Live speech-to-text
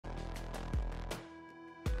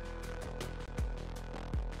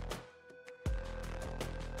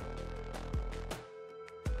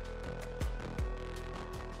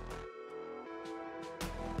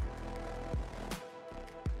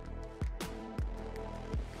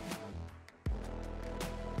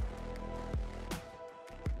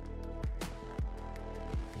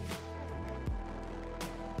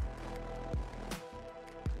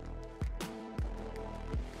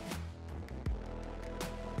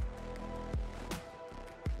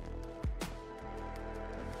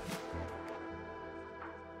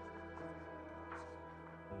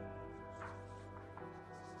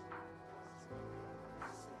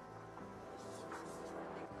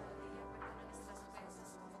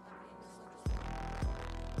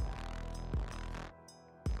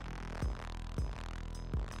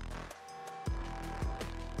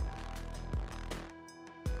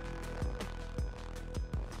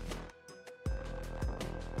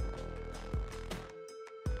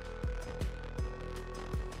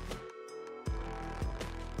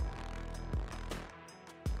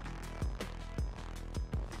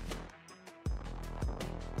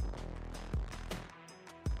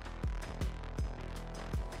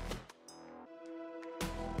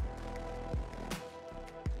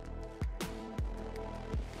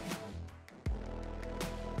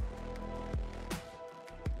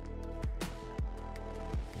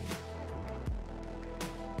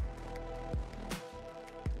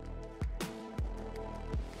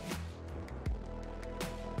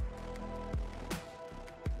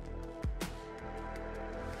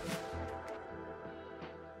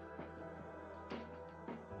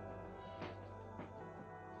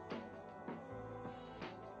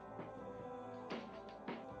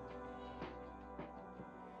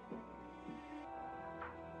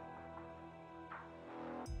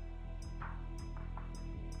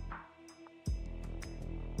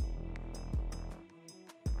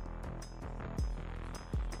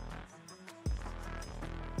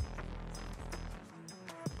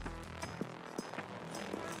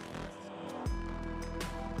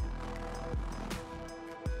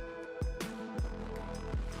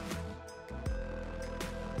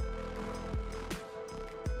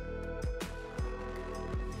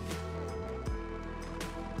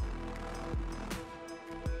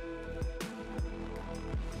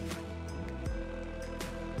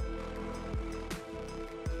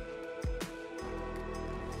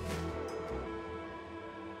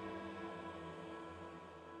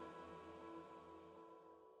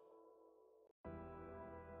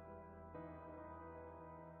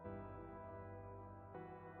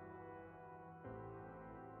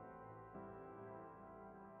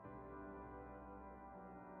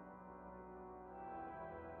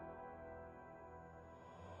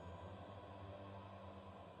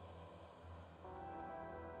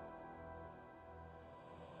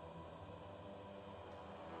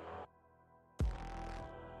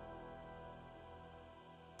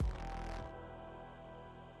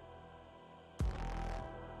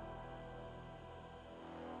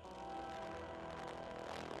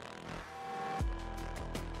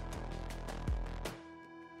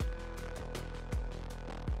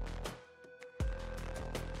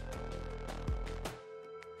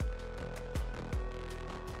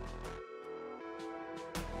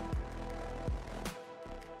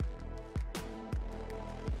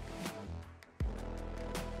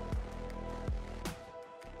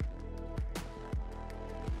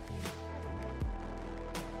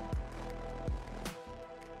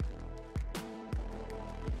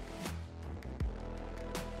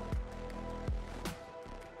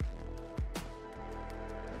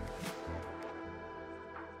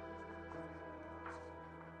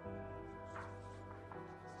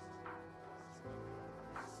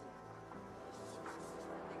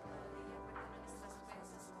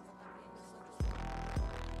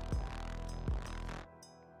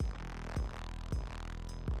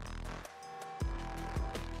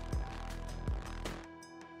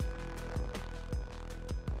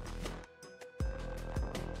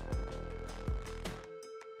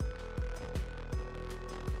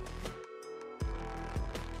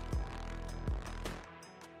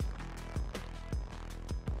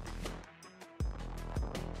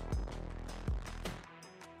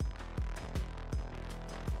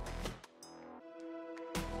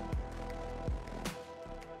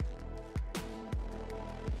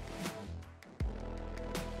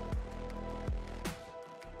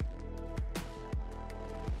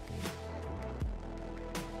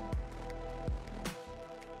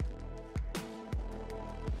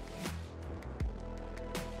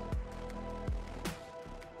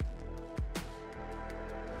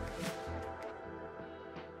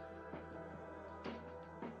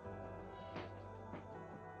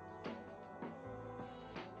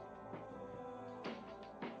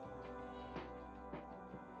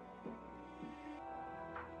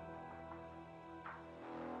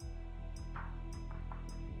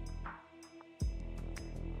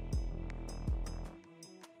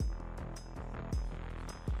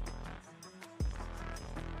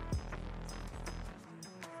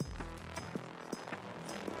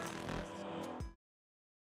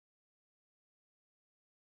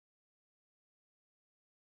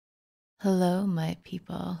Hello, my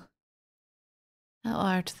people. How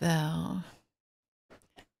art thou?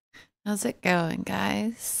 How's it going,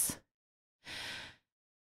 guys?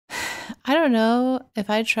 I don't know if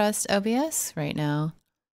I trust OBS right now.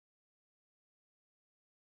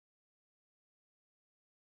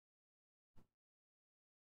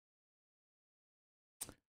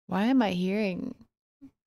 Why am I hearing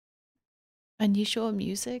unusual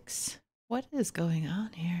musics? What is going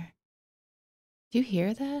on here? Do you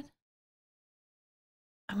hear that?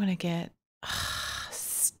 I'm gonna get...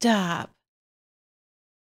 stop.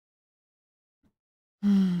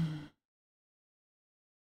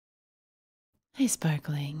 Hey,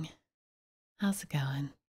 Sparkling. How's it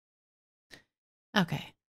going?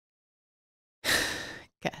 Okay.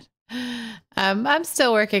 Good. I'm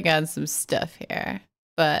still working on some stuff here,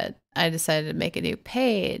 but I decided to make a new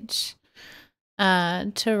page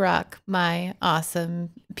to rock my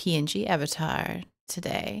awesome PNG avatar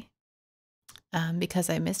today because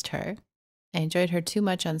I missed her. I enjoyed her too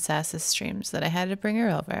much on Sass's streams that I had to bring her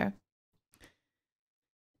over.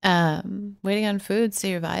 Waiting on food, so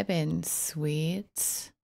you're vibing.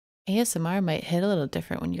 Sweet. ASMR might hit a little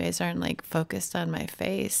different when you guys aren't like focused on my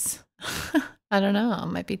face. I don't know. It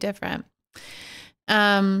might be different.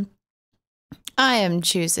 I am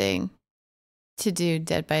choosing to do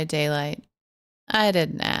Dead by Daylight. I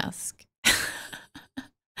didn't ask.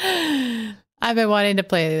 I've been wanting to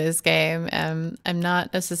play this game, and I'm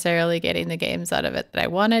not necessarily getting the games out of it that I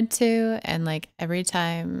wanted to. And like every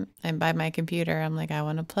time I'm by my computer, I'm like, I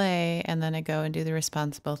want to play, and then I go and do the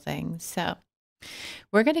responsible things. So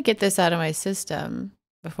we're gonna get this out of my system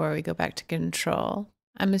before we go back to Control.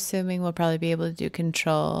 I'm assuming we'll probably be able to do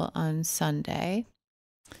Control on Sunday.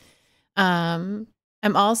 I'm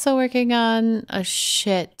also working on a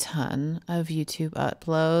shit ton of YouTube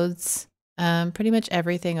uploads. Pretty much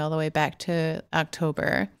everything all the way back to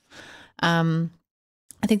October. I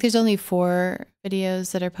think there's only 4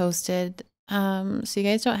 videos that are posted. So you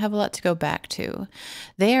guys don't have a lot to go back to.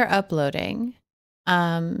 They are uploading.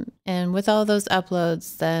 And with all those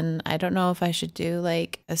uploads, then I don't know if I should do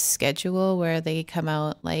like a schedule where they come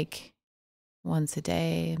out like once a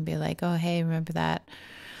day and be like, oh, hey, remember that?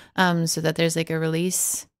 So that there's like a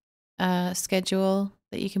release schedule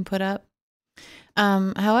that you can put up.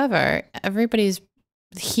 However, everybody's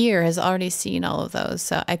here has already seen all of those,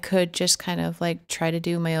 so I could just kind of like try to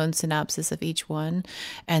do my own synopsis of each one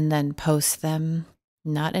and then post them,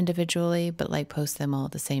 not individually, but like post them all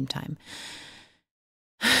at the same time.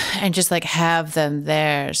 And just like have them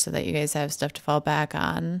there so that you guys have stuff to fall back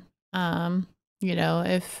on. You know,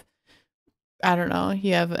 if I don't know,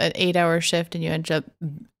 you have an 8-hour shift and you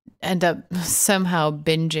end up somehow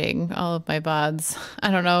binging all of my VODs.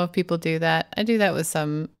 I don't know if people do that. I do that with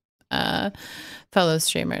some fellow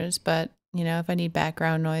streamers, but you know, if I need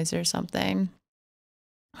background noise or something,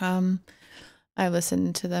 I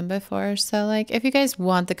listened to them before. So like if you guys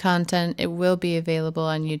want the content, it will be available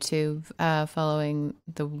on YouTube following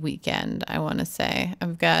the weekend, I want to say.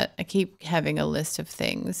 I keep having a list of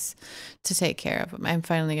things to take care of. I'm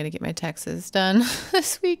finally going to get my taxes done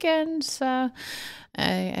this weekend. So I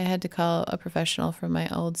had to call a professional from my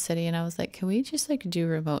old city and I was like, can we just like do a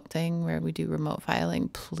remote thing where we do remote filing,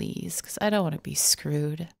 please? Because I don't want to be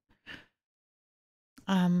screwed.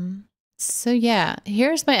 So yeah,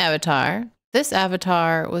 here's my avatar. This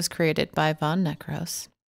avatar was created by Von Necros,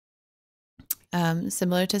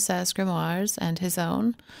 similar to Sas Grimoires and his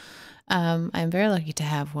own. I'm very lucky to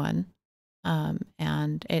have one.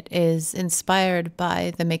 And it is inspired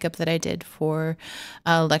by the makeup that I did for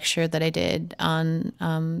a lecture that I did on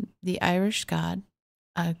the Irish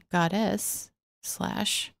goddess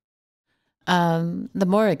slash the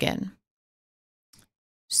Morrigan.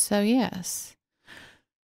 So yes,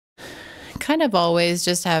 kind of always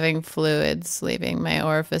just having fluids leaving my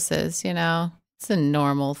orifices, you know. It's a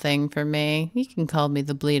normal thing for me. You can call me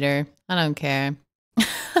the bleeder. I don't care.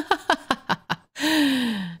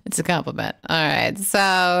 It's a compliment. All right.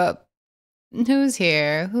 So who's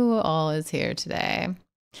here? Who all is here today?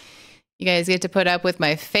 You guys get to put up with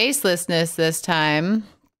my facelessness this time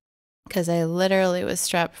because I literally was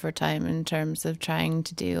strapped for time in terms of trying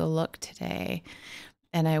to do a look today.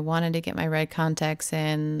 And I wanted to get my red contacts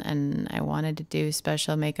in and I wanted to do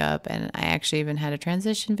special makeup. And I actually even had a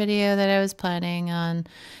transition video that I was planning on.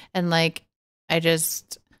 And like, it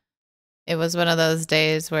was one of those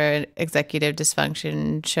days where executive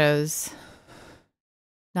dysfunction shows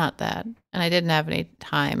not that. And I didn't have any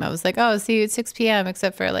time. I was like, oh, see you at 6 p.m.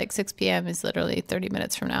 Except for like 6 p.m. is literally 30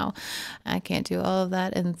 minutes from now. I can't do all of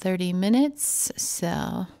that in 30 minutes.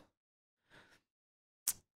 So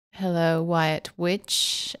hello, Wyatt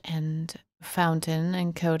Witch and fountain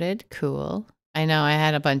encoded. Cool. I know I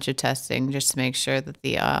had a bunch of testing just to make sure that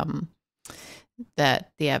the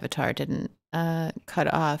avatar didn't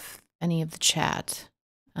cut off any of the chat.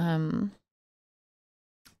 Hello,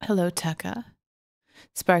 Tucka.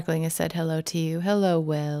 Sparkling has said hello to you. Hello,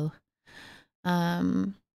 Will.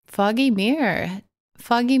 Foggy Mirror.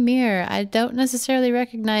 Foggy Mirror, I don't necessarily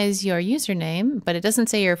recognize your username, but it doesn't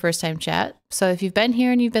say you're a first-time chat. So if you've been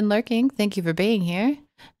here and you've been lurking, thank you for being here,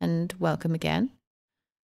 and welcome again.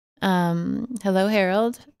 Hello,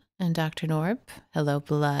 Harold and Dr. Norb. Hello,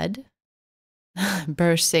 Blood.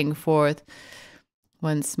 Bursting forth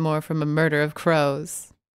once more from a murder of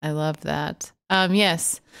crows. I love that.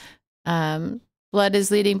 Yes. Blood is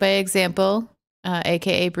leading by example,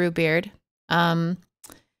 aka Brewbeard.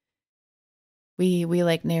 We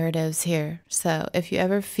like narratives here. So if you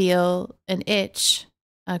ever feel an itch,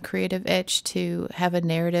 a creative itch to have a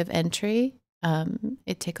narrative entry,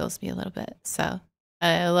 it tickles me a little bit. So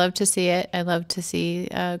I love to see it. I love to see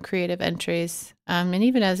creative entries, and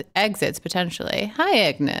even as exits potentially. Hi,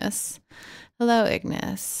 Ignis. Hello,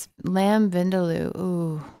 Ignis. Lamb Vindaloo.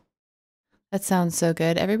 Ooh, that sounds so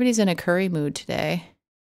good. Everybody's in a curry mood today.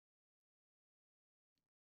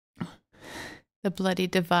 The Bloody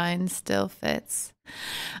Divine still fits.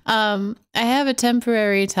 I have a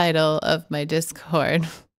temporary title of my Discord.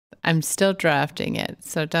 I'm still drafting it,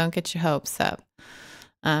 so don't get your hopes up.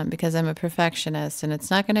 Because I'm a perfectionist and it's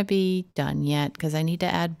not going to be done yet because I need to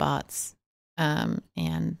add bots.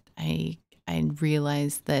 And I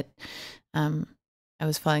realized that I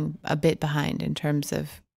was falling a bit behind in terms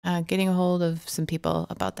of getting a hold of some people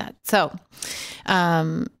about that. So,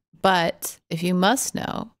 but if you must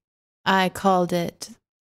know, I called it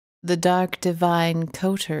the Dark Divine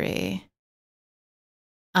Coterie.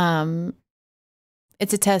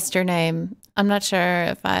 It's a tester name. I'm not sure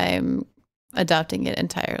if I'm adopting it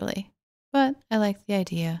entirely, but I like the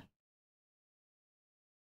idea.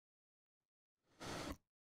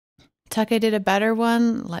 Tucka did a better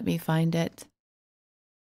one. Let me find it.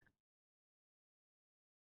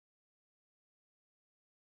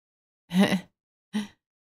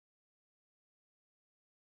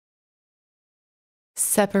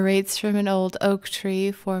 Separates from an old oak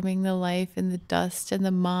tree, forming the life in the dust and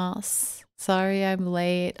the moss. Sorry I'm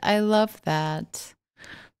late. I love that.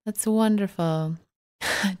 That's wonderful.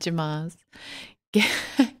 Jamaz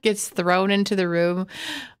gets thrown into the room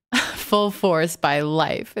full force by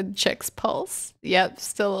life and checks pulse. Yep,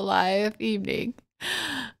 still alive. Evening.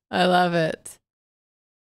 I love it.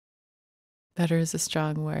 Better is a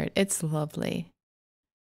strong word. It's lovely.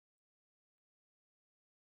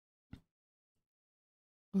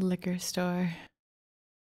 Liquor store.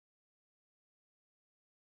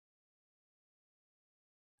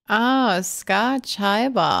 Oh, Scotch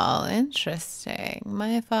highball. Interesting.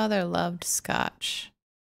 My father loved Scotch.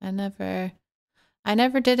 I never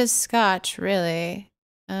did a Scotch really.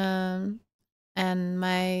 And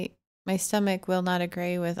my stomach will not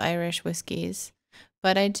agree with Irish whiskeys,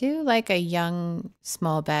 but I do like a young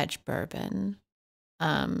small batch bourbon.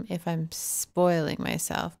 If I'm spoiling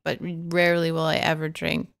myself, but rarely will I ever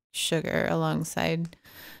drink sugar alongside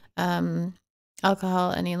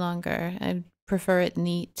alcohol any longer. I prefer it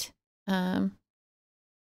neat,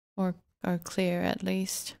 or clear at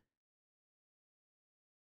least.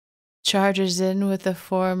 Charges in with the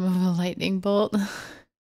form of a lightning bolt.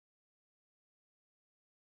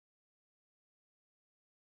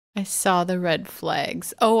 I saw the red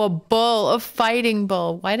flags. Oh, a bull, a fighting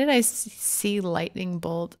bull. Why did I see lightning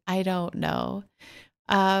bolt? I don't know.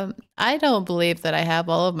 I don't believe that I have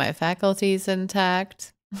all of my faculties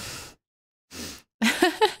intact.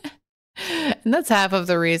 And that's half of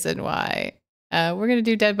the reason why we're going to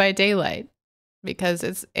do Dead by Daylight,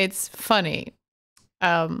 because it's funny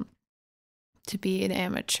to be an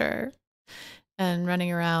amateur and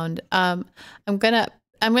running around. I'm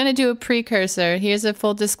gonna do a precursor. Here's a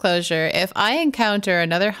full disclosure. If I encounter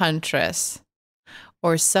another huntress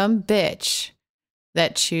or some bitch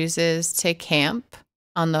that chooses to camp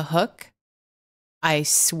on the hook, I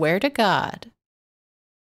swear to God,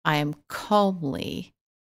 I am calmly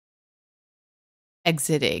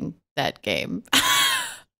exiting that game.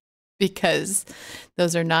 Because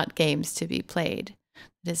those are not games to be played.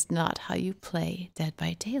 It is not how you play Dead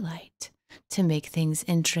by Daylight to make things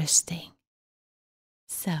interesting.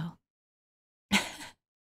 So,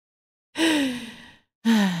 if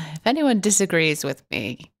anyone disagrees with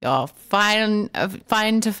me, you're fine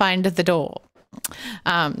to find the door.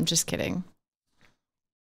 Just kidding.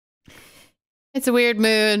 It's a weird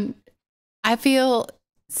mood. I feel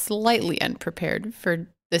slightly unprepared for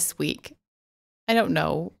this week. I don't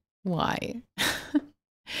know why.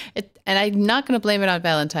 And I'm not going to blame it on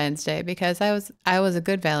Valentine's Day because I was a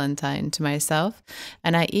good Valentine to myself,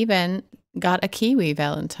 and I even got a Kiwi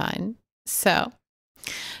Valentine. So,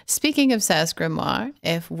 speaking of Sass Grimoire,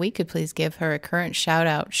 if we could please give her a current shout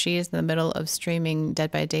out. She is in the middle of streaming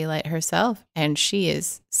Dead by Daylight herself, and she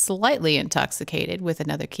is slightly intoxicated with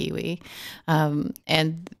another Kiwi.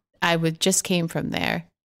 And I would just came from there,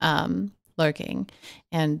 lurking,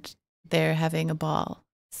 and they're having a ball.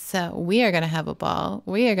 So we are going to have a ball.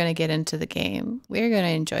 We are going to get into the game. We're going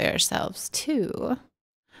to enjoy ourselves too.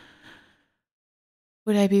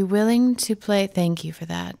 Would I be willing to play? Thank you for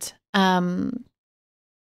that.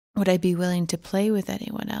 Would I be willing to play with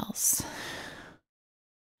anyone else?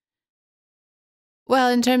 Well,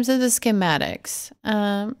 in terms of the schematics,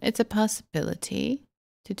 it's a possibility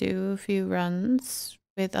to do a few runs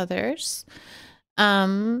with others.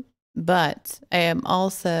 But I am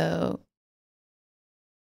also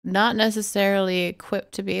not necessarily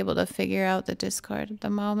equipped to be able to figure out the Discord at the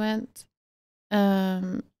moment.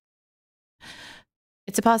 It's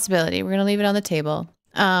a possibility. We're going to leave it on the table.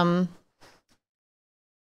 I'm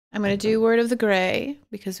going to do Word of the Grey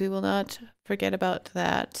because we will not forget about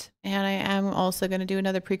that. And I am also going to do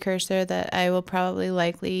another precursor that I will probably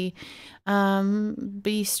likely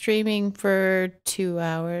be streaming for 2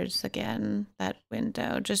 hours again, that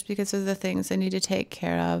window, just because of the things I need to take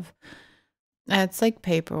care of. It's like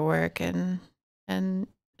paperwork and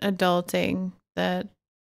adulting that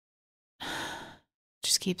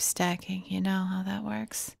just keeps stacking. You know how that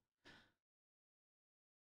works.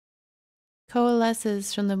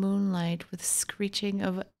 Coalesces from the moonlight with screeching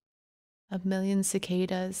of a million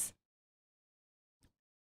cicadas.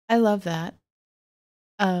 I love that.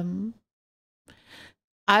 I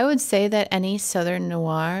would say that any Southern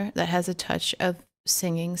noir that has a touch of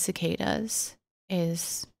singing cicadas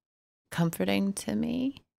is comforting to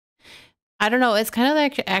me. I don't know. It's kind of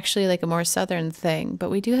like actually like a more Southern thing,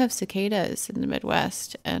 but we do have cicadas in the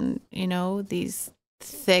Midwest, and you know, these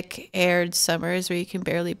thick aired summers where you can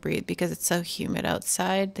barely breathe because it's so humid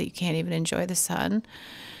outside that you can't even enjoy the sun.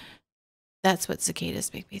 That's what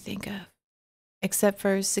cicadas make me think of. Except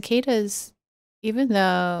for cicadas, even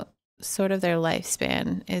though sort of their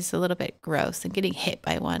lifespan is a little bit gross, and getting hit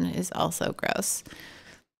by one is also gross.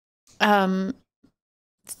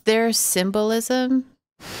 Their symbolism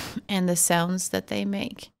and the sounds that they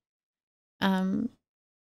make,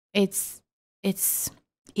 it's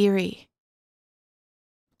eerie.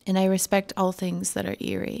 And I respect all things that are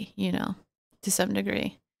eerie, you know, to some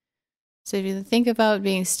degree. So if you think about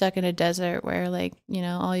being stuck in a desert where, like, you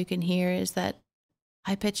know, all you can hear is that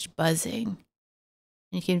high-pitched buzzing,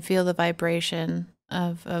 you can feel the vibration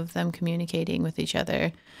of them communicating with each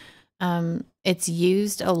other. It's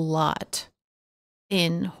used a lot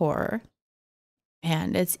in horror,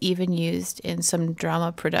 and it's even used in some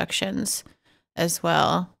drama productions as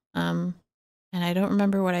well. And I don't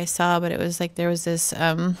remember what I saw, but it was like there was this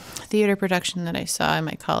theater production that I saw in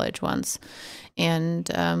my college once, and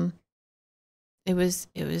it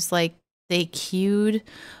was like they cued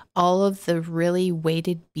all of the really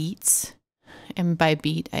weighted beats, and by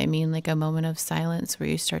beat I mean like a moment of silence where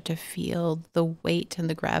you start to feel the weight and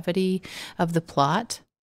the gravity of the plot.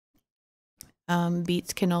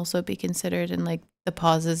 Beats can also be considered in like the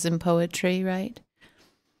pauses in poetry, right?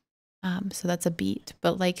 So that's a beat.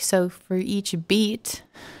 But like, so for each beat,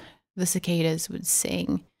 the cicadas would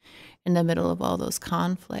sing in the middle of all those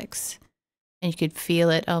conflicts. And you could feel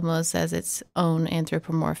it almost as its own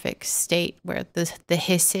anthropomorphic state, where the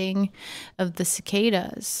hissing of the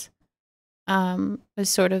cicadas was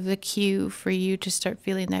sort of the cue for you to start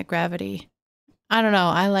feeling that gravity. I don't know.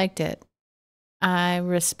 I liked it. I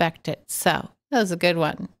respect it. So that was a good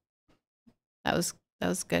one. That was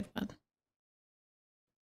a good one.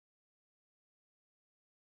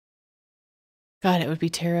 God, it would be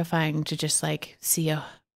terrifying to just like see a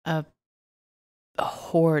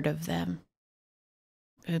horde of them.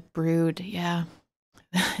 A brood, yeah.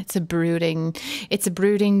 It's a brooding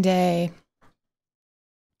day.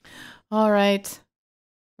 All right.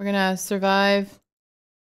 We're gonna survive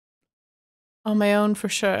on my own for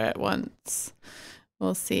sure at once.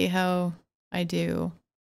 We'll see how I do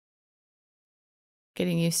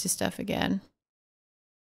getting used to stuff again.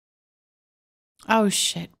 Oh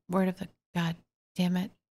shit. Word of the God damn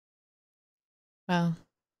it. Well,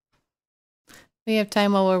 we have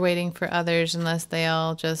time while we're waiting for others, unless they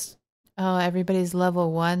all just, oh, everybody's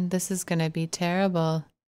level 1. This is gonna be terrible.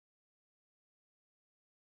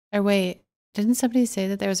 Or wait, didn't somebody say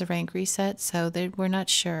that there was a rank reset? So we're not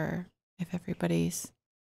sure if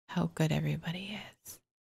how good everybody is.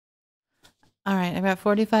 All right, I've got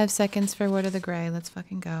 45 seconds for Word of the Gray. Let's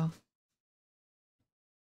fucking go.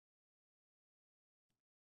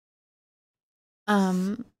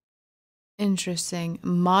 Um, Interesting.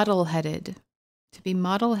 Model-headed. To be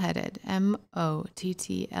model-headed. Mottleheaded.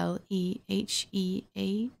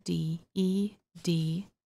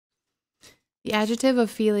 The adjective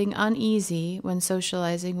of feeling uneasy when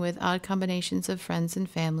socializing with odd combinations of friends and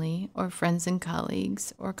family, or friends and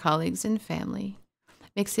colleagues, or colleagues and family.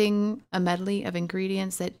 Mixing a medley of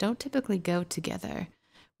ingredients that don't typically go together,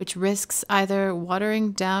 which risks either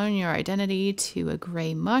watering down your identity to a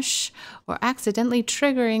gray mush or accidentally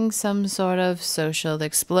triggering some sort of social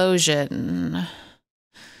explosion.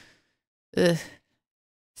 Ugh.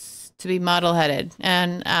 To be model-headed.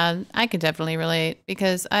 And I can definitely relate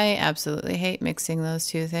because I absolutely hate mixing those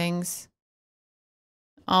two things.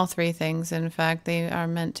 All three things, in fact, they are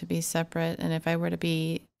meant to be separate. And if I were to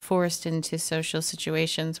be forced into social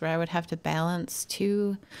situations where I would have to balance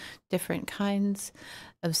two different kinds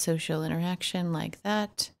of social interaction like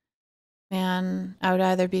that, man, I would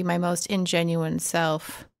either be my most ingenuine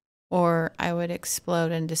self or I would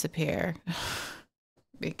explode and disappear.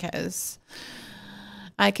 Because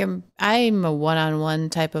I'm a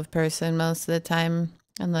one-on-one type of person most of the time,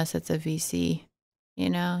 unless it's a VC,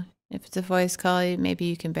 you know? If it's a voice call, maybe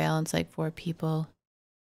you can balance like 4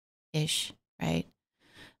 people-ish, right?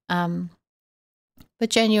 But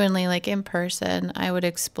genuinely, like in person, I would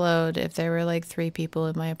explode if there were like 3 people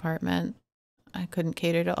in my apartment. I couldn't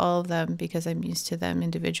cater to all of them because I'm used to them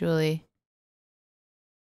individually.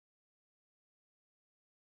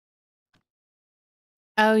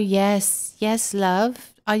 Oh, yes. Yes,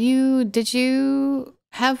 love. Did you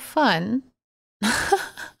have fun?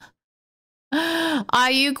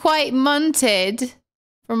 Are you quite munted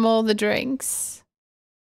from all the drinks?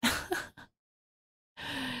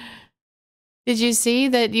 Did you see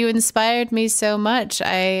that you inspired me so much?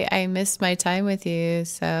 I missed my time with you,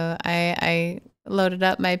 so I loaded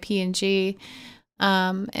up my PNG,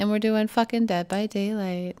 and we're doing fucking Dead by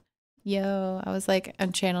Daylight. Yo, I was like,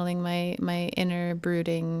 I'm channeling my inner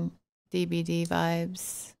brooding DBD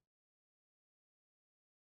vibes.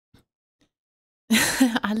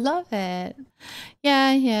 I love it.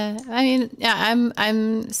 Yeah, yeah. I mean, yeah,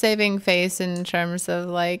 I'm saving face in terms of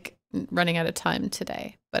like running out of time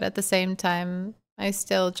today. But at the same time, I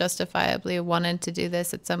still justifiably wanted to do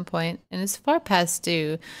this at some point, and it's far past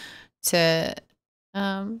due to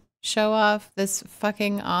show off this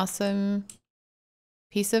fucking awesome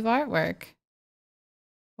piece of artwork.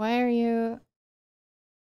 Why are you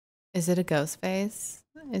Is it a ghost face?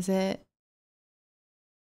 Is it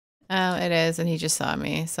Oh, it is, and he just saw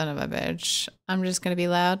me, son of a bitch. I'm just gonna be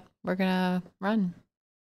loud. We're gonna run.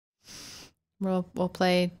 We'll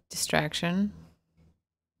play distraction.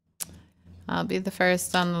 I'll be the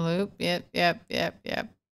first on the loop. Yep, yep, yep,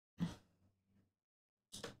 yep.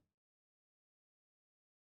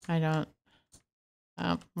 I don't.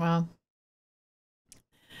 Oh, well.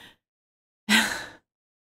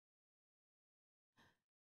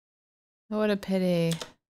 What a pity.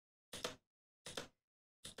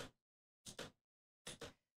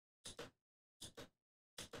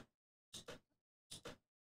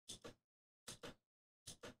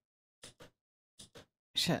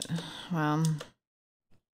 Shit. Well.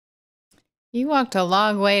 You walked a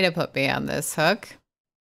long way to put me on this hook.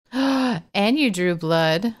 And you drew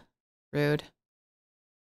blood. Rude.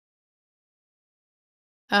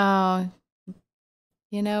 Oh.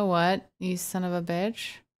 You know what, you son of a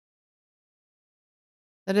bitch?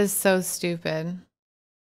 That is so stupid.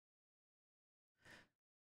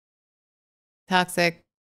 Toxic.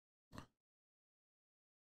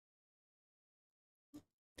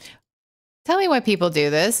 Tell me why people do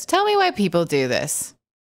this. Tell me why people do this.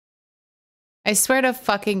 I swear to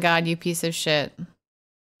fucking God, you piece of shit.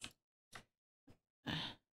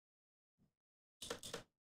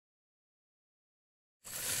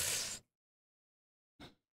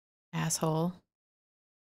 Asshole.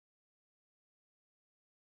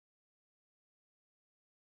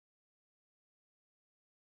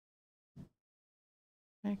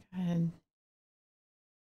 My God. Damn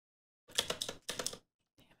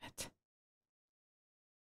it.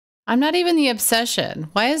 I'm not even the obsession.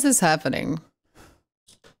 Why is this happening?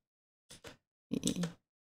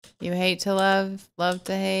 You hate to love, love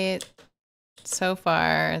to hate. So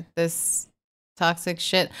far, this toxic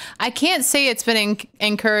shit. I can't say it's been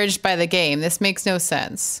encouraged by the game. This makes no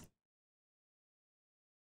sense.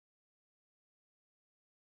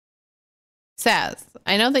 Saz,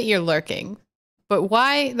 I know that you're lurking, but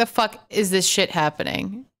why the fuck is this shit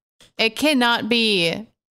happening? It cannot be.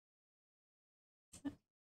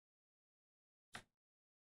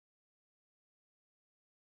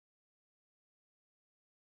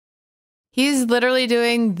 He's literally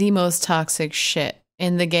doing the most toxic shit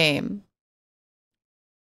in the game.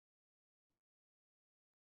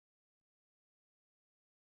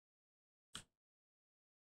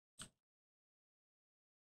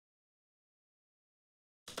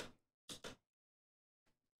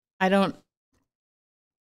 I don't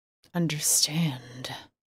understand.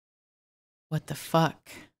 What the fuck?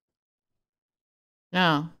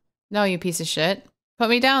 No. No, you piece of shit. Put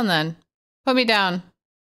me down then. Put me down.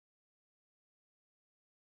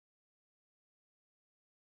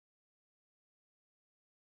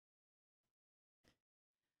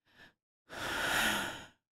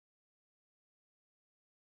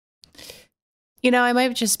 You know, I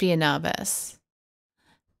might just be a novice.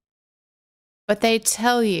 But they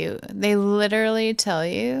tell you, they literally tell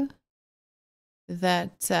you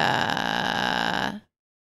that that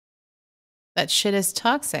shit is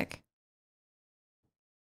toxic.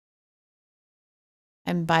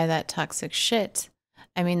 And by that toxic shit,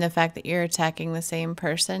 I mean the fact that you're attacking the same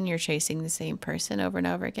person, you're chasing the same person over and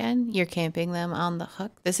over again, you're camping them on the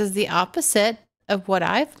hook. This is the opposite of what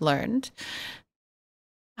I've learned.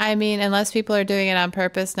 I mean, unless people are doing it on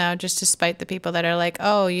purpose now just to spite the people that are like,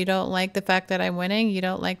 oh, you don't like the fact that I'm winning? You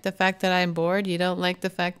don't like the fact that I'm bored? You don't like the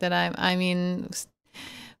fact that I mean,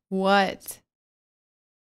 what?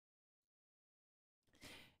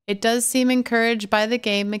 It does seem encouraged by the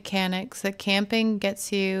game mechanics that camping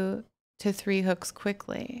gets you to 3 hooks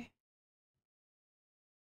quickly.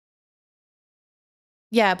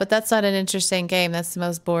 Yeah, but that's not an interesting game. That's the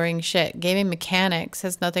most boring shit. Gaming mechanics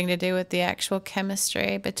has nothing to do with the actual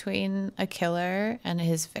chemistry between a killer and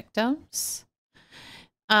his victims.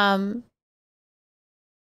 I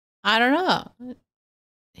don't know.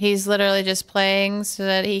 He's literally just playing so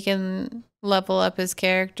that he can level up his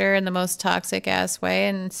character in the most toxic ass way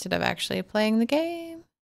instead of actually playing the game.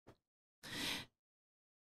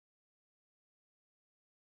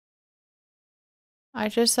 I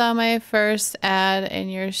just saw my first ad in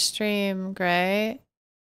your stream, Gray.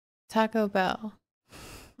 Taco Bell.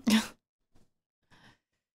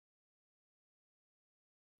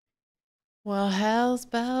 Well, hell's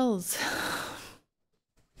bells.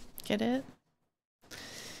 Get it?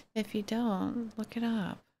 If you don't, look it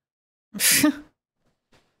up.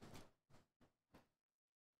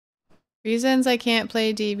 Reasons I can't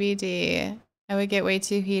play DBD. I would get way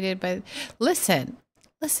too heated by... Listen.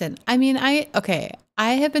 I mean, I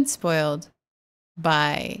have been spoiled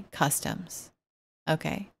by customs.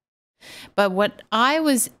 Okay. But what I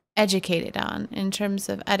was educated on in terms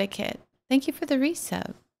of etiquette, thank you for the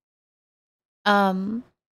resub.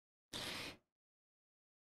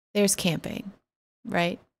 There's camping,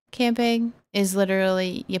 right? Camping is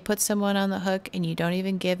literally you put someone on the hook and you don't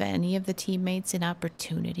even give any of the teammates an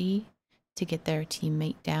opportunity to get their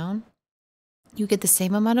teammate down. You get the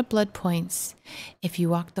same amount of blood points if you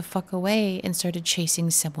walked the fuck away and started chasing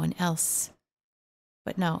someone else.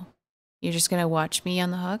 But no, you're just gonna watch me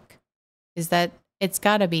on the hook? Is that it's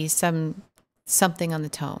gotta be something on the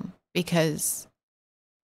tone, because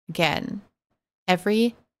again,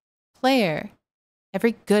 every player,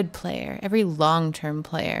 every good player, every long-term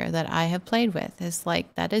player that I have played with is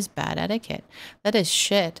like, that is bad etiquette. That is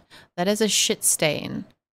shit. That is a shit stain.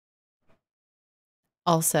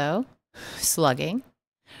 Also, slugging.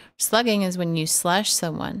 Slugging is when you slash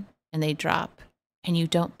someone and they drop and you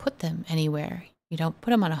don't put them anywhere. You don't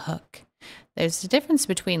put them on a hook. There's a difference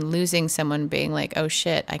between losing someone being like, oh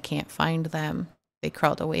shit, I can't find them. They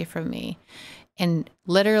crawled away from me. And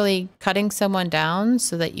literally cutting someone down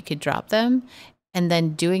so that you could drop them and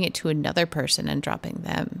then doing it to another person and dropping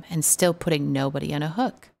them and still putting nobody on a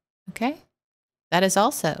hook. Okay? That is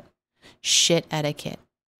also shit etiquette.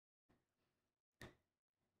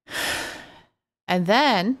 And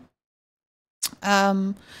then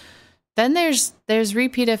there's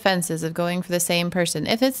repeat offenses of going for the same person.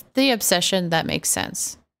 If it's the obsession, that makes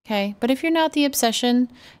sense. Okay? But if you're not the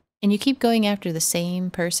obsession and you keep going after the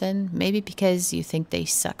same person, maybe because you think they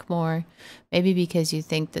suck more, maybe because you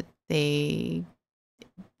think that they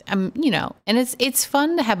you know, and it's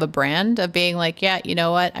fun to have a brand of being like, yeah, you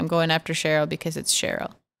know what? I'm going after Cheryl because it's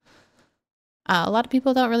Cheryl. A lot of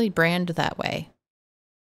people don't really brand that way.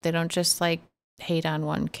 They don't just like hate on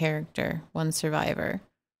one character, one survivor.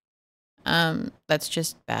 That's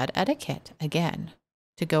just bad etiquette, again,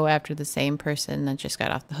 to go after the same person that just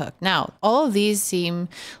got off the hook. Now, all of these seem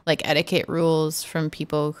like etiquette rules from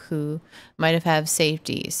people who might have had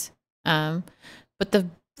safeties. But the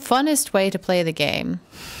funnest way to play the game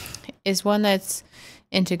is one that's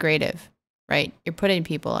integrative, right? You're putting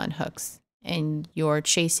people on hooks and you're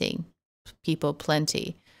chasing people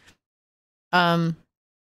plenty.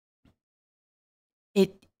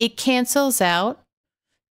 It cancels out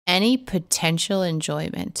any potential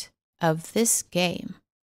enjoyment of this game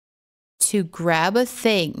to grab a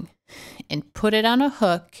thing and put it on a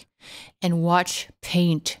hook and watch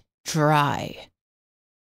paint dry.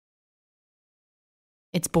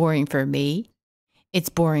 It's boring for me. It's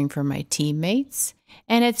boring for my teammates,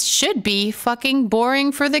 and it should be fucking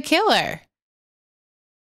boring for the killer.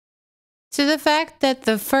 To the fact that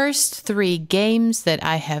the first 3 games that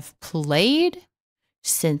I have played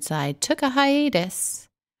since I took a hiatus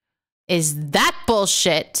is that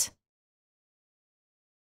bullshit.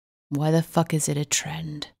 Why the fuck is it a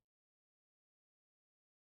trend?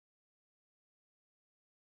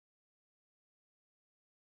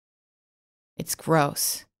 It's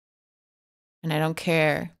gross. And I don't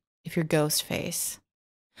care if you're Ghostface.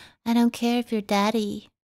 I don't care if you're Daddy.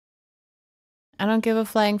 I don't give a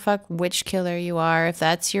flying fuck which killer you are. If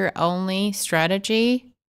that's your only strategy,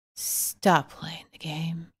 stop playing the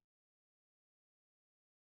game.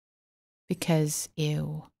 Because,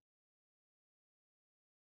 ew.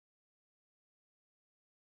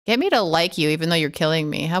 Get me to like you even though you're killing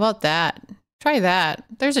me. How about that? Try that.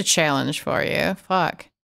 There's a challenge for you. Fuck.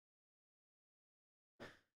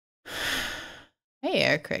 Hey,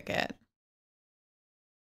 Air Cricket.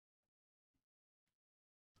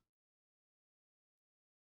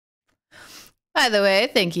 By the way,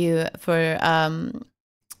 thank you to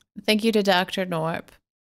Dr. Norp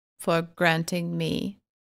for granting me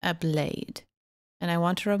a blade. And I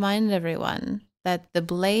want to remind everyone that the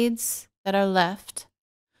blades that are left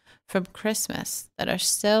from Christmas that are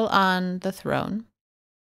still on the throne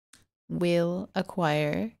will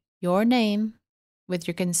acquire your name with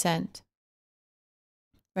your consent.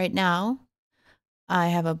 Right now, I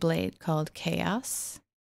have a blade called Chaos.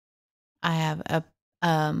 I have a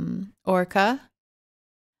Orca.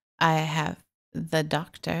 I have the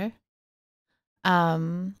Doctor.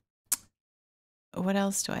 What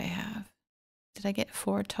else do I have? Did I get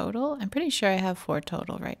 4 total? I'm pretty sure I have 4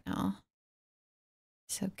 total right now.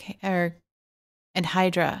 It's okay. And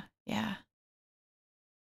Hydra. Yeah.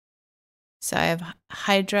 So I have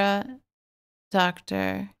Hydra,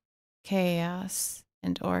 Doctor, Chaos,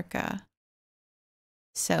 and Orca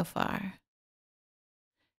so far.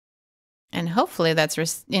 And hopefully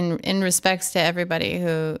that's in respects to everybody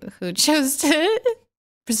who chose to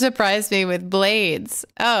surprise me with blades.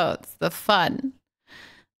 Oh, it's the fun.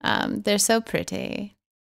 They're so pretty.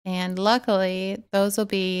 And luckily, those will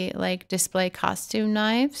be like display costume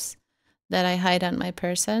knives that I hide on my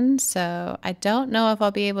person. So I don't know if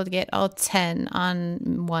I'll be able to get all 10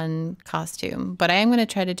 on one costume, but I am going to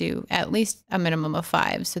try to do at least a minimum of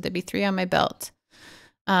 5. So there'd be 3 on my belt.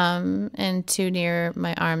 And 2 near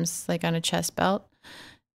my arms, like on a chest belt.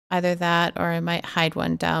 Either that, or I might hide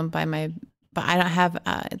one down by my, but I don't have,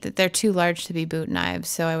 they're too large to be boot knives.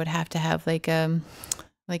 So I would have to have like an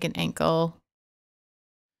ankle,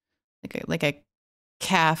 like a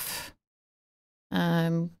calf,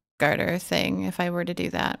 garter thing if I were to do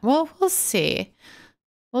that. Well, we'll see.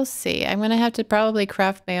 We'll see. I'm going to have to probably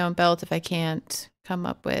craft my own belt if I can't come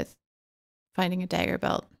up with finding a dagger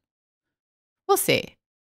belt. We'll see.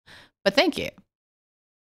 But thank you.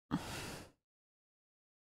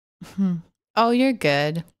 Oh, you're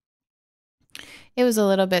good. It was a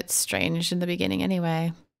little bit strange in the beginning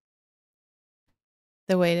anyway.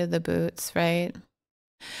 The weight of the boots, right?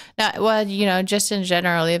 Well, you know, just in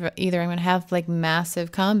general, either I'm going to have like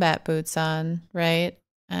massive combat boots on, right?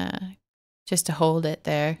 Just to hold it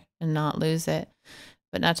there and not lose it.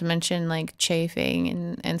 But not to mention like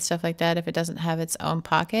chafing and stuff like that if it doesn't have its own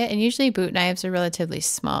pocket. And usually boot knives are relatively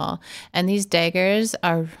small. And these daggers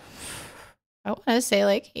are, I want to say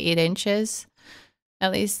like 8 inches.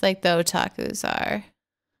 At least like the otakus are.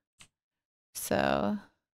 So,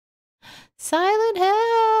 Silent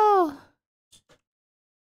Hill!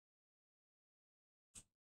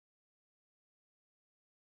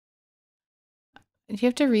 Do you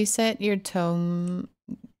have to reset your tome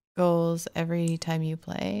goals every time you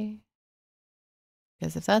play?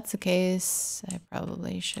 Because if that's the case, I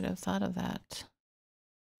probably should have thought of that.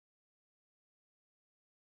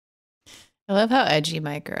 I love how edgy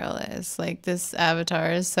my girl is. Like, this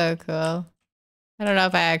avatar is so cool. I don't know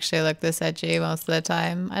if I actually look this edgy most of the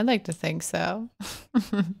time. I'd like to think so.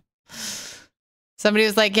 Somebody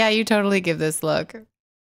was like, yeah, you totally give this look.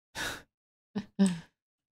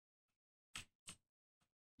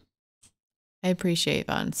 I appreciate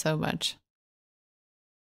Vaughn so much.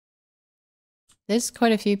 There's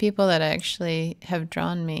quite a few people that actually have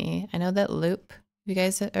drawn me. I know that Loop, you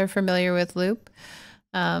guys are familiar with Loop.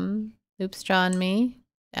 Loop's drawn me.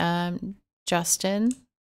 Justin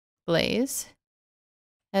Blaze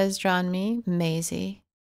has drawn me. Maisie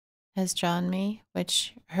has drawn me,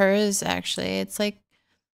 which hers actually, it's like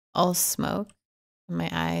all smoke. And my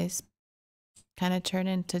eyes kind of turn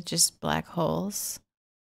into just black holes.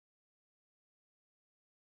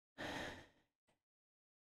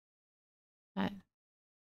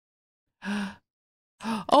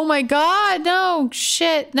 Oh my god, no,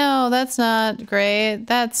 shit, no, that's not great.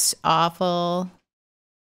 That's awful.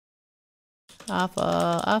 Awful,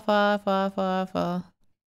 awful, awful, awful, awful.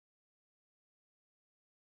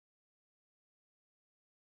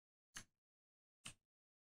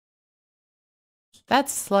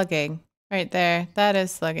 That's slugging right there. That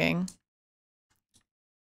is slugging.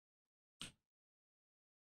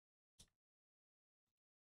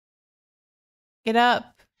 Get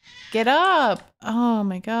up. Get up. Oh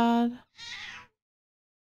my god.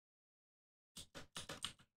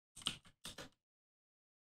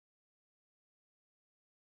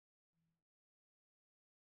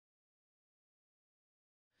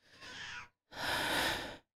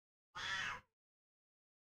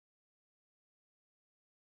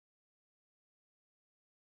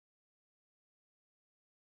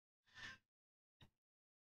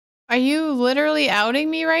 Are you literally outing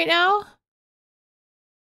me right now?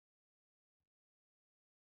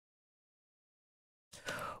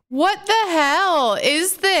 What the hell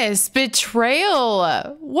is this?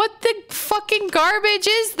 Betrayal. What the fucking garbage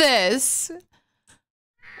is this?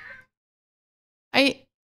 I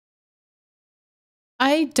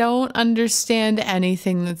don't understand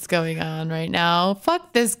anything that's going on right now.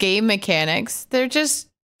 Fuck this game mechanics. They're just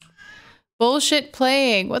bullshit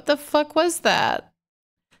playing. What the fuck was that?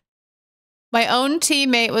 My own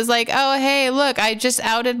teammate was like, oh, hey, look, I just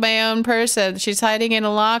outed my own person. She's hiding in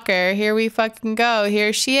a locker. Here we fucking go.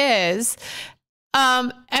 Here she is.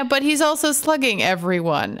 But he's also slugging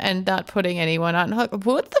everyone and not putting anyone on hook.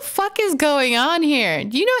 What the fuck is going on here?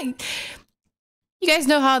 You know, you guys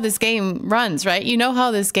know how this game runs, right? You know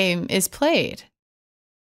how this game is played.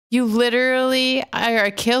 You literally are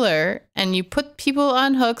a killer and you put people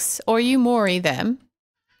on hooks or you mori them.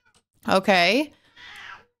 Okay?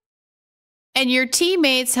 And your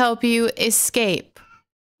teammates help you escape.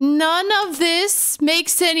 None of this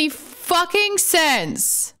makes any fucking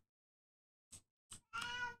sense.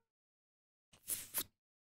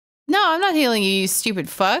 No, I'm not healing you, you stupid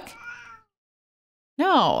fuck.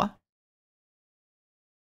 No.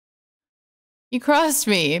 You crossed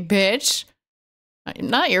me, bitch. I'm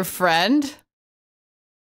not your friend.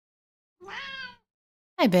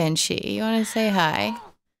 Hi, Banshee. You want to say hi?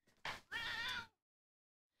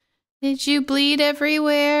 Did you bleed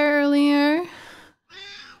everywhere earlier?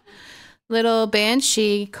 Little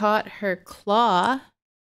Banshee caught her claw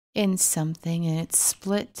in something and it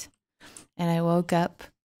split. And I woke up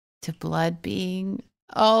to blood being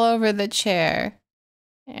all over the chair.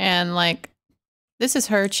 And like, this is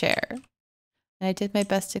her chair. And I did my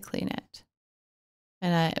best to clean it.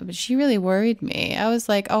 But she really worried me. I was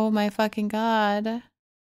like, oh my fucking god.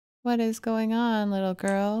 What is going on, little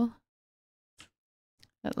girl?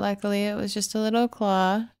 But luckily it was just a little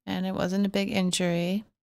claw and it wasn't a big injury.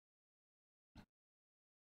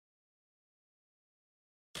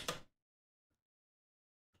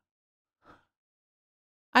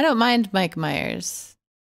 I don't mind Mike Myers.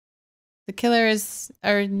 The killers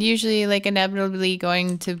are usually like inevitably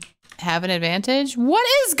going to have an advantage. What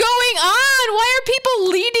is going on? Why are people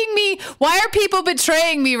leading me? Why are people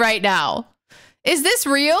betraying me right now? Is this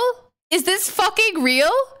real? Is this fucking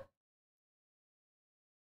real?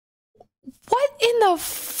 What in the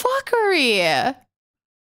fuckery?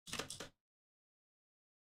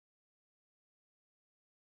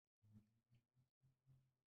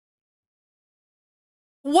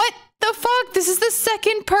 What the fuck? This is the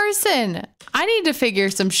second person. I need to figure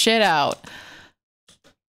some shit out.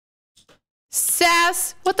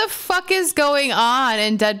 Sass, what the fuck is going on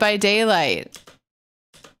in Dead by Daylight?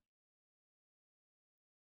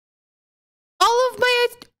 All of my...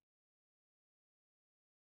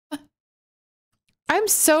 I'm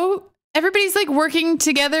so... Everybody's like working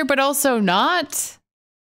together, but also not.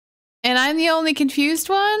 And I'm the only confused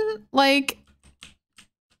one? Like...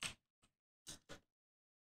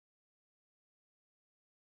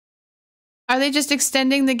 Are they just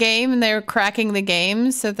extending the game and they're cracking the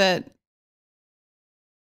game so that...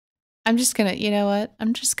 I'm just gonna... You know what?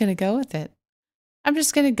 I'm just gonna go with it. I'm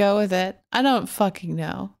just gonna go with it. I don't fucking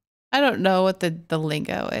know. I don't know what the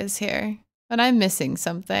lingo is here. But I'm missing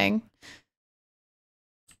something.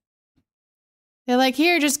 They're like,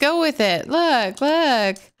 here, just go with it. Look,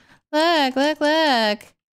 look. Look, look, look.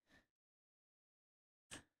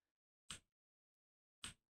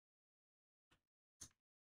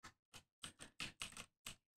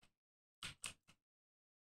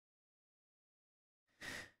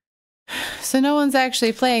 So no one's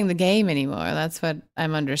actually playing the game anymore. That's what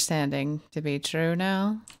I'm understanding to be true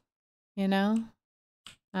now. You know?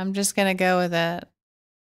 I'm just gonna go with it.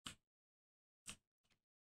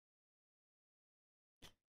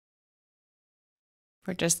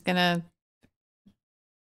 We're just gonna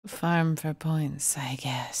farm for points, I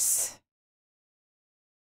guess.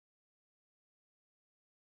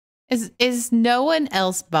 Is no one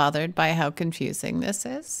else bothered by how confusing this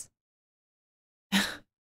is?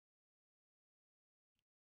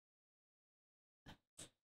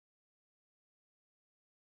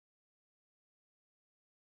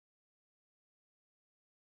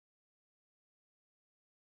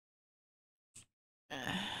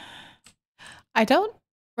 I don't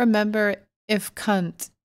remember if cunt.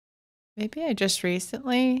 Maybe I just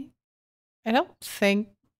recently. I don't think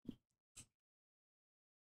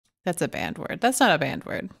that's a banned word. That's not a banned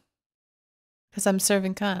word. Because I'm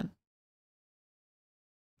serving cunt.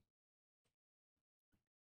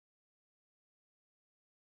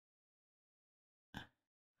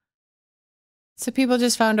 So people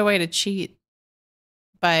just found a way to cheat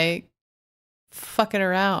by fucking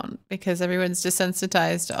around because everyone's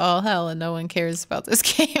desensitized to all hell and no one cares about this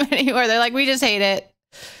game anymore. They're like, we just hate it.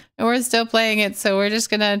 And we're still playing it, so we're just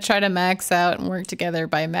gonna try to max out and work together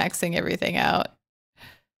by maxing everything out.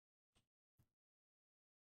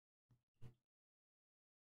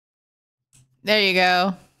 There you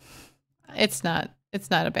go. It's not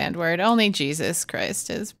a banned word. Only Jesus Christ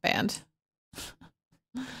is banned.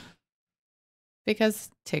 Because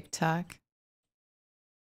TikTok.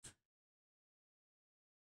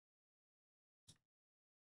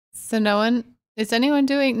 So no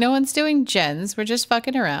one's doing gens. We're just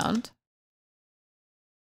fucking around.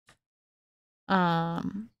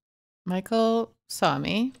 Michael saw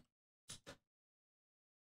me.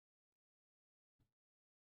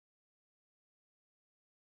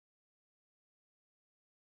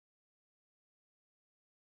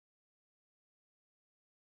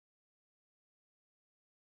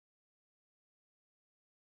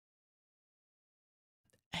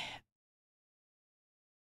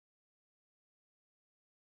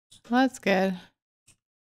 Well, that's good.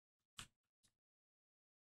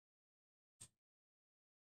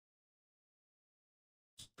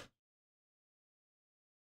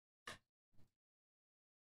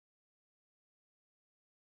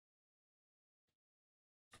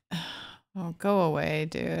 Oh, go away,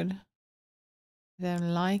 dude. I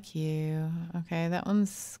don't like you. Okay, that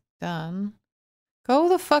one's done. Go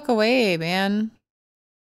the fuck away, man.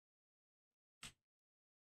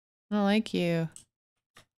 I don't like you.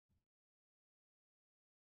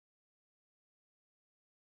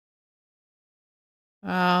 Oh,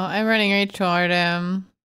 I'm running right toward him.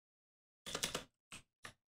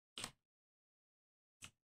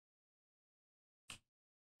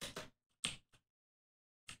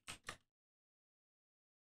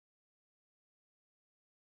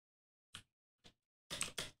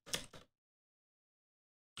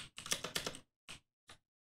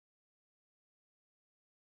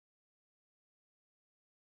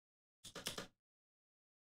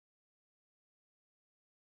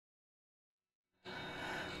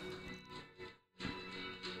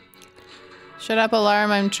 Shut up,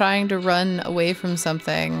 alarm. I'm trying to run away from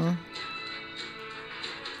something.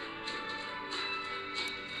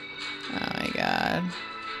 Oh my god.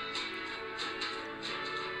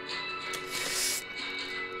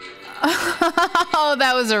 Oh,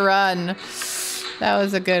 that was a run. That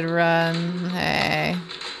was a good run. Hey.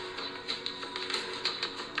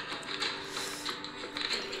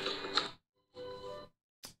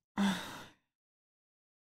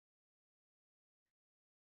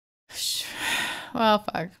 Well,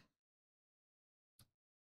 fuck.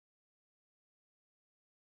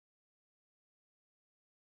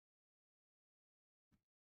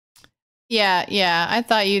 Yeah, I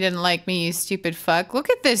thought you didn't like me, you stupid fuck. Look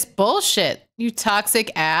at this bullshit, you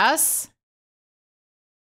toxic ass.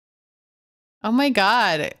 Oh my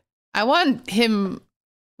god. I want him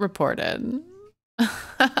reported.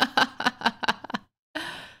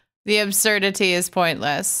 The absurdity is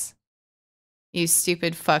pointless. You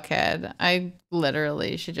stupid fuckhead. I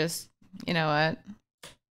literally should just, you know what?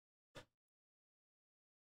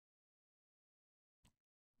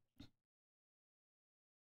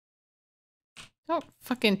 Don't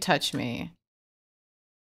fucking touch me.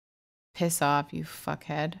 Piss off, you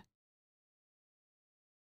fuckhead.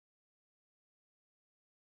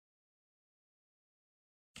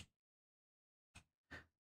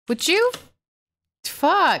 Would you?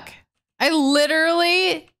 Fuck. I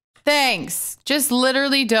literally... Thanks. Just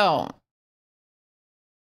literally don't.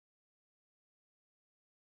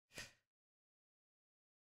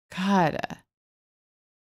 God.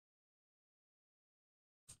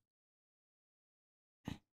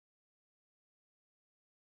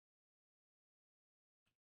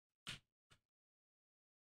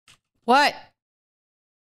 What?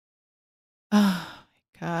 Oh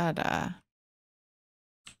God.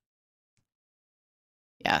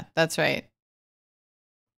 Yeah, that's right.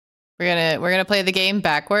 We're gonna play the game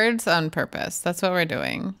backwards on purpose. That's what we're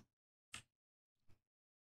doing.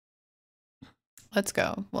 Let's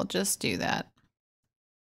go. We'll just do that.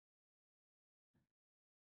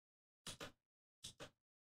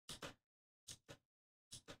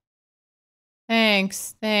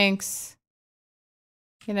 Thanks. Thanks.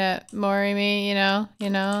 Gonna worry me, you know. We're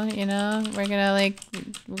gonna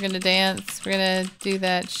we're gonna dance. We're gonna do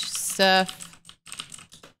that stuff.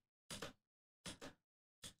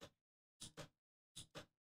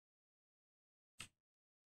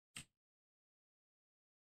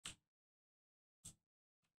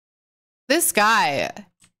 This guy.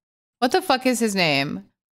 What the fuck is his name?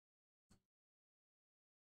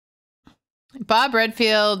 Bob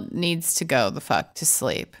Redfield needs to go the fuck to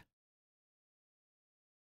sleep.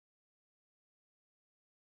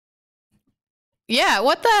 Yeah,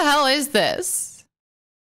 what the hell is this?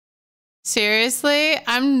 Seriously?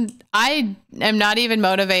 I am not even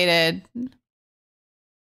motivated.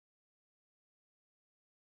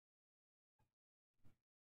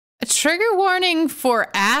 A trigger warning for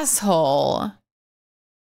asshole.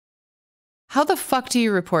 How the fuck do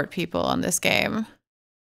you report people on this game?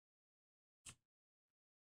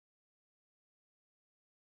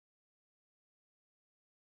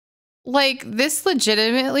 Like, this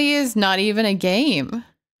legitimately is not even a game.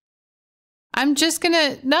 I'm just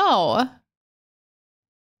gonna, no.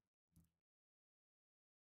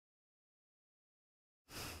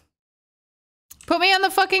 Put me on the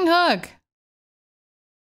fucking hook.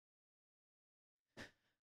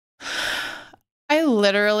 I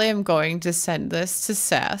literally am going to send this to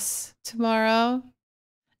Sass tomorrow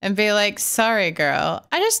and be like, sorry, girl,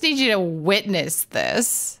 I just need you to witness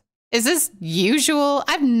this. Is this usual?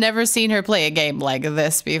 I've never seen her play a game like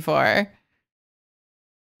this before.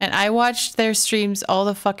 And I watched their streams all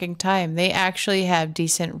the fucking time. They actually have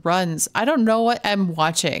decent runs. I don't know what I'm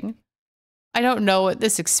watching. I don't know what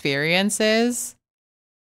this experience is.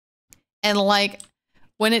 And like,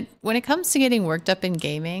 when it comes to getting worked up in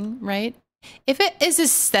gaming, right? If it is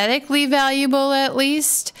aesthetically valuable, at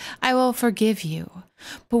least, I will forgive you.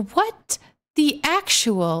 But what the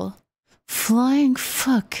actual flying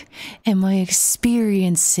fuck am I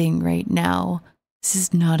experiencing right now? This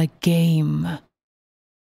is not a game.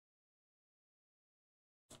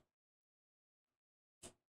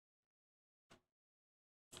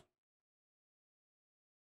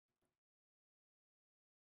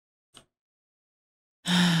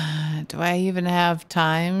 Do I even have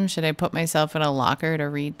time? Should I put myself in a locker to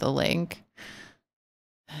read the link?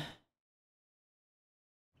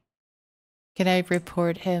 Can I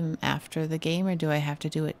report him after the game, or do I have to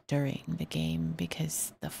do it during the game?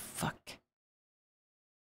 Because the fuck.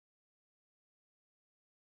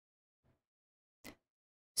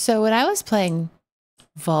 So when I was playing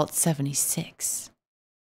Vault 76,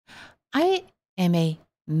 I am a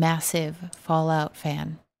massive Fallout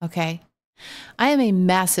fan, okay? I am a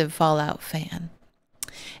massive Fallout fan.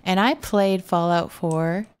 And I played Fallout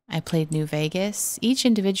 4, I played New Vegas, each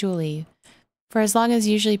individually, for as long as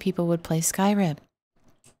usually people would play Skyrim.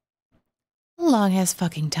 Long as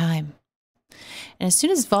fucking time. And as soon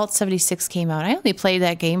as Vault 76 came out, I only played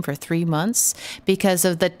that game for 3 months because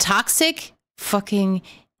of the toxic fucking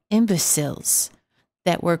imbeciles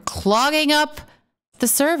that were clogging up the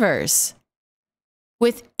servers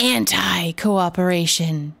with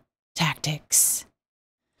anti-cooperation tactics,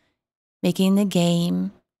 making the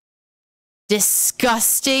game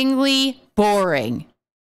disgustingly boring.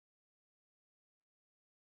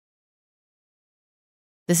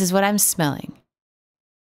 This is what I'm smelling.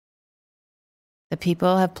 The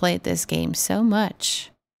people have played this game so much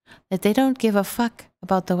that they don't give a fuck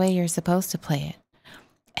about the way you're supposed to play it.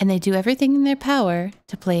 And they do everything in their power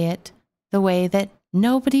to play it the way that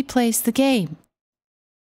nobody plays the game.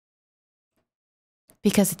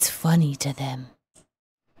 Because it's funny to them.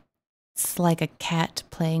 It's like a cat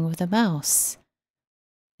playing with a mouse.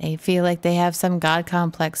 They feel like they have some god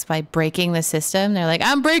complex by breaking the system. They're like,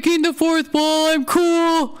 I'm breaking the fourth wall, I'm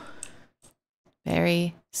cool.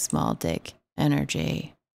 Very small dick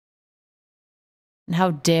energy. And how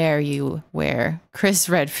dare you wear Chris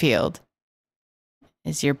Redfield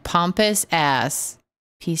as your pompous ass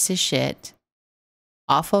piece of shit,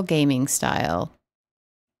 awful gaming style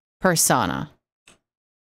persona.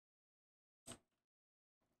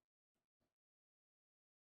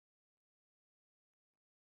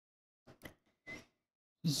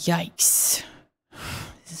 Yikes.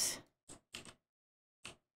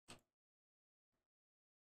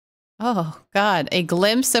 Oh, God. A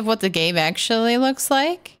glimpse of what the game actually looks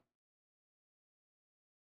like?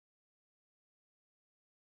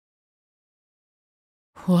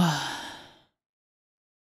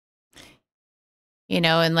 You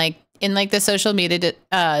know, and like in like the social media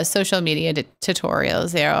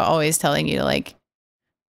tutorials, they're always telling you to like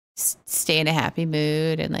stay in a happy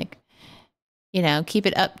mood and like, you know, keep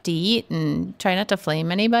it upbeat and try not to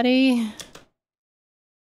flame anybody.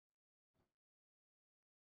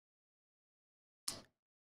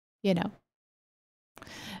 You know.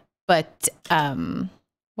 But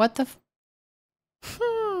what the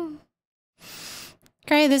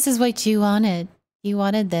Gray, this is what you wanted. You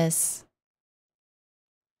wanted this.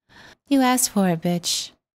 You asked for it,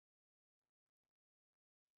 bitch.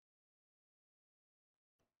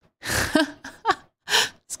 I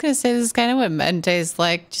was gonna say this is kind of what men taste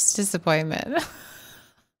like, just disappointment.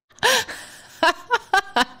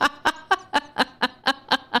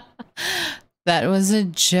 That was a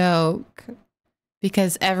joke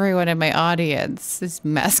because everyone in my audience is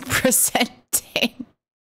mask presenting,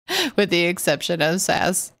 with the exception of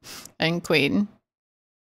Sass and Queen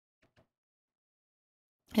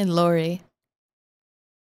and Lori.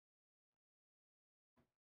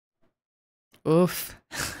 Oof.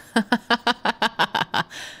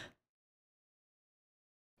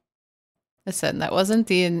 Listen, that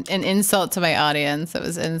wasn't an insult to my audience. It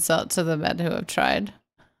was an insult to the men who have tried.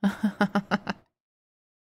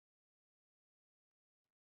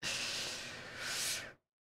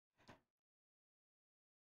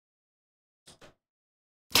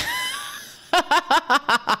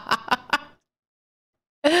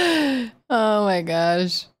 Oh my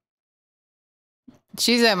gosh.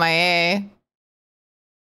 She's MIA.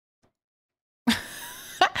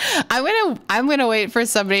 I'm gonna wait for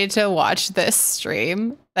somebody to watch this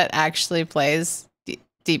stream that actually plays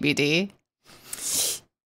DBD.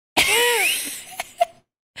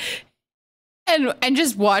 and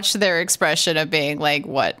just watch their expression of being like,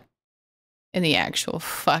 what in the actual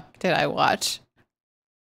fuck did I watch?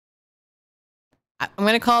 I'm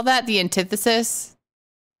gonna call that the antithesis.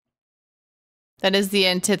 That is the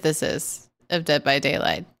antithesis of Dead by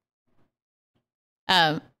Daylight.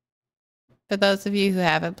 For those of you who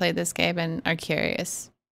haven't played this game and are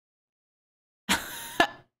curious,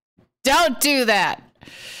 don't do that.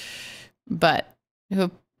 But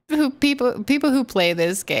people who play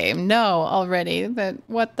this game know already that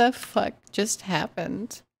what the fuck just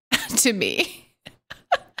happened to me.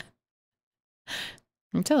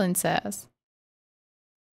 I'm telling Sass.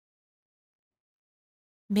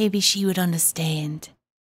 Maybe she would understand.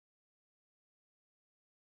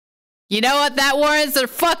 You know what? That warrants a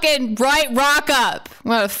fucking right rock up.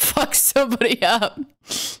 I'm gonna fuck somebody up.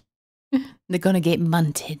 They're gonna get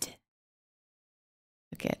munted.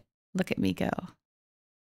 Look at me go.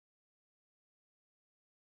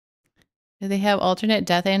 Do they have alternate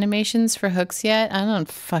death animations for hooks yet? I don't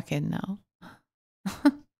fucking know.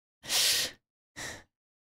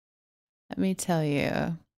 Let me tell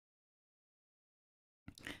you.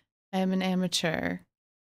 I'm an amateur.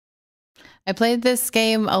 I played this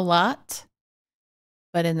game a lot,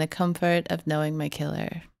 but in the comfort of knowing my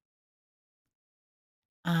killer.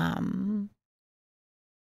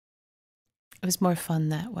 It was more fun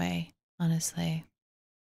that way, honestly.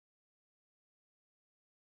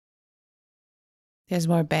 There's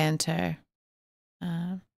more banter,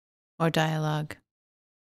 more dialogue,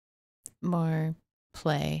 more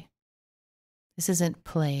play. This isn't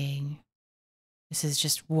playing. This is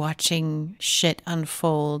just watching shit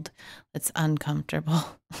unfold that's uncomfortable.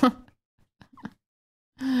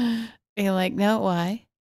 You're like, no, why?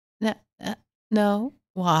 No,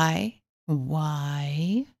 why?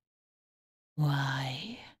 Why?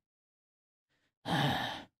 Why?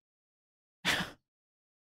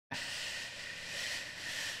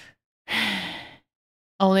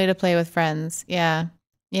 Only to play with friends. Yeah.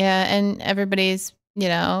 Yeah, and everybody's, you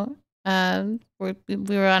know, we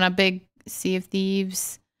were on a big Sea of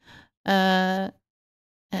Thieves phase,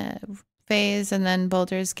 and then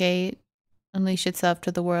Baldur's Gate unleash itself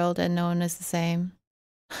to the world, and no one is the same.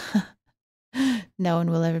 No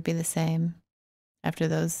one will ever be the same after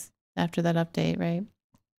that update, right?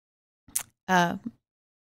 I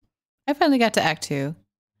finally got to Act 2.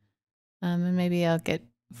 And maybe I'll get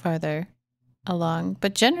farther along.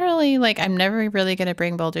 But generally, like, I'm never really going to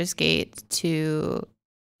bring Baldur's Gate to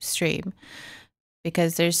stream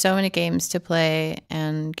because there's so many games to play,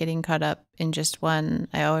 and getting caught up in just one,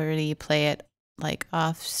 I already play it like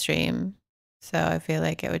off stream. So I feel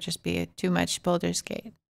like it would just be too much Baldur's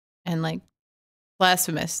Gate. And like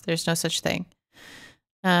Blasphemous, there's no such thing.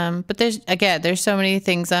 But there's so many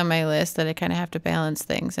things on my list that I kind of have to balance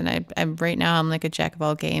things. And I'm right now, I'm like a jack of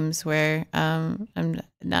all games where I'm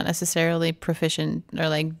not necessarily proficient or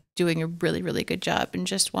like doing a really, really good job in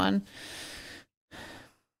just one.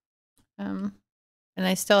 And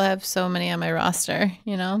I still have so many on my roster,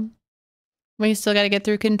 you know? We still got to get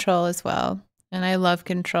through control as well. And I love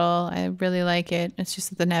control. I really like it. It's just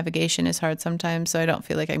that the navigation is hard sometimes, so I don't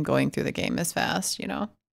feel like I'm going through the game as fast, you know?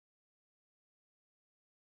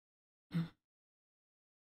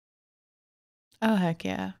 Oh, heck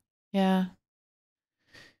yeah. Yeah.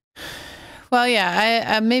 Well, yeah,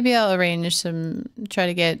 I maybe I'll arrange try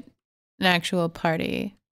to get an actual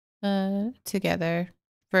party together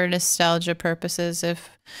for nostalgia purposes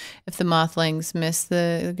if the Mothlings miss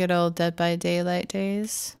the good old Dead by Daylight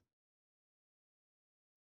days.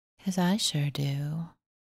 'Cause I sure do.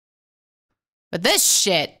 But this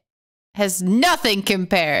shit has nothing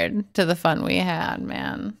compared to the fun we had,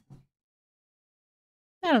 man.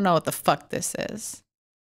 I don't know what the fuck this is.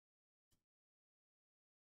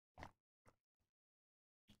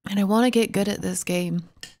 And I want to get good at this game.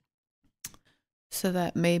 So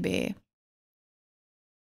that maybe,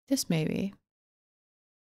 just maybe,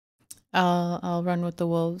 I'll run with the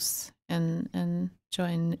wolves and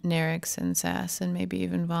join Nerix and Sass and maybe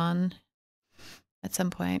even Vaughn at some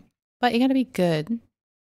point. But you gotta be good,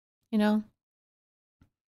 you know?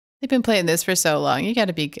 They've been playing this for so long, you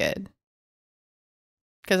gotta be good.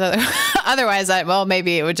 Because otherwise, well,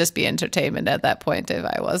 maybe it would just be entertainment at that point if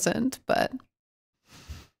I wasn't, but...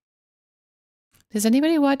 Does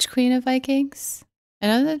anybody watch Queen of Vikings? I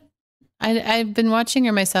know that I've been watching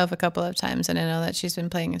her myself a couple of times, and I know that she's been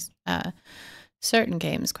playing certain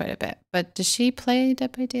games quite a bit. But does she play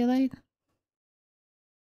Dead by Daylight?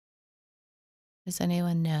 Does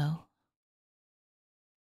anyone know?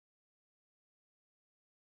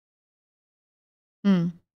 Hmm.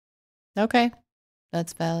 Okay.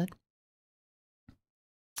 That's valid.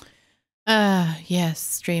 Yes,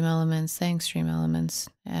 Stream Elements. Thanks, Stream Elements.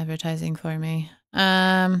 Advertising for me.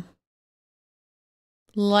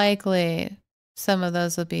 Likely some of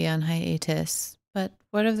those will be on hiatus, but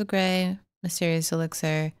Word of the Grey, Mysterious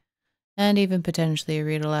Elixir, and even potentially a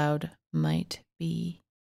read aloud might be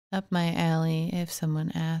up my alley if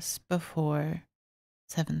someone asks before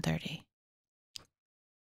 7:30.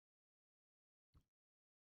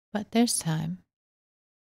 But there's time.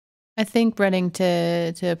 I think running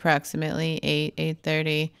to approximately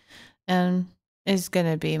 8:30 is going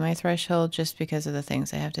to be my threshold just because of the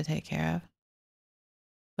things I have to take care of.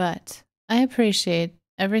 But I appreciate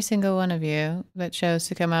every single one of you that chose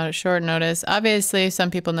to come out at short notice. Obviously, some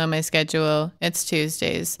people know my schedule. It's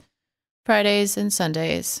Tuesdays, Fridays, and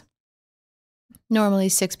Sundays. Normally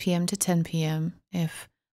 6 p.m. to 10 p.m. if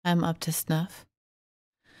I'm up to snuff.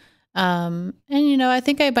 And you know, I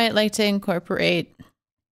think I might like to incorporate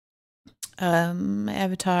my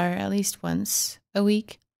avatar at least once a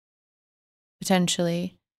week,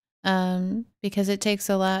 potentially, because it takes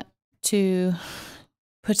a lot to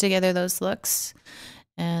put together those looks,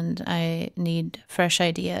 and I need fresh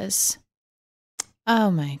ideas.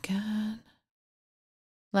 Oh my god.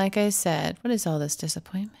 Like I said, what is all this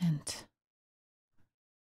disappointment?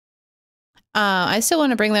 I still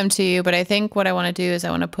want to bring them to you, but I think what I want to do is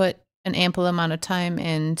I want to put an ample amount of time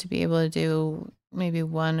in to be able to do maybe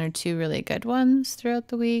one or two really good ones throughout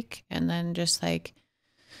the week, and then just like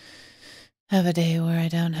have a day where I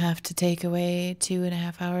don't have to take away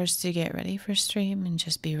 2.5 hours to get ready for stream and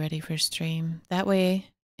just be ready for stream. That way,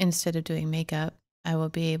 instead of doing makeup, I will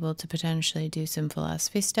be able to potentially do some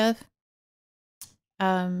philosophy stuff.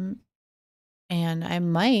 And I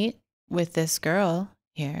might, with this girl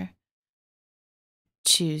here,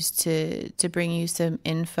 choose to bring you some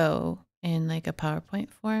info in like a PowerPoint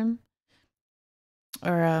form.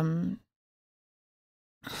 Or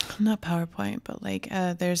not PowerPoint, but like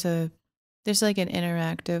there's like an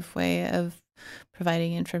interactive way of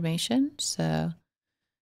providing information. So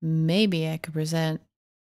maybe I could present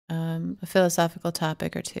a philosophical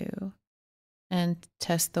topic or two and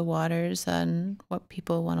test the waters on what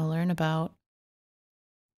people want to learn about.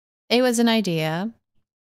 It was an idea,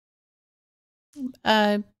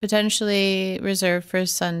 potentially reserved for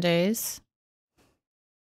Sundays.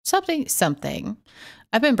 Something.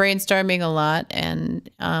 I've been brainstorming a lot, and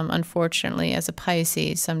unfortunately, as a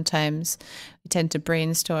Pisces, sometimes we tend to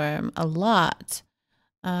brainstorm a lot,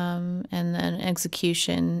 and then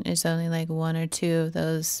execution is only like one or two of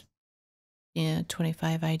those,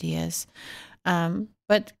 25 ideas.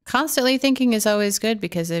 But constantly thinking is always good,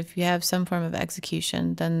 because if you have some form of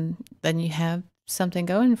execution, then you have something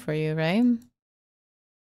going for you, right?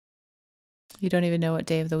 You don't even know what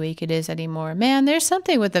day of the week it is anymore. Man, there's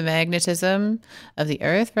something with the magnetism of the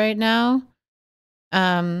earth right now.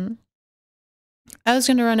 I was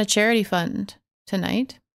going to run a charity fund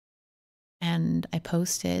tonight, and I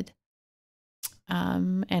posted,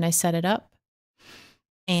 and I set it up.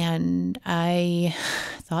 And I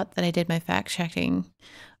thought that I did my fact checking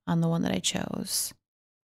on the one that I chose.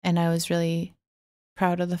 And I was really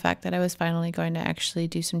proud of the fact that I was finally going to actually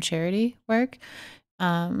do some charity work,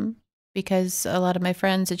 because a lot of my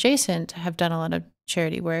friends adjacent have done a lot of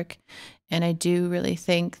charity work. And I do really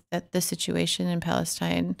think that the situation in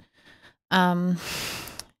Palestine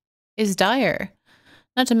is dire.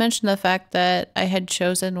 Not to mention the fact that I had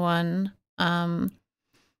chosen one.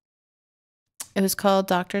 It was called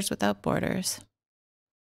Doctors Without Borders.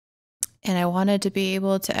 And I wanted to be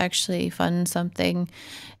able to actually fund something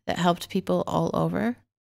that helped people all over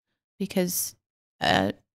because,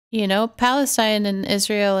 Palestine and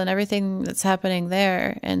Israel and everything that's happening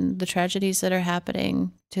there and the tragedies that are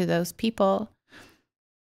happening to those people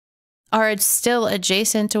are still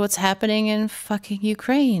adjacent to what's happening in fucking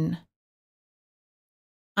Ukraine.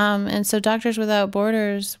 And so Doctors Without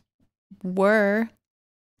Borders were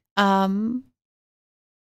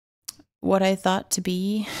what I thought to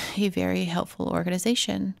be a very helpful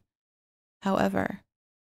organization. However,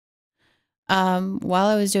 while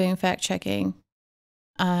I was doing fact checking,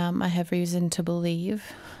 I have reason to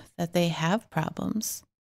believe that they have problems.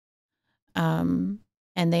 And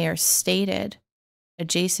they are stated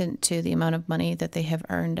adjacent to the amount of money that they have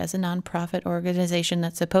earned as a nonprofit organization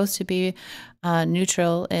that's supposed to be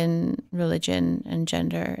neutral in religion and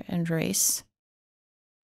gender and race.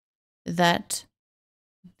 That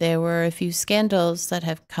there were a few scandals that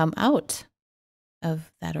have come out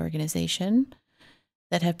of that organization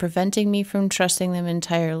that have preventing me from trusting them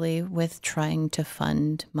entirely with trying to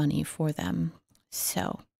fund money for them.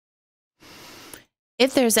 So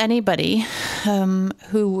if there's anybody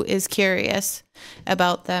who is curious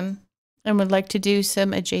about them and would like to do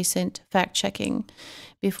some adjacent fact checking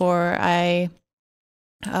before I,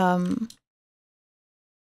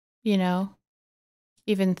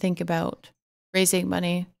 even think about raising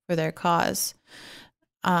money for their cause,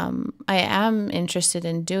 I am interested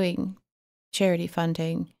in doing charity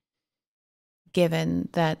funding, given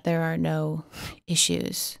that there are no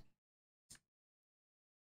issues.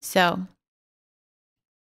 So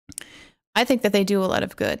I think that they do a lot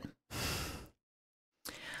of good.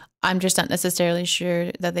 I'm just not necessarily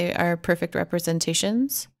sure that they are perfect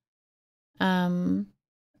representations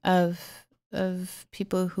of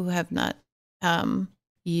people who have not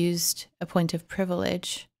used a point of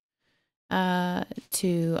privilege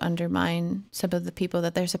to undermine some of the people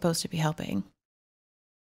that they're supposed to be helping.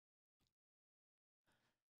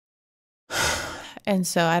 And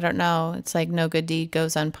so I don't know, it's like no good deed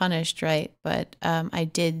goes unpunished, right? But I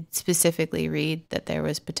did specifically read that there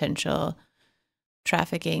was potential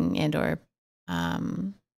trafficking and or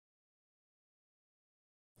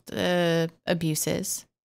abuses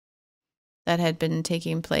that had been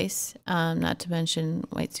taking place, not to mention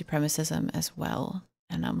white supremacism as well.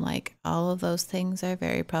 And I'm like, all of those things are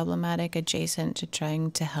very problematic adjacent to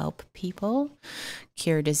trying to help people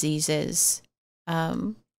cure diseases,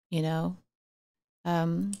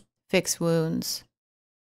 fix wounds,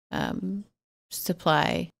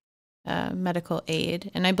 supply medical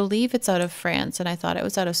aid. And I believe it's out of France, and I thought it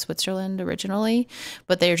was out of Switzerland originally,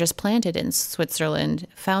 but they're just planted in Switzerland,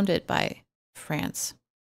 founded by France.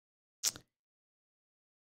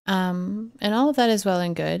 And all of that is well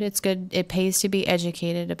and good. It's good. It pays to be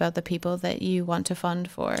educated about the people that you want to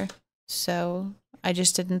fund for. So I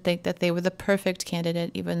just didn't think that they were the perfect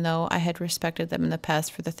candidate, even though I had respected them in the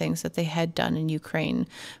past for the things that they had done in Ukraine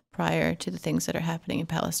prior to the things that are happening in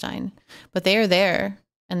Palestine. But they are there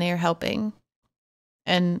and they are helping.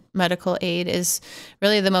 And medical aid is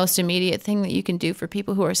really the most immediate thing that you can do for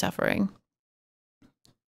people who are suffering,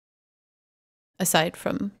 aside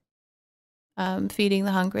from feeding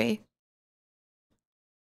the hungry.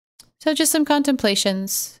 So just some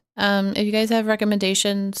contemplations. If you guys have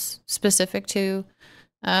recommendations specific to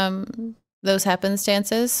those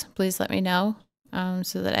happenstances, please let me know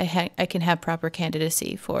so that I can have proper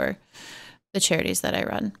candidacy for the charities that I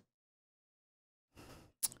run.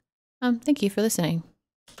 Thank you for listening.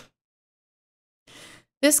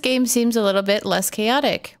 This game seems a little bit less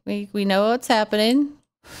chaotic. We know what's happening.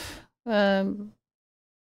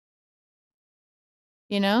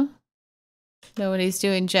 Nobody's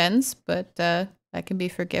doing gens, but that can be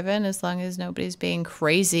forgiven as long as nobody's being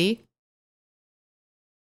crazy.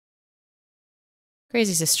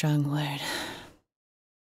 Crazy's a strong word.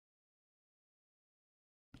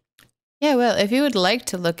 Yeah, well, if you would like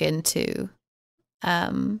to look into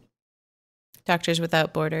Doctors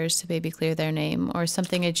Without Borders to maybe clear their name or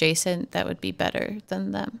something adjacent, that would be better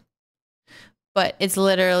than them. But it's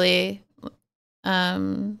literally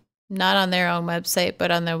Not on their own website,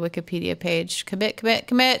 but on their Wikipedia page. Commit, commit,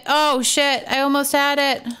 commit. Oh shit, I almost had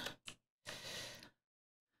it.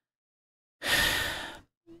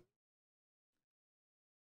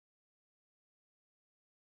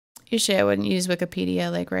 Usually I wouldn't use Wikipedia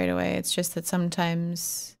like right away. It's just that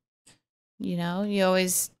sometimes, you know, you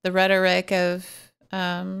always, the rhetoric of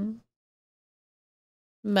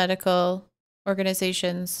medical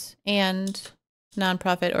organizations and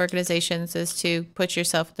nonprofit organizations is to put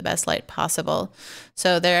yourself in the best light possible.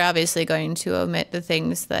 So they're obviously going to omit the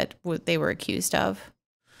things that they were accused of.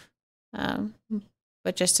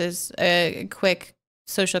 But just as a quick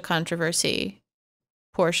social controversy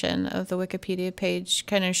portion of the Wikipedia page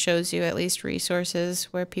kind of shows you at least resources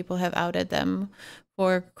where people have outed them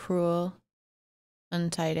for cruel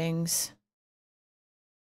untidings.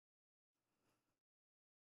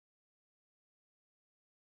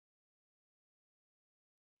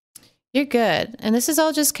 You're good. And this is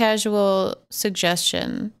all just casual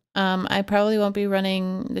suggestion. I probably won't be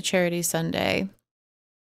running the charity Sunday,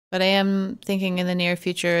 but I am thinking in the near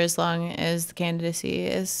future as long as the candidacy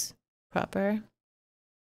is proper.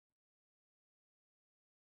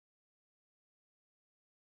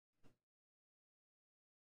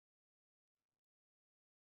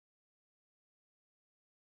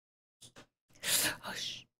 Oh,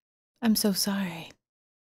 I'm so sorry.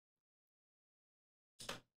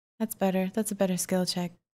 That's better. That's a better skill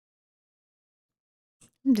check.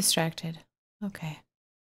 I'm distracted. Okay.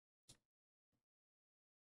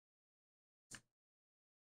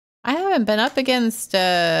 I haven't been up against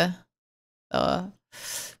the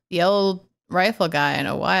old rifle guy in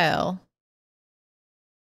a while.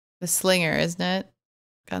 The slinger, isn't it?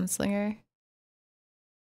 Gunslinger.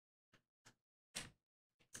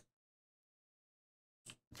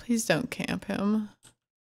 Please don't camp him.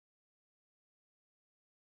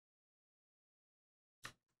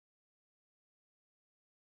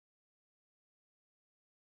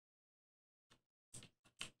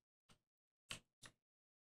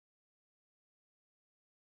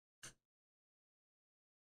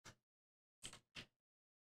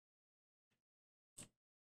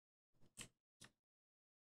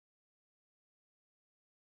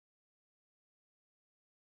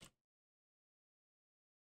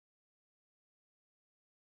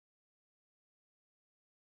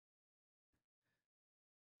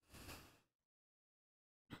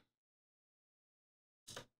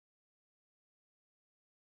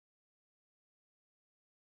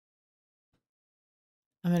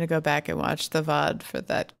 I'm gonna go back and watch the VOD for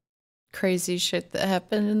that crazy shit that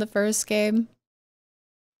happened in the first game.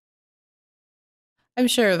 I'm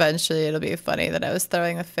sure eventually it'll be funny that I was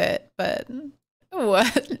throwing a fit, but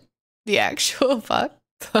what the actual fuck?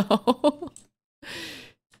 So,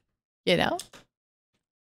 you know?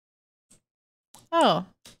 Oh.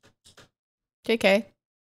 JK.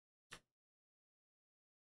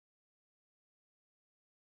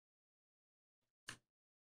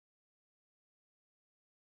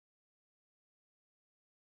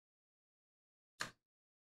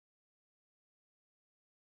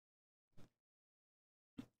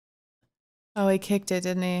 Oh, he kicked it,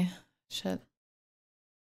 didn't he? Shit.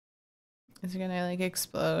 Is it gonna like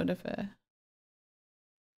explode if it...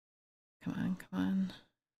 Come on, come on.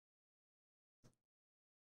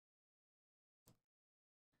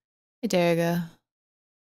 Hey, there you go.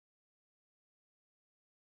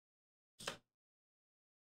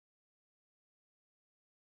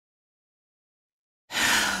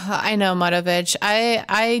 I know, Matovich.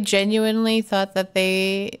 I genuinely thought that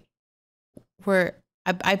they were...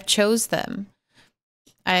 I chose them.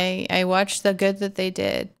 I watched the good that they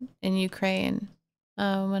did in Ukraine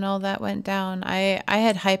when all that went down. I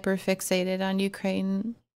had hyper fixated on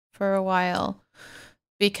Ukraine for a while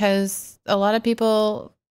because a lot of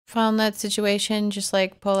people found that situation just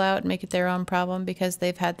like pull out and make it their own problem because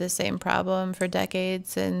they've had the same problem for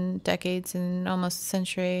decades and decades and almost a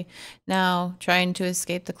century now, trying to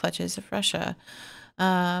escape the clutches of Russia.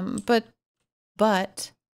 But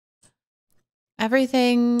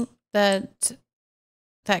everything that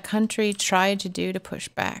country tried to do to push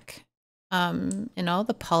back, and all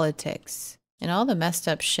the politics and all the messed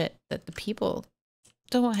up shit that the people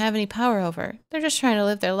don't have any power over. They're just trying to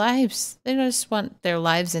live their lives. They just want their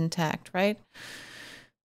lives intact, right?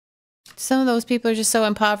 Some of those people are just so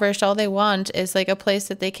impoverished. All they want is like a place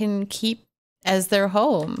that they can keep as their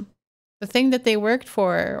home. The thing that they worked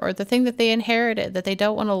for or the thing that they inherited that they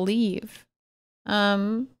don't want to leave.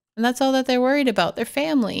 And that's all that they're worried about. Their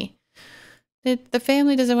family. The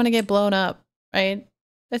family doesn't want to get blown up, right?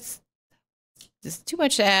 That's just too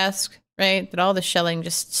much to ask, right? That all the shelling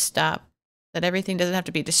just stop. that everything doesn't have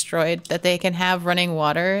to be destroyed, that they can have running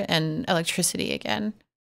water and electricity again.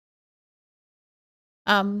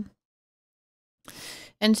 And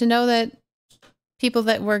to know that people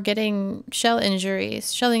that were getting shelling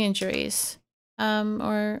injuries,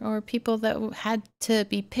 or people that had to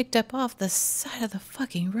be picked up off the side of the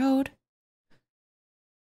fucking road,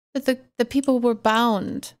 that the people were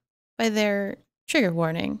bound by their trigger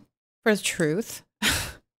warning for truth.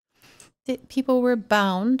 People were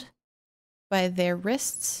bound by their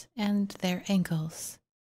wrists and their ankles,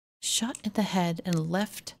 shot in the head and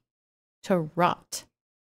left to rot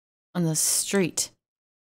on the street.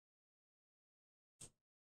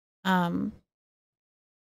 And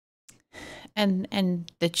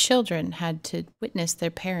the children had to witness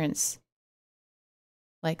their parents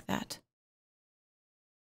like that.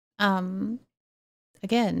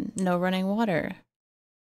 Again, no running water.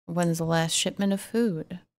 When's the last shipment of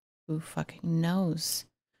food? Who fucking knows?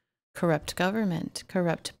 Corrupt government,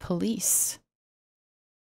 corrupt police.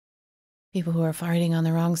 People who are fighting on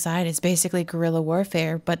the wrong side. It's basically guerrilla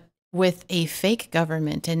warfare, but with a fake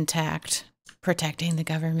government intact, protecting the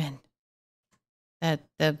government. That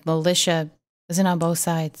the militia isn't on both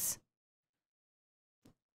sides.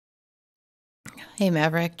 Hey,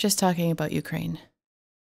 Maverick, just talking about Ukraine.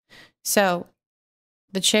 So,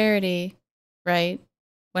 the charity, right?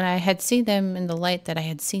 When I had seen them in the light that I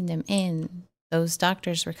had seen them in, those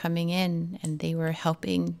doctors were coming in and they were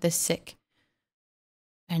helping the sick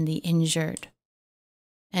and the injured.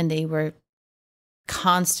 And they were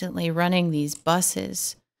constantly running these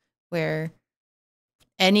buses where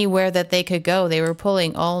anywhere that they could go, they were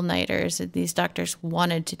pulling all-nighters. And these doctors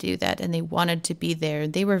wanted to do that and they wanted to be there.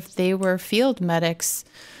 They were field medics,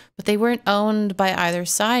 but they weren't owned by either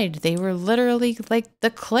side. They were literally like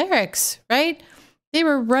the clerics, right? They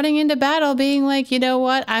were running into battle being like, you know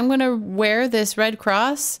what? I'm going to wear this red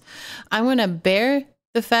cross. I'm going to bear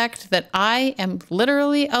the fact that I am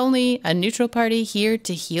literally only a neutral party here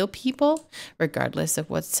to heal people, regardless of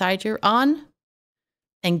what side you're on,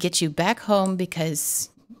 and get you back home because,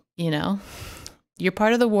 you know, your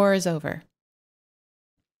part of the war is over.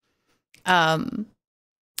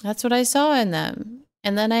 That's what I saw in them.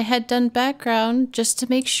 And then I had done background just to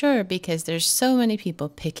make sure, because there's so many people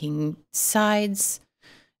picking sides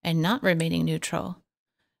and not remaining neutral.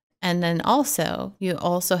 And then also, you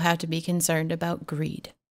also have to be concerned about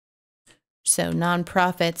greed. So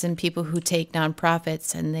nonprofits and people who take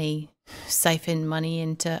nonprofits and they siphon money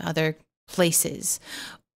into other places.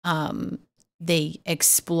 They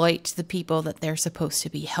exploit the people that they're supposed to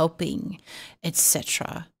be helping,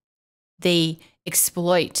 etc. They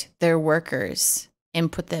exploit their workers and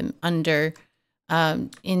put them under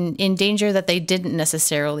in danger that they didn't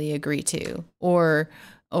necessarily agree to, or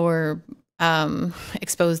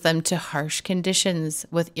expose them to harsh conditions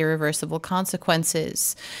with irreversible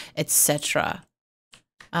consequences, etc.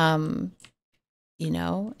 You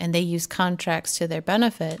know, and they use contracts to their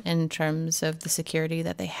benefit in terms of the security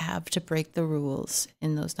that they have to break the rules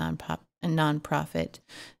in those nonprofit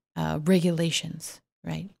regulations,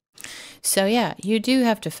 right? So yeah, you do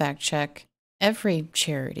have to fact check every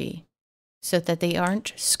charity so that they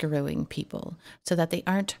aren't screwing people, so that they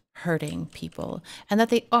aren't hurting people, and that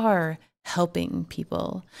they are helping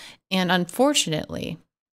people. And unfortunately,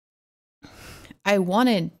 I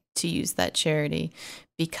wanted to use that charity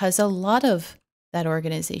because a lot of that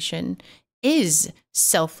organization is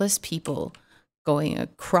selfless people going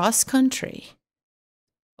across country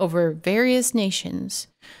over various nations,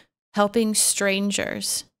 helping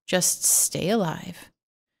strangers just stay alive.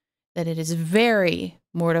 That it is very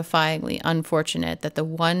mortifyingly unfortunate that the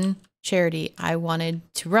one charity I wanted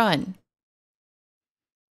to run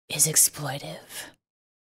is exploitive,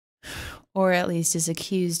 or at least is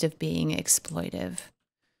accused of being exploitive.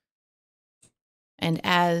 And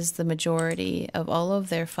as the majority of all of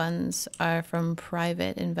their funds are from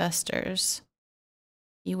private investors,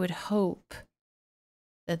 you would hope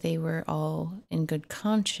that they were all in good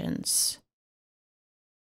conscience.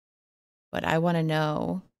 But I want to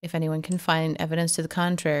know if anyone can find evidence to the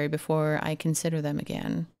contrary before I consider them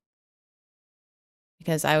again.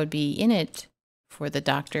 Because I would be in it for the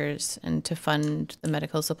doctors and to fund the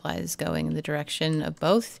medical supplies going in the direction of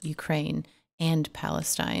both Ukraine and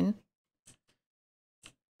Palestine.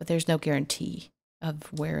 But there's no guarantee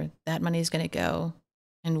of where that money is going to go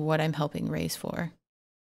and what I'm helping raise for.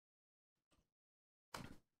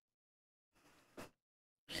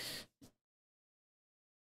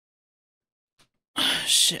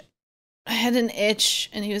 Shit. I had an itch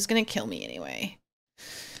and he was going to kill me anyway.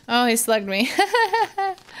 Oh, he slugged me.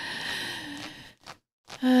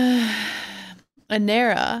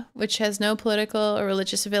 ANERA, which has no political or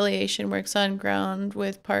religious affiliation, works on ground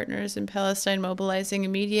with partners in Palestine mobilizing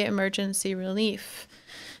immediate emergency relief.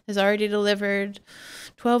 Has already delivered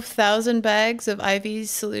 12,000 bags of IV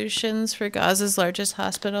solutions for Gaza's largest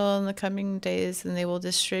hospital in the coming days, and they will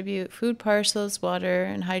distribute food parcels, water,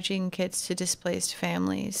 and hygiene kits to displaced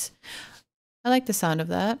families. I like the sound of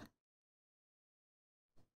that.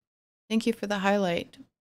 Thank you for the highlight.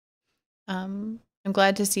 I'm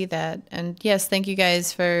glad to see that. And yes, thank you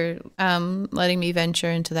guys for letting me venture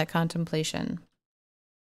into that contemplation.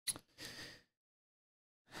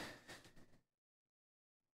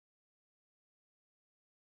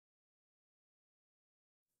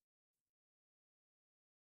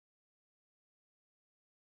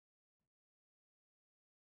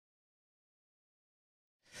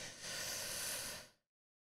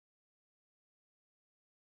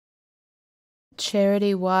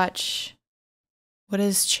 Charity Watch. What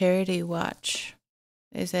is Charity Watch?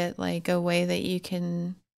 Is it like a way that you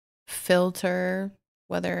can filter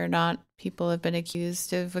whether or not people have been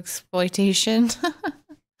accused of exploitation?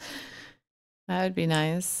 That would be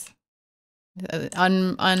nice.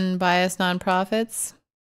 Unbiased nonprofits.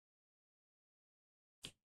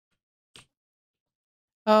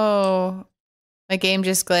 Oh, my game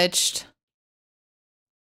just glitched.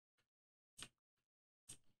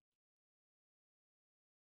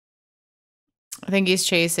 I think he's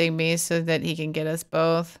chasing me so that he can get us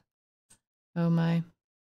both. Oh my.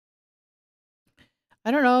 I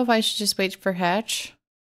don't know if I should just wait for Hatch.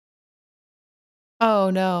 Oh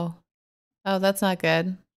no. Oh, that's not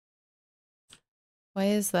good. Why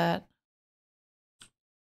is that?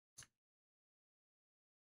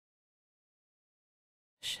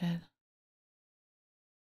 Shit.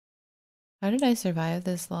 How did I survive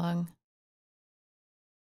this long?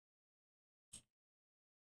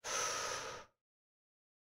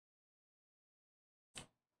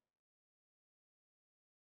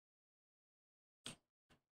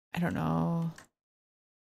 I don't know.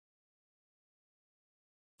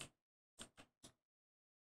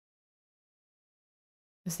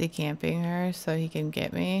 Is he camping her so he can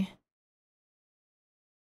get me?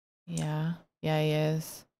 Yeah. Yeah, he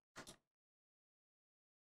is.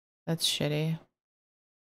 That's shitty.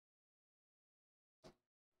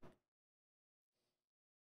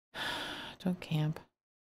 Don't camp.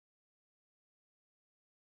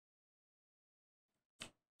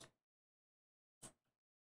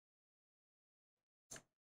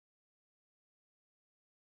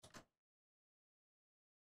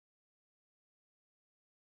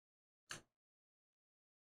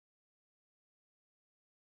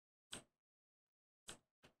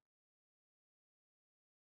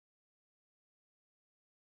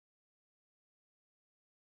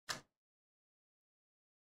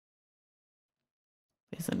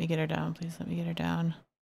 Please let me get her down. Please let me get her down.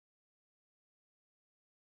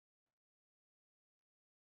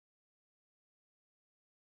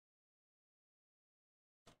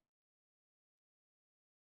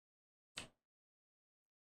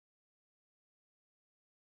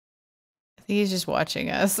 I think he's just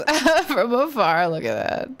watching us from afar. Look at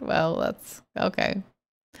that. Well, that's okay.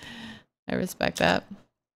 I respect that.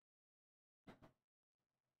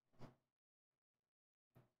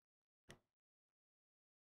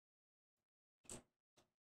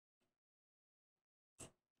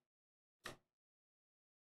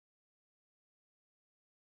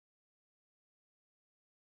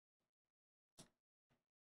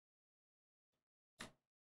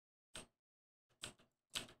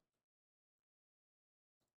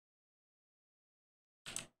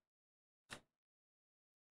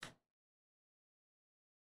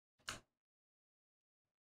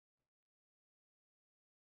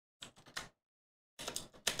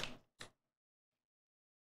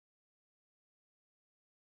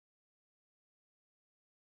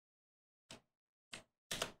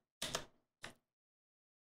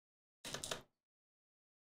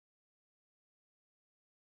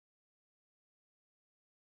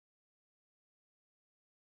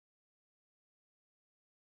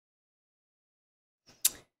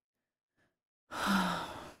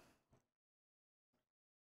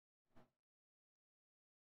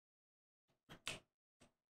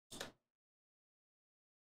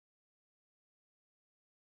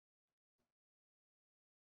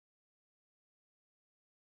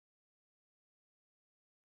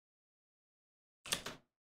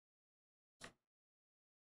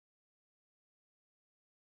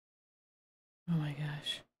 Oh my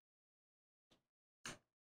gosh.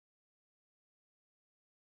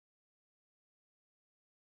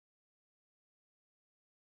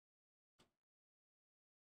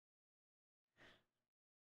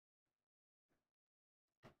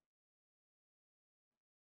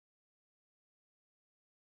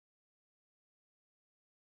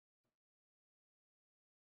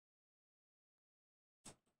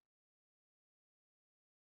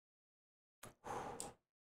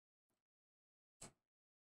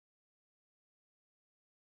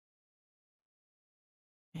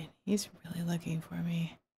 Man, he's really looking for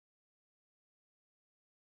me.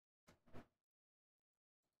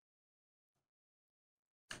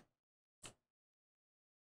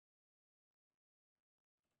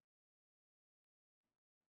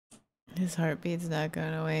 His heartbeat's not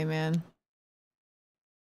going away, man.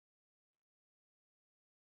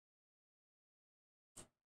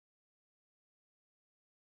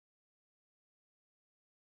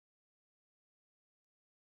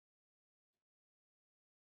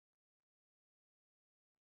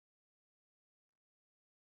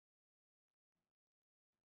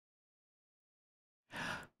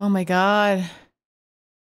 Oh my god.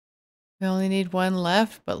 We only need one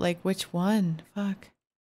left, but like which one? Fuck.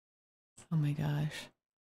 Oh my gosh.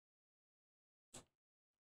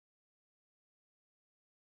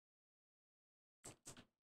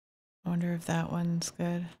 I wonder if that one's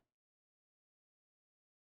good.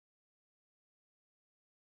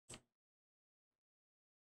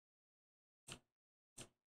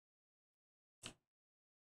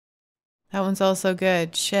 That one's also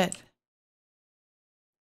good. Shit.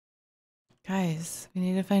 Guys, we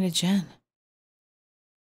need to find a gen.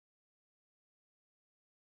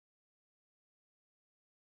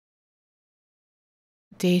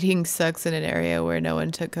 Dating sucks in an area where no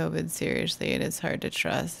one took COVID seriously and it's hard to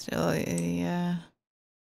trust. Oh, yeah.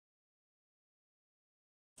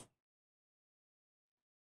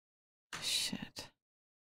 Shit.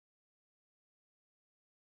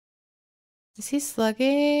 Is he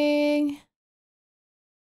slugging?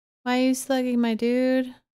 Why are you slugging, my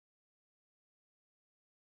dude?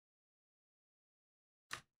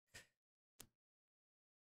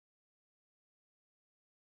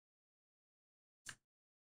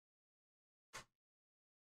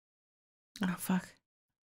 Oh, fuck.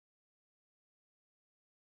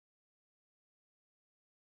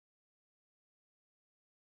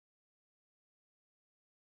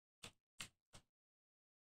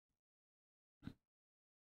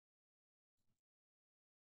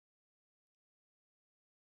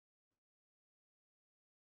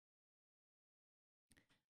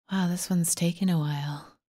 Wow, this one's taking a while.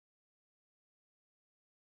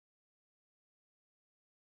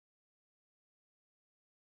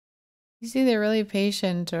 He's either really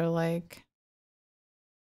patient or like...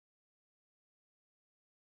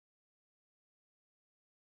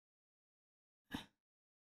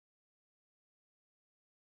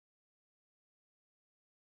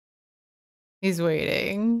 He's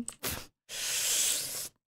waiting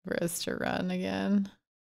for us to run again.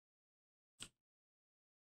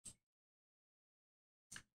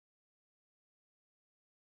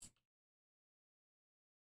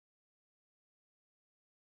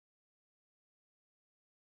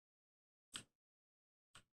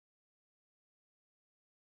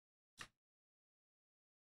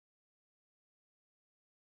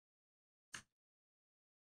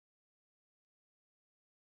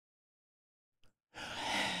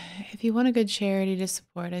 If you want a good charity to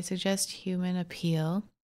support, I suggest Human Appeal.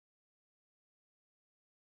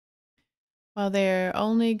 While they're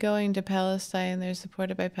only going to Palestine, they're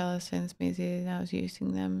supported by Palestine's Macy now is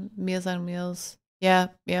using them. Meals on Wheels. Yeah,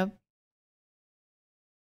 yep.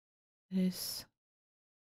 It is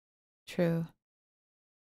true.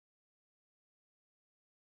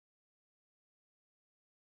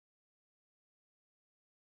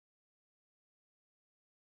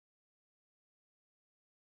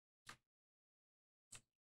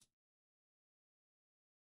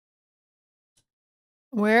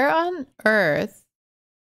 Where on earth?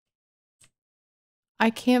 I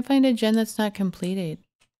can't find a gen that's not completed.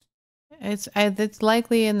 It's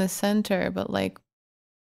likely in the center, but like,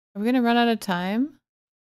 are we gonna run out of time?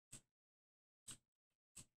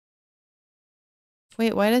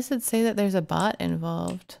 Wait, why does it say that there's a bot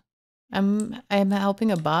involved? I'm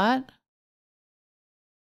helping a bot?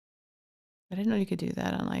 I didn't know you could do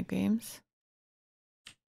that on live games.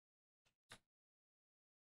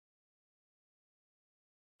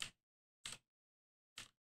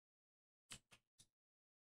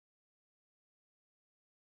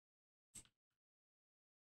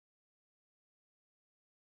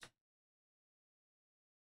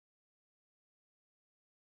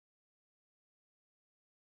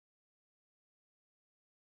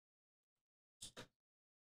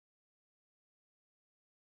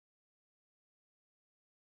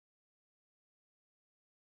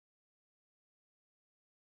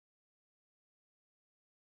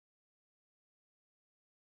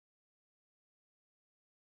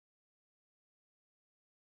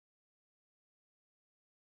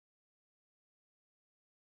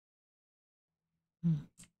 Hmm.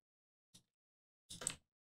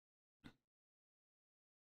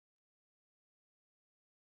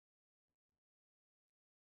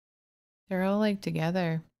 They're all like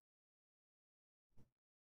together.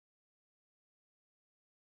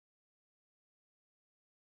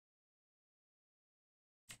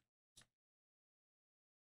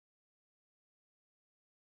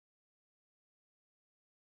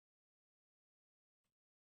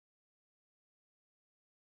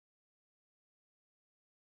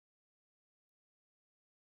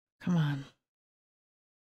 Come on.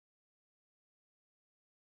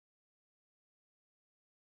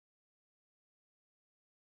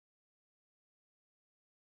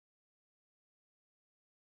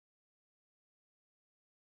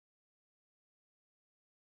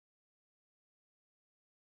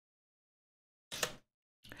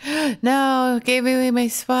 No, gave away my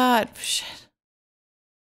spot. Shit.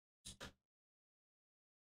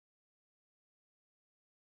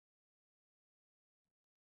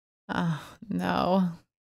 Oh, no.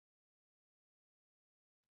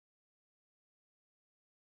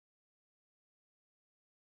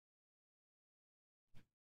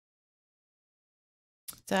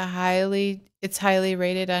 It's highly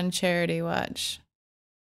rated on Charity Watch.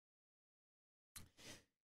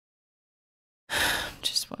 I'm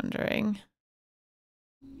just wondering.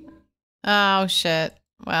 Oh shit.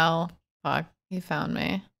 Well, fuck. He found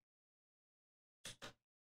me.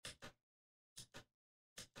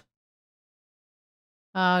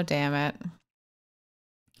 Oh, damn it.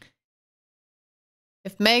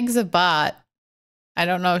 If Meg's a bot, I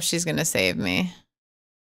don't know if she's gonna save me.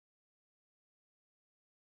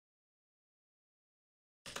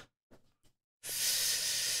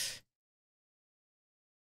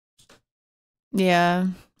 Yeah.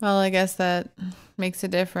 Well, I guess that makes a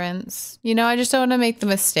difference. You know, I just don't want to make the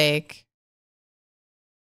mistake.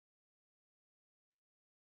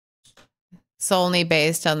 It's only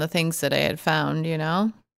based on the things that I had found, you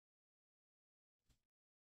know?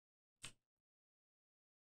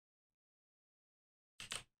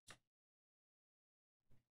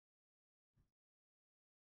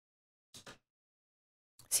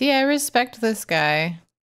 See, I respect this guy.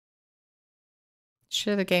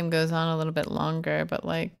 Sure, the game goes on a little bit longer, but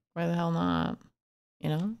like, why the hell not? You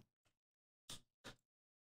know?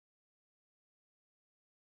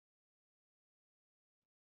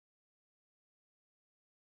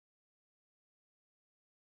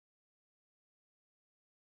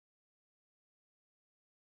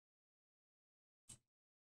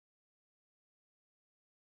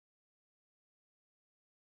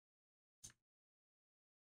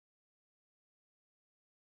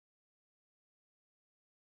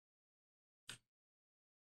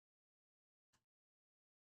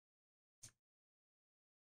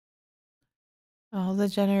 All the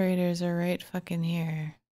generators are right fucking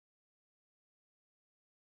here.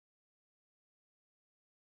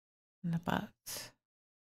 In the butts.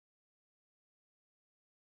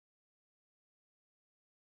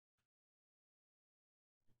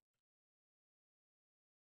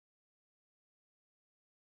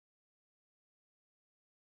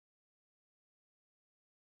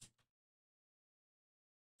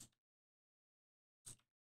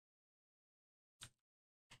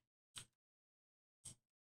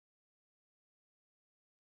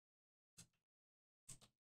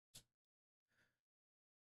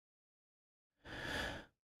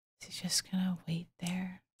 Is he just gonna wait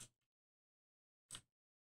there?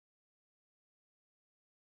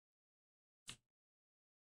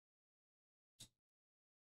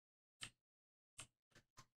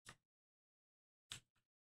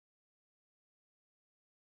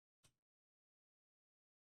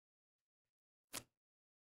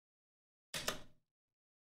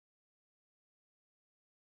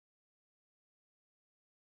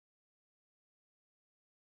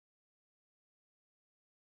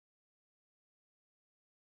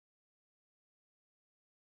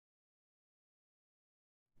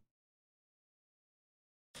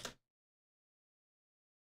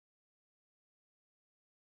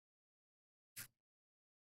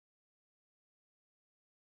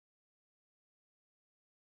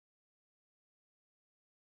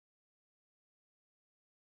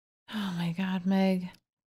 Oh my god, Meg.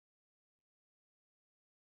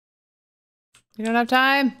 You don't have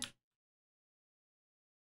time?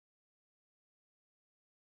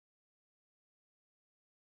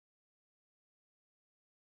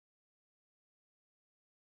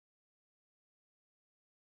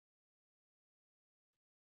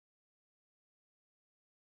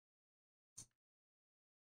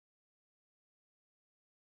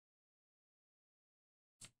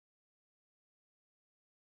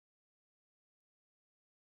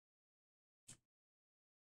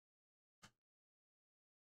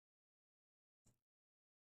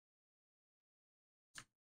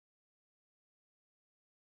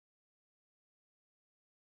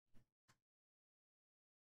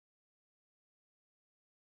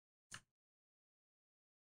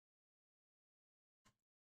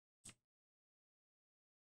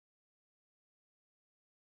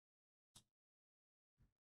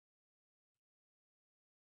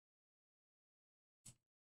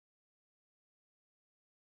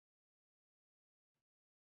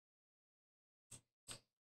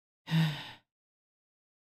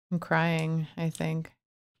 I'm crying, I think.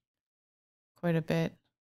 Quite a bit.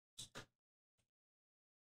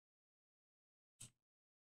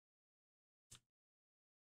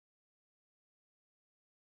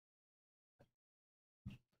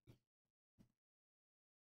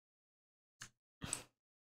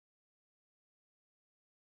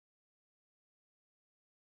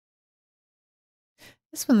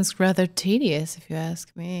 This one's rather tedious, if you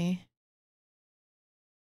ask me.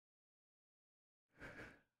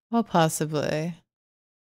 Well, possibly.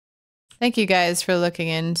 Thank you guys for looking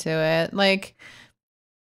into it. Like,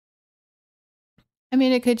 I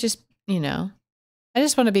mean, it could just, you know, I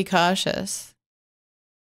just want to be cautious.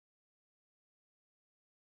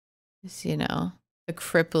 Just, you know, the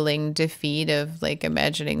crippling defeat of like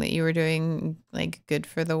imagining that you were doing like good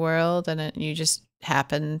for the world and you just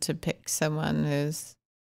happen to pick someone who's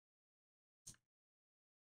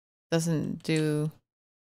doesn't do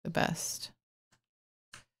the best.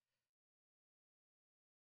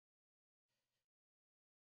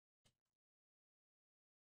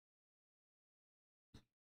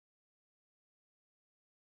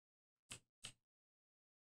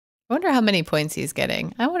 I wonder how many points he's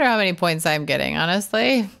getting. I wonder how many points I'm getting,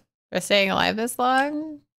 honestly, for staying alive this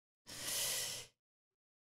long.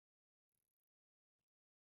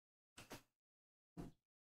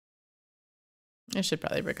 I should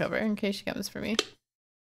probably recover in case she comes for me.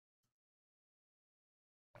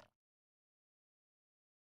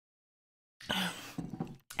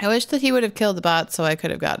 I wish that he would have killed the bot so I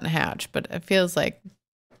could have gotten a hatch, but it feels like...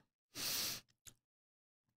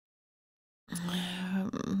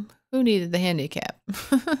 who needed the handicap?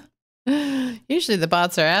 Usually the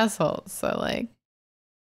bots are assholes, so like...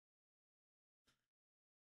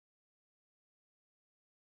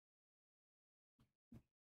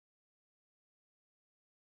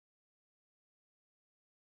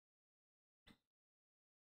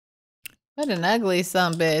 What an ugly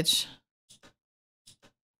sumbitch.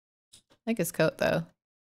 I like his coat, though.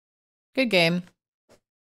 Good game.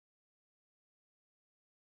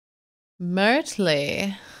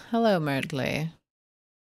 Mertley. Hello, Mertley.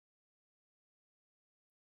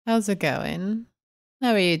 How's it going?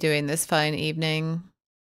 How are you doing this fine evening?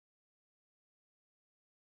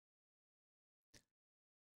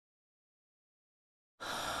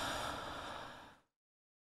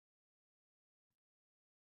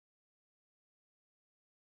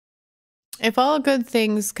 If all good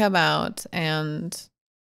things come out and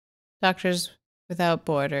Doctors Without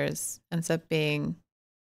Borders ends up being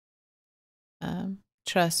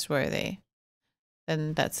trustworthy,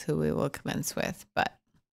 then that's who we will commence with. But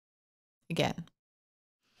again,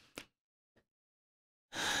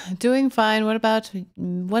 doing fine. What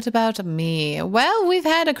about me? Well, we've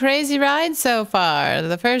had a crazy ride so far.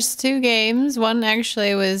 The first two games, one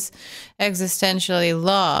actually was existentially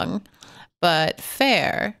long, but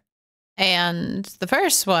fair. And the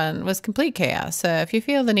first one was complete chaos. So if you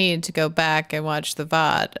feel the need to go back and watch the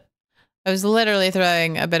VOD, I was literally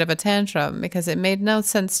throwing a bit of a tantrum because it made no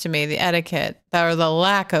sense to me, the etiquette, or the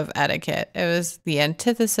lack of etiquette. It was the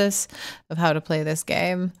antithesis of how to play this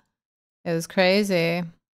game. It was crazy. It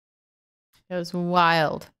was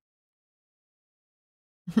wild.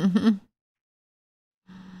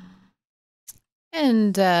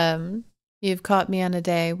 And you've caught me on a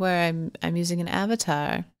day where I'm using an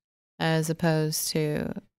avatar as opposed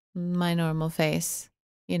to my normal face,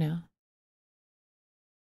 you know.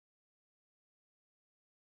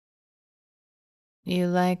 You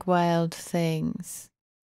like wild things.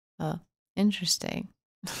 Oh, interesting.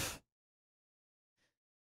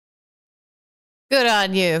 Good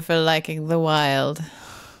on you for liking the wild.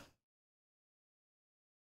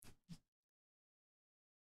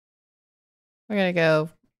 We're gonna go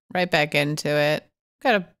right back into it.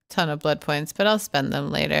 Got a ton of blood points, but I'll spend them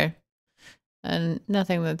later. And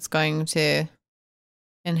nothing that's going to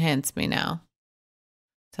enhance me now,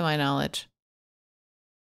 to my knowledge.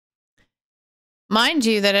 Mind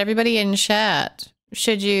you that everybody in chat,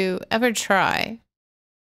 should you ever try,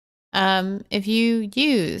 if you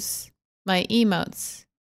use my emotes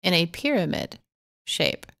in a pyramid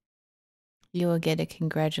shape, you will get a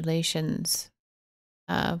congratulations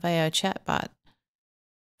via a chatbot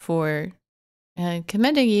for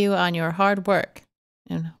commending you on your hard work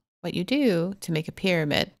and what you do to make a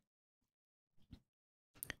pyramid.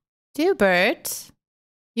 Dubert,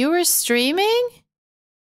 you were streaming?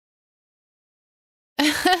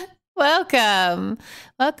 Welcome.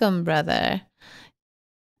 Welcome, brother.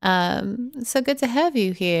 So good to have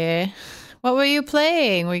you here. What were you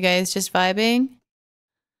playing? Were you guys just vibing?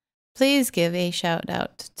 Please give a shout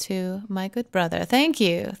out to my good brother. Thank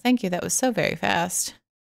you. Thank you. That was so very fast.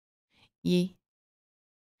 Yee.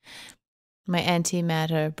 My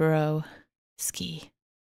antimatter bro ski.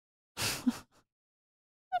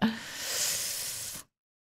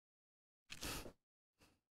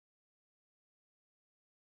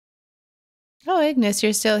 Oh, Ignis,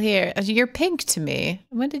 you're still here. You're pink to me.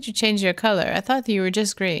 When did you change your color? I thought you were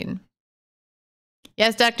just green.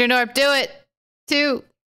 Yes, Dr. Norp, do it. 2,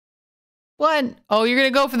 1. Oh, you're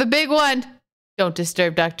going to go for the big one. Don't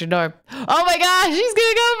disturb Dr. Norp. Oh my gosh, he's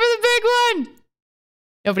going to go for the big one.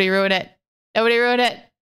 Nobody ruin it. Nobody ruin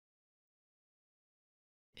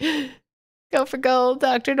it. Go for gold,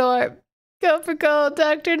 Dr. Norp. Go for gold,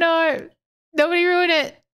 Dr. Norp. Nobody ruin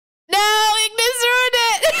it. No, Ignis ruined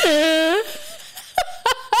it.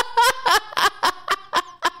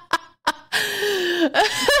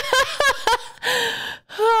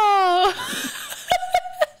 Oh.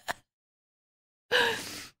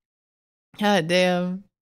 God damn.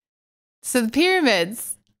 So the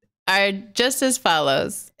pyramids are just as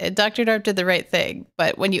follows. And Dr. Norp did the right thing,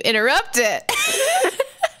 but when you interrupt it,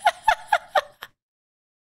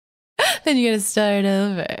 then you gotta start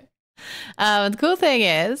over. The cool thing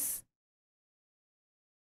is,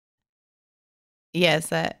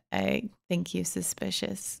 yes, I think you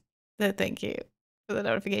suspicious. Thank you for the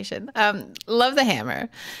notification. Love the hammer.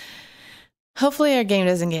 Hopefully our game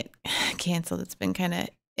doesn't get canceled. It's been kind of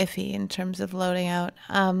iffy in terms of loading out.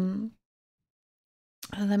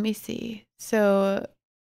 Let me see. So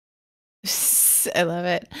I love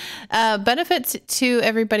it. Benefits to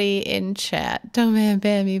everybody in chat. Don't man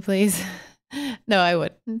ban me, please. No, I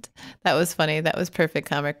wouldn't. That was funny. That was perfect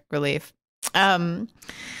comic relief.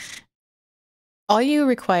 All you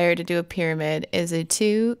require to do a pyramid is a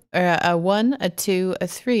 2, or a 1, a 2, a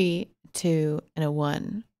 3, 2, and a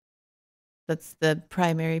 1. That's the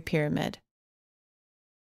primary pyramid.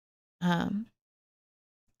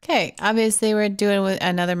 Okay, obviously we're doing with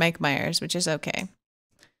another Mike Myers, which is okay.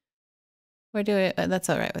 We're doing it. That's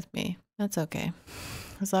all right with me. That's okay,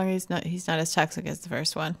 as long as he's not as toxic as the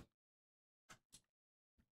first one.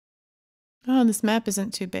 Oh, this map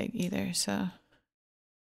isn't too big either, so.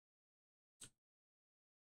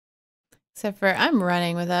 Except for I'm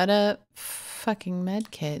running without a fucking med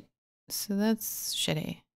kit, so that's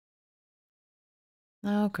shitty.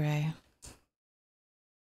 Oh, Gray.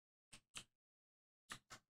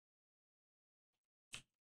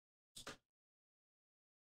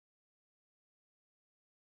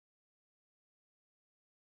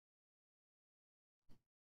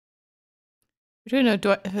 We're doing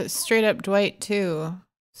a straight up Dwight too.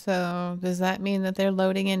 So does that mean that they're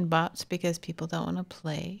loading in bots because people don't want to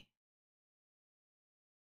play?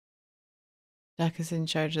 Duck is in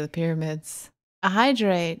charge of the pyramids. A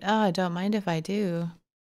hydrate. Oh, I don't mind if I do.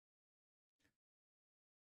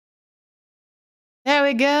 There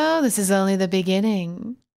we go. This is only the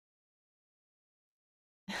beginning.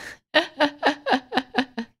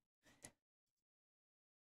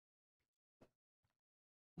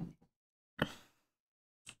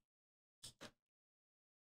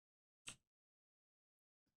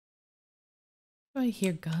 I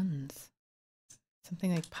hear guns.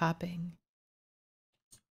 Something like popping.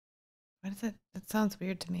 What is it? That sounds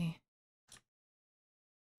weird to me.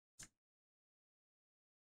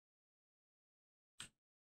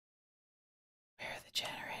 Where are the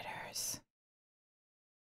generators?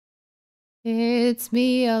 It's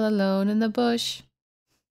me all alone in the bush.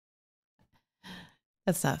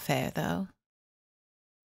 That's not fair, though.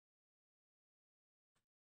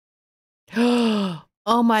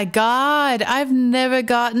 Oh my god, I've never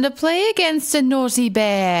gotten to play against a naughty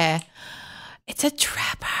bear. It's a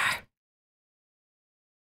trapper.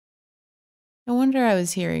 No wonder I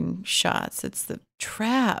was hearing shots. It's the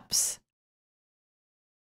traps.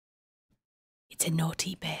 It's a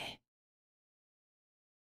naughty bear.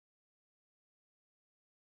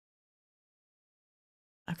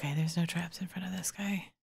 Okay, there's no traps in front of this guy.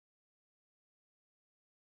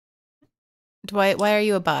 Dwight, why are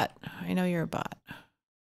you a bot? I know you're a bot.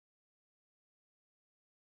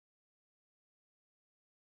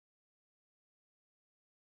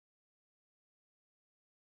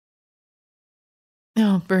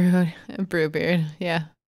 Oh, Brewbeard, yeah.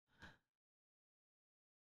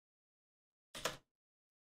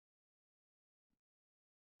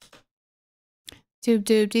 Dude,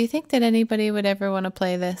 do you think that anybody would ever want to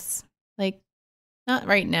play this? Like, not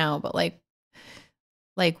right now, but like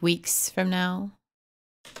weeks from now?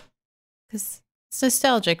 Because it's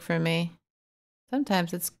nostalgic for me.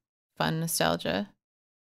 Sometimes it's fun nostalgia.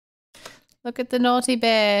 Look at the naughty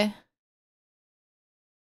bear.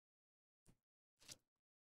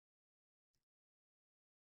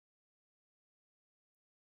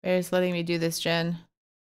 Bear's letting me do this, Jen.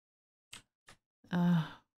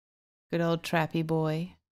 Good old trappy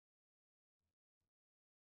boy.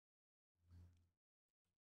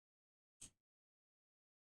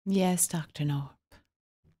 Yes, Dr. Norp.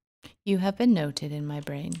 You have been noted in my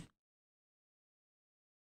brain.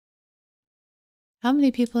 How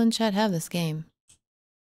many people in chat have this game?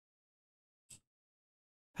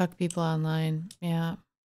 Puck people online. Yeah.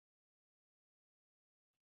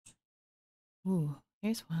 Ooh,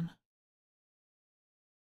 here's one.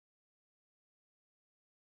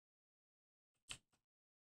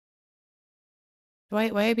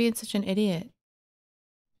 Dwight, why are you being such an idiot?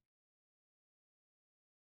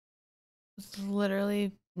 It's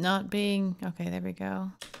literally not being... Okay, there we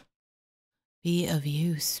go. Be of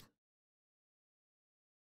use.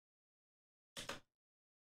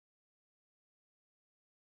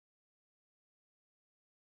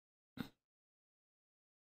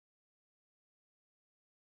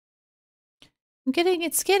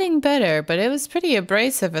 It's getting better, but it was pretty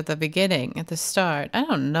abrasive at the beginning, at the start. I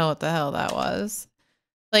don't know what the hell that was.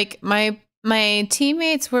 Like my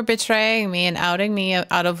teammates were betraying me and outing me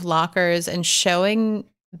out of lockers and showing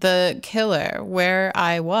the killer where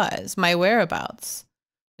I was, my whereabouts,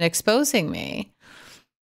 and exposing me.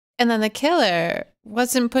 And then the killer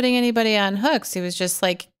wasn't putting anybody on hooks. He was just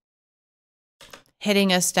like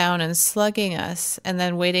hitting us down and slugging us and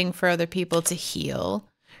then waiting for other people to heal.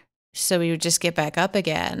 So we would just get back up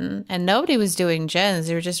again. And nobody was doing gens.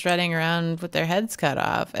 They were just running around with their heads cut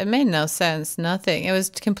off. It made no sense. Nothing. It was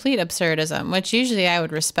complete absurdism, which usually I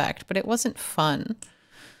would respect, but it wasn't fun.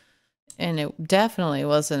 And it definitely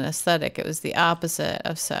wasn't aesthetic. It was the opposite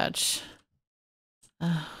of such.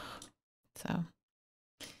 So,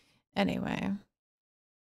 anyway.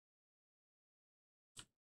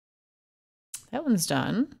 That one's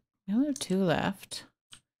done. We only have 2 left.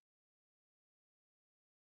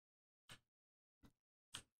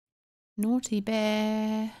 Naughty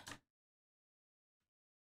bear.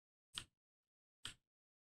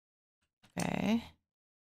 Okay.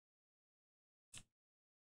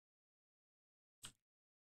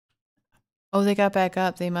 Oh, they got back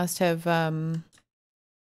up. They must have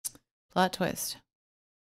plot twist.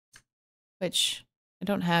 Which I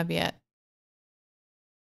don't have yet.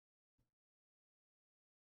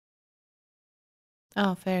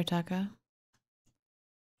 Oh, fair, Taka.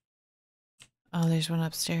 Oh, there's one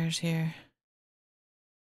upstairs here.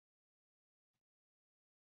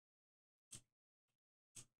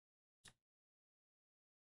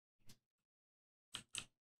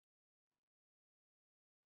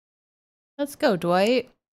 Let's go, Dwight.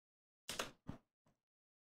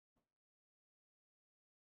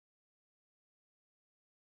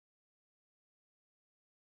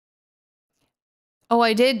 Oh,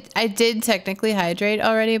 I did technically hydrate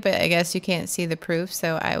already, but I guess you can't see the proof,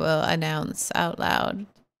 so I will announce out loud.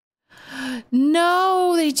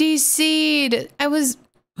 No, they DC'd. I was...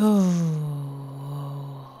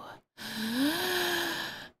 Oh.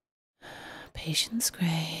 Patience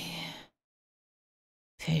Gray.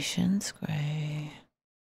 Patience Gray.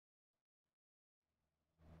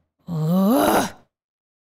 Ugh.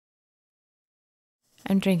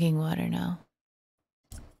 I'm drinking water now.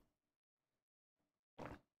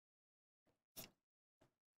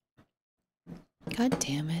 God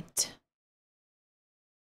damn it.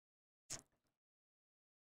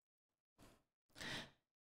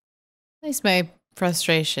 At least my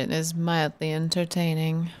frustration is mildly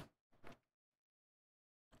entertaining.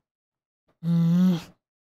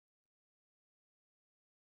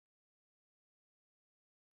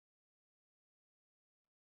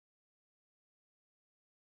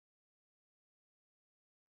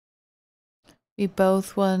 We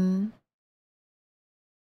both won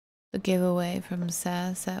the giveaway from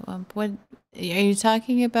Sass at one point. Are you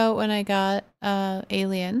talking about when I got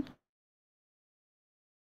Alien?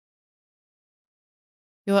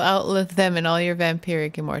 You will outlive them in all your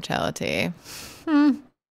vampiric immortality.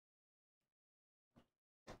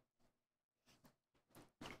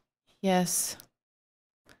 Yes.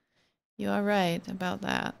 You are right about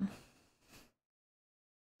that.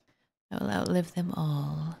 I will outlive them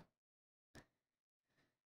all.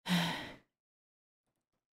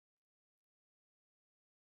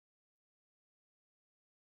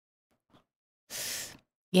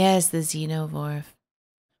 Yes, the Xenomorph.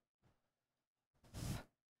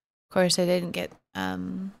 Of course, I didn't get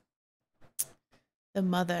the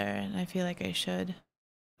mother, and I feel like I should.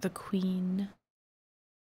 The queen.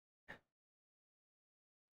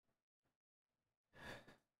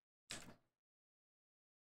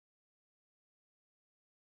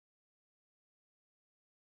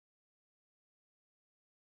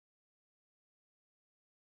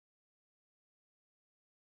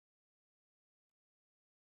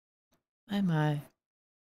 I'm gonna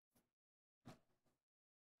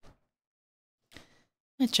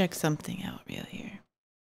check something out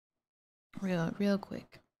real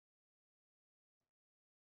quick.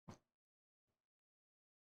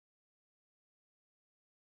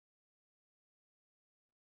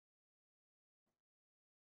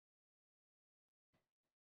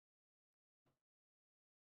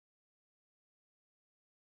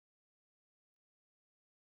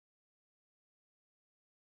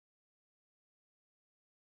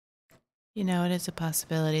 You know, it is a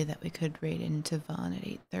possibility that we could raid into Vaughn at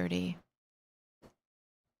 8:30.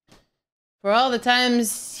 For all the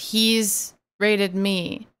times he's raided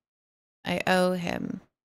me, I owe him.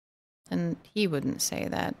 And he wouldn't say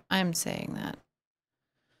that. I'm saying that.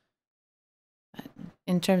 But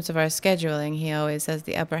in terms of our scheduling, he always has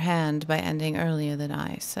the upper hand by ending earlier than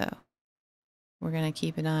I, so we're going to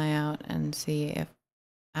keep an eye out and see if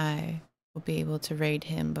I will be able to raid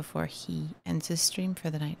him before he ends his stream for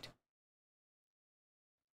the night.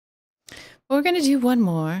 We're going to do one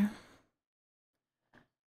more.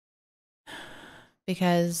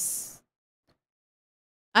 Because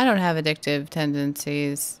I don't have addictive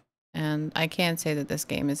tendencies, and I can't say that this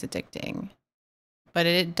game is addicting. But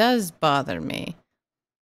it does bother me.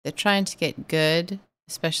 They're trying to get good,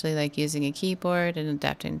 especially like using a keyboard and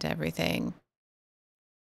adapting to everything.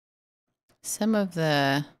 Some of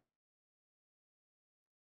the,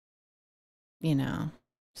 you know,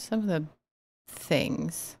 some of the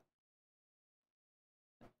things.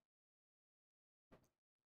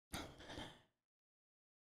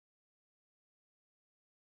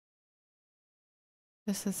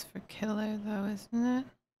 This is for killer though, isn't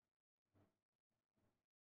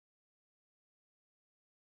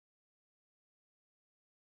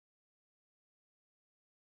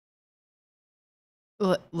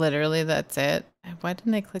it? Literally, that's it. Why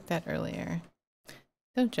didn't I click that earlier?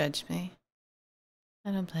 Don't judge me.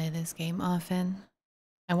 I don't play this game often.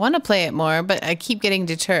 I want to play it more, but I keep getting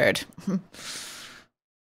deterred. Me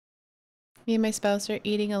and my spouse are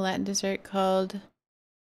eating a Latin dessert called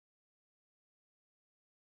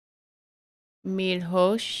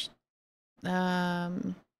milhosh.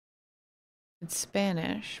 It's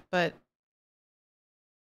Spanish, but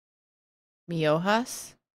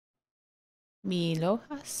miojas?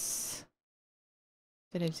 Milojas?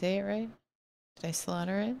 Did I say it right? Did I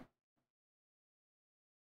slaughter it?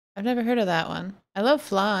 I've never heard of that one. I love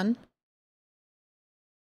flan.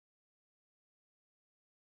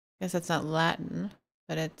 I guess that's not Latin,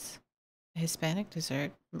 but it's a Hispanic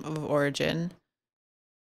dessert of origin.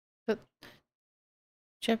 But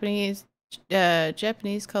Japanese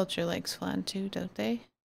culture likes flan too, don't they?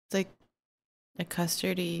 It's like a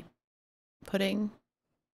custardy pudding.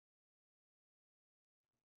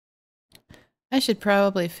 I should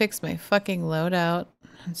probably fix my fucking loadout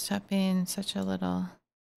and stop being such a little...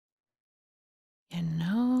 You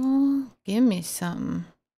know, give me something.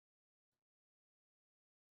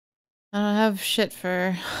 I don't have shit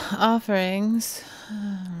for offerings.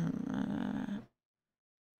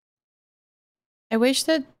 I wish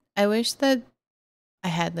that I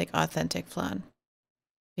had like authentic flan,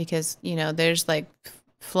 because you know there's like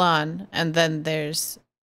flan, and then there's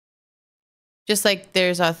just like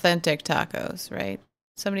there's authentic tacos, right?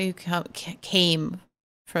 Somebody who came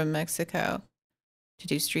from Mexico to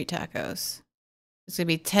do street tacos. It's gonna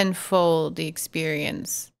be tenfold the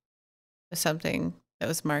experience of something that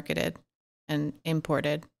was marketed and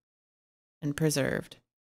imported and preserved.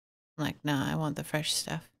 I'm like, nah, I want the fresh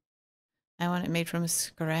stuff. I want it made from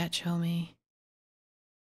scratch, homie.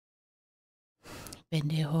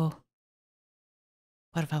 Pendejo.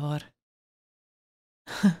 Por favor.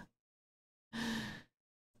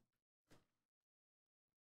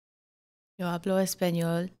 Yo hablo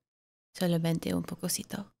español solamente un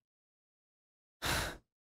pococito.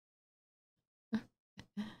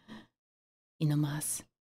 Y no más.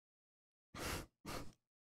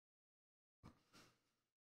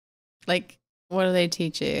 Like, what do they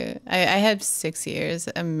teach you? I had 6 years,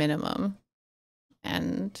 a minimum.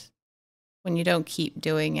 And when you don't keep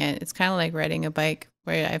doing it, it's kind of like riding a bike,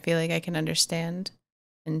 where I feel like I can understand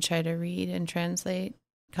and try to read and translate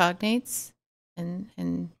cognates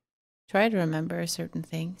and try to remember certain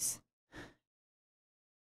things.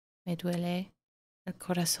 Me duele el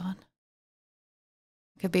corazón.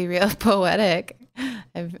 Could be real poetic.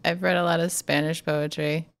 I've read a lot of Spanish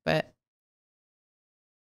poetry, but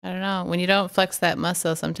I don't know. When you don't flex that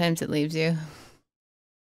muscle, sometimes it leaves you.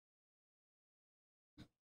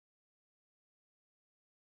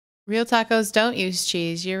 Real tacos don't use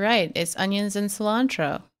cheese. You're right. It's onions and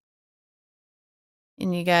cilantro.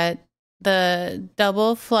 And you got the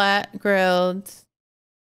double flat grilled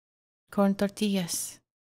corn tortillas.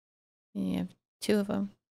 And you have 2 of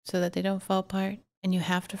them so that they don't fall apart. And you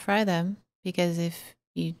have to fry them because if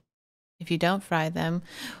you don't fry them,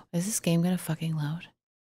 is this game gonna fucking load?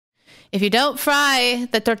 If you don't fry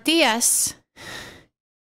the tortillas,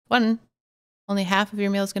 1, only half of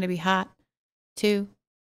your meal is gonna be hot. 2,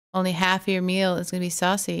 only half of your meal is gonna be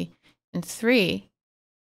saucy. And 3,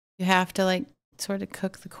 you have to like sort of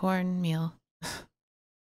cook the corn meal.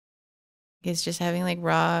 Because just having like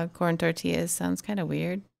raw corn tortillas sounds kind of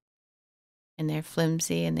weird. And they're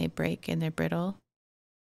flimsy and they break and they're brittle.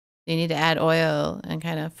 You need to add oil and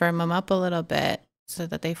kind of firm them up a little bit so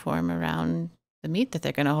that they form around the meat that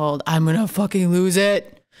they're going to hold. I'm going to fucking lose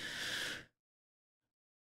it.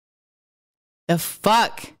 The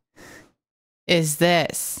fuck is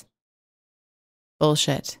this?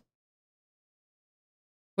 Bullshit.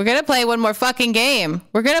 We're going to play one more fucking game.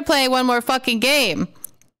 We're going to play one more fucking game.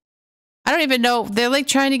 I don't even know. They're like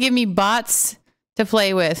trying to give me bots to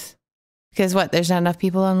play with. Because what? There's not enough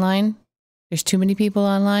people online? There's too many people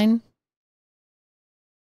online?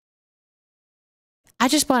 I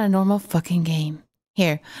just want a normal fucking game.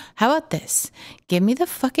 Here, how about this? Give me the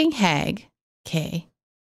fucking hag. Okay.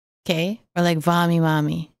 Okay? Or like Vommy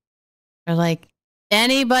Mommy. Or like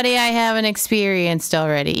anybody I haven't experienced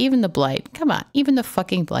already. Even the Blight. Come on. Even the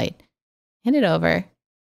fucking Blight. Hand it over.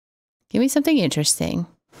 Give me something interesting.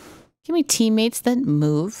 Give me teammates that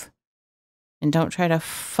move. And don't try to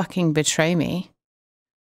fucking betray me.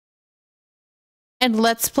 And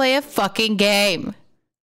let's play a fucking game.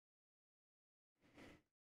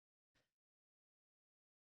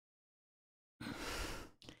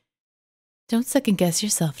 Don't second guess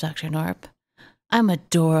yourself, Dr. Norp. I'm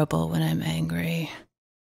adorable when I'm angry.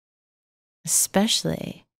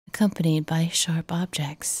 Especially accompanied by sharp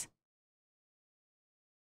objects.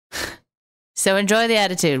 So enjoy the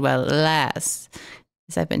attitude while it lasts,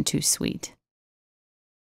 as I've been too sweet.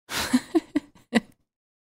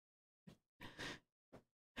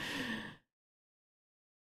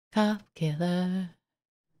 Cop killer.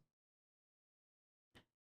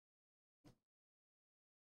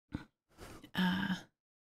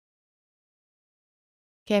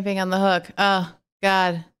 Camping on the hook. Oh,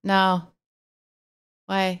 God. No.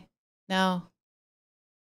 Why? No.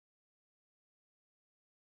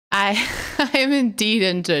 I am indeed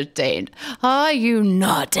entertained. Are you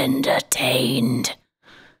not entertained?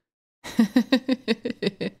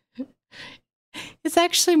 It's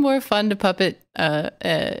actually more fun to puppet,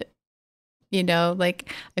 you know,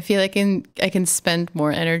 like I feel like I can spend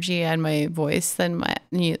more energy on my voice than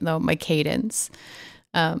my cadence.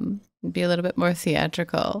 Be a little bit more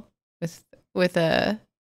theatrical with a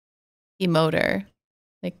emoter.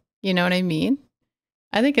 Like, you know what I mean?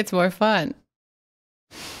 I think it's more fun.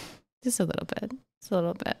 Just a little bit. Just a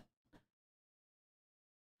little bit.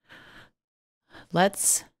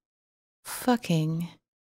 Let's fucking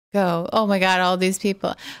go. Oh my God, all these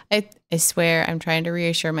people. I swear I'm trying to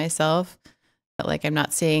reassure myself that like I'm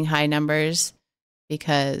not seeing high numbers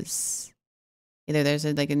because either there's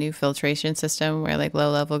a new filtration system where like low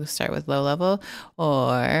level start with low level,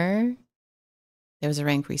 or there was a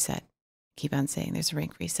rank reset. Keep on saying there's a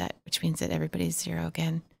rank reset, which means that everybody's 0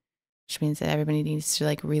 again, which means that everybody needs to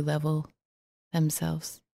like re-level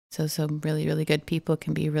themselves. So some really, really good people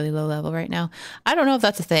can be really low level right now. I don't know if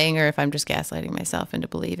that's a thing or if I'm just gaslighting myself into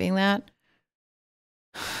believing that.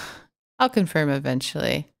 I'll confirm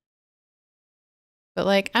eventually. But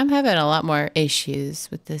like, I'm having a lot more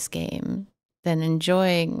issues with this game than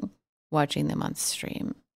enjoying watching them on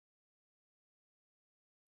stream.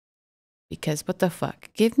 Because what the fuck?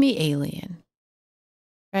 Give me Alien.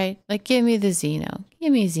 Right? Like, give me the Xeno.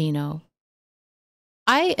 Give me Xeno.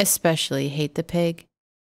 I especially hate the pig.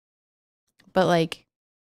 But like,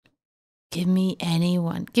 give me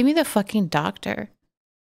anyone. Give me the fucking doctor.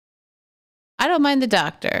 I don't mind the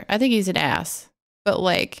doctor. I think he's an ass. But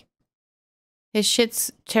like, his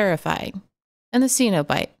shit's terrifying. And the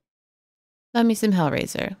Cenobite. Love me some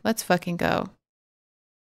Hellraiser. Let's fucking go.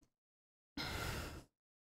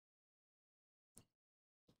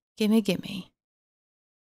 Gimme, gimme.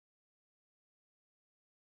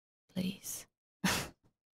 Please.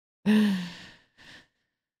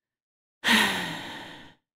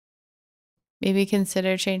 Maybe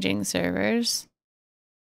consider changing servers.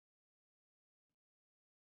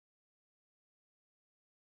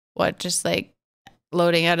 What, just like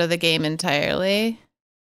loading out of the game entirely?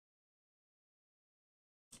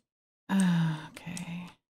 Okay.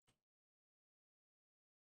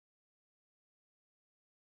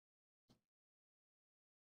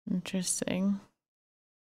 Interesting.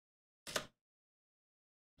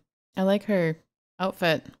 I like her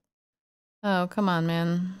outfit. Oh, come on,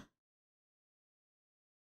 man.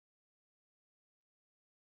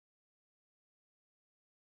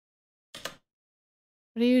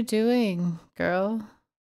 What are you doing, girl?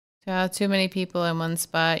 Too many people in one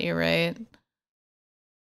spot, you're right.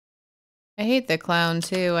 I hate the clown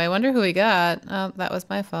too. I wonder who we got. Oh, that was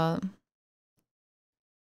my fault.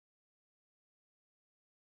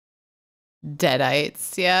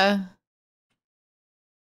 Deadites, yeah.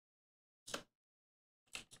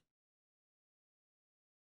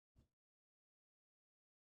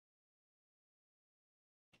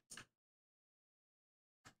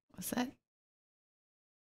 What's that?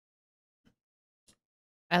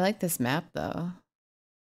 I like this map though.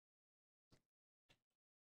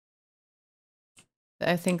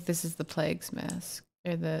 I think this is the Plague's mask.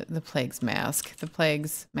 Or the Plague's mask. The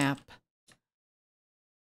Plague's map.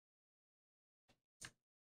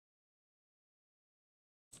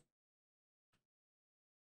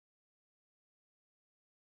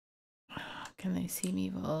 Can they see me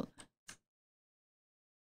vault?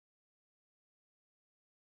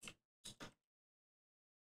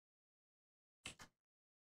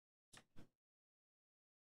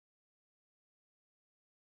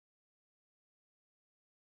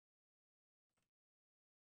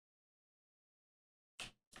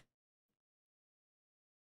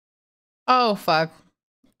 Oh, fuck.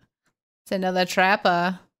 It's another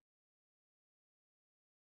trapper.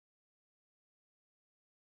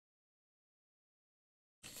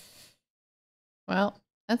 Well,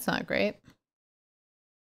 that's not great.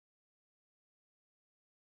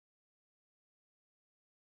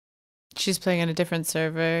 She's playing on a different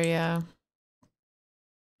server, yeah.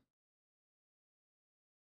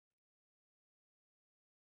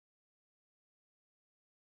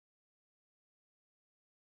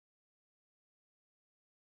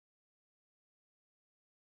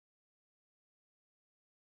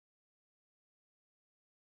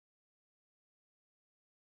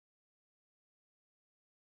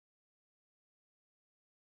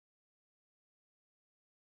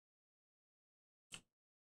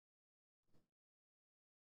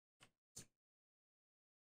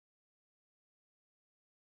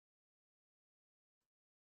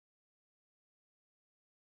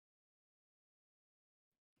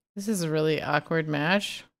 This is a really awkward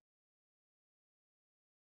match.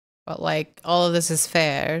 But like, all of this is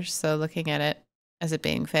fair, so looking at it as it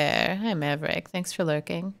being fair. Hi, Maverick. Thanks for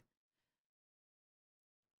lurking.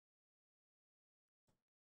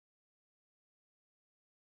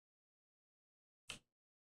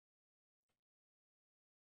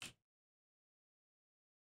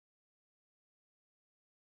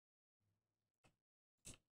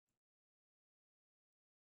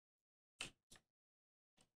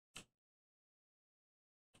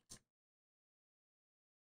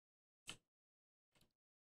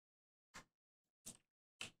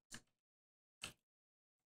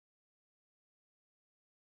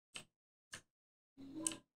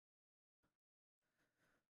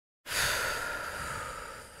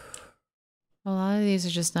 A lot of these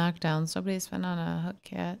are just knockdowns. Nobody's been on a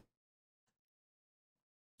hook yet.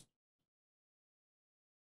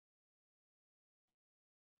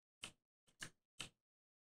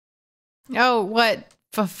 Oh, what?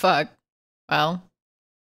 Fuck. Well,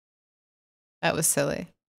 that was silly.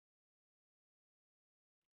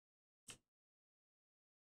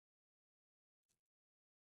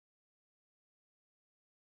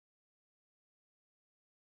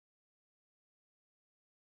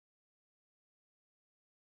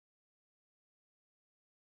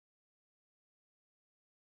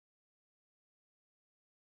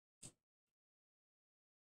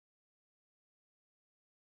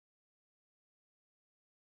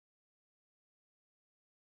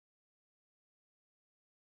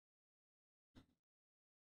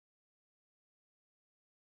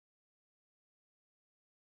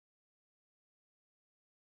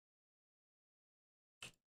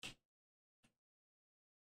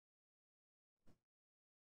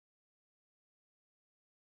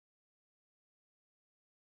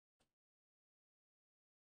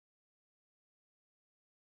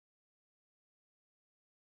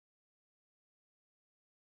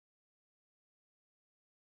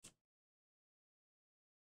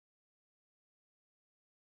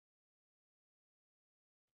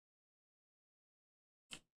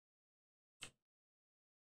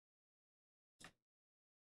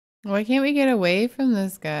 Why can't we get away from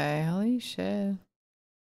this guy? Holy shit.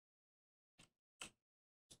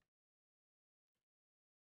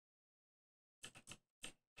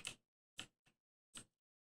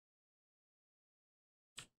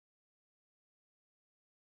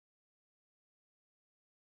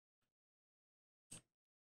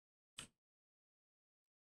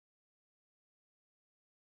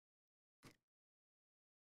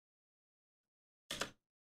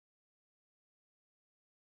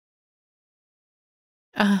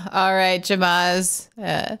 All right, Jamaz.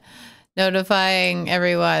 Notifying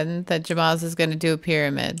everyone that Jamaz is going to do a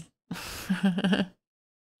pyramid.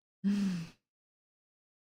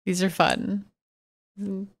 These are fun.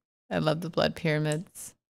 I love the blood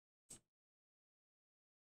pyramids.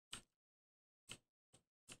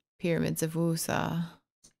 Pyramids of Wusa.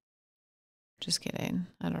 Just kidding.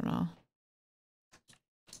 I don't know.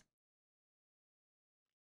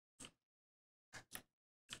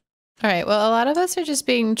 All right. Well, a lot of us are just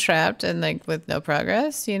being trapped and like with no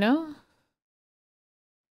progress, you know?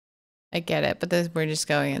 I get it, but we're just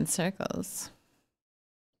going in circles.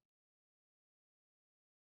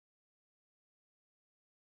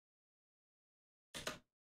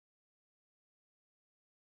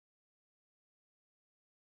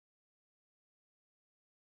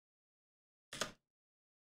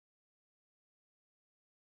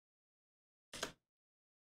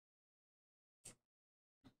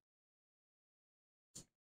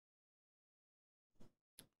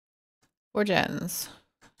 Four gens.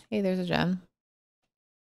 Hey, there's a gen.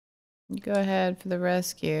 You go ahead for the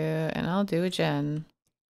rescue, and I'll do a gen.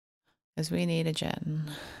 Because we need a gen.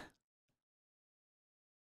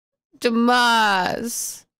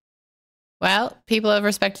 Damas! Well, people have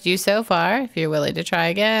respected you so far. If you're willing to try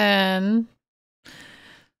again.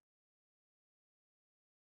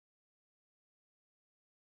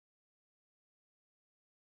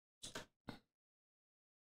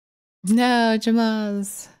 No,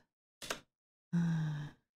 Jamaz.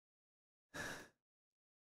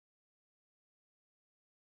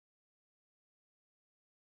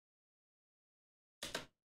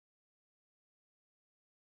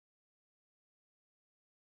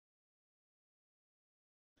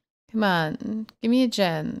 Come on, give me a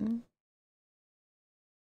gen.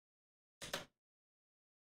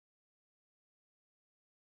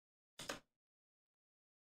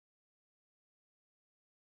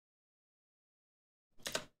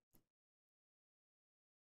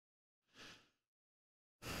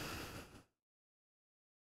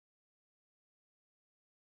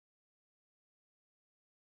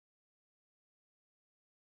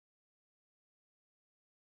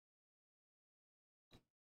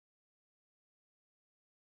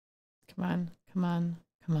 Come on, come on,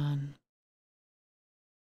 come on.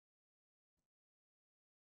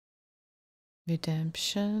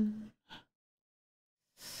 Redemption.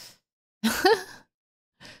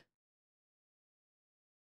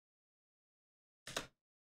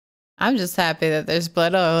 I'm just happy that there's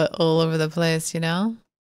blood all over the place, you know?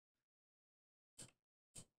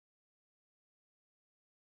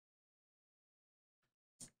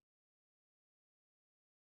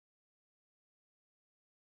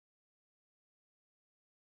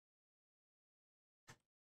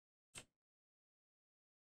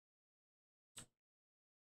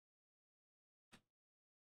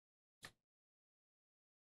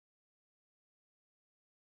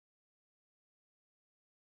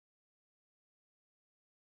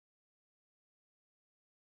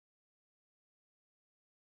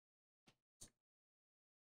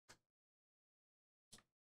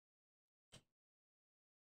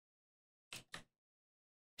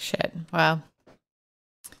 Shit. Wow.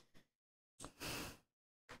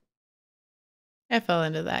 I fell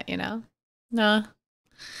into that, you know? Nah.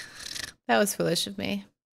 That was foolish of me.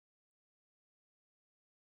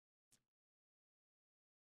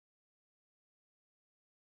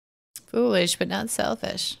 Foolish, but not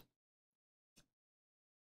selfish.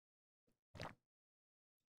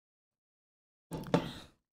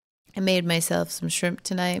 I made myself some shrimp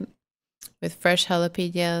tonight with fresh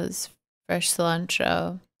jalapenos, fresh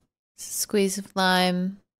cilantro, squeeze of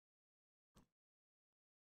lime.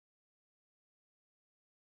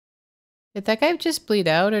 Did that guy just bleed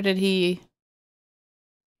out or did he?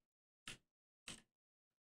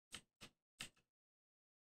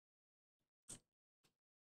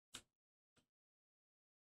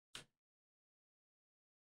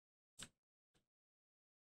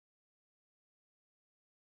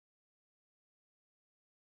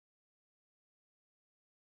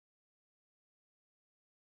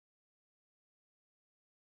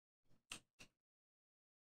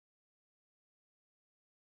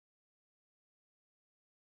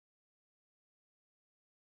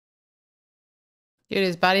 Dude,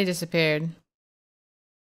 his body disappeared.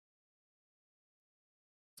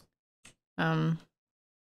 Well,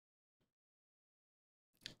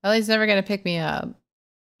 he's never gonna pick me up.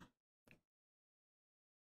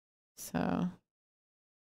 So,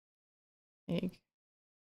 like,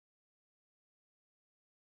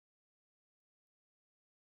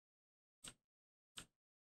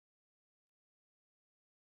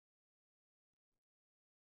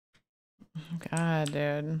 God,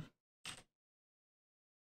 dude.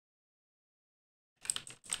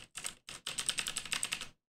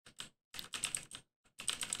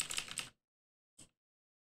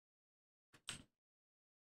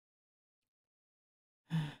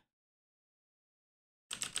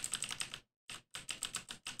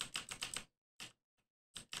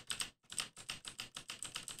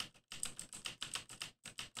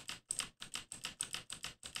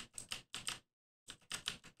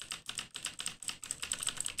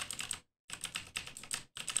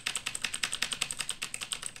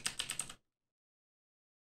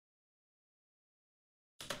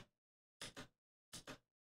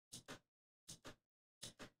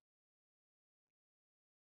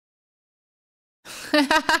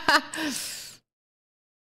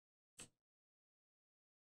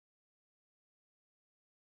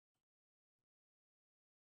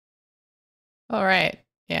 All right.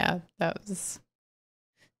 Yeah, that was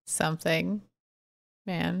something,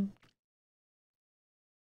 man.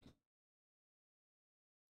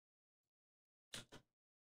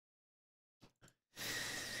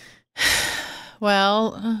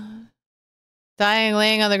 Well, dying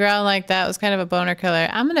laying on the ground like that was kind of a boner killer.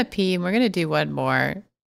 I'm gonna pee and we're gonna do one more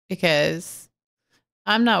because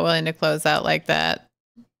I'm not willing to close out like that.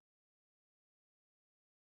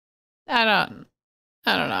 I don't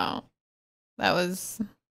I don't know. That was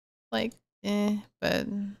like but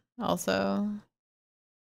also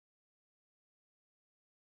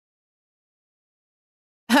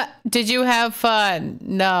did you have fun?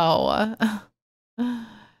 No.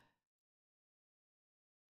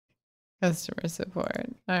 Customer support.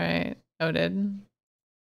 All right. Noted.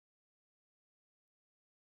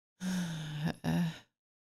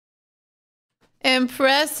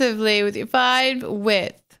 Impressively with your 5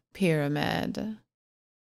 width pyramid.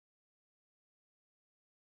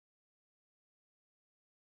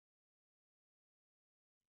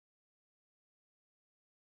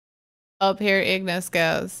 Up here Ignis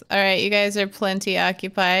goes. All right, you guys are plenty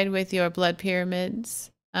occupied with your blood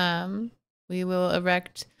pyramids. We will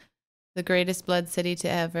erect the greatest blood city to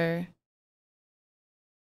ever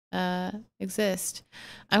exist.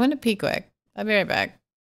 I'm gonna pee quick. I'll be right back.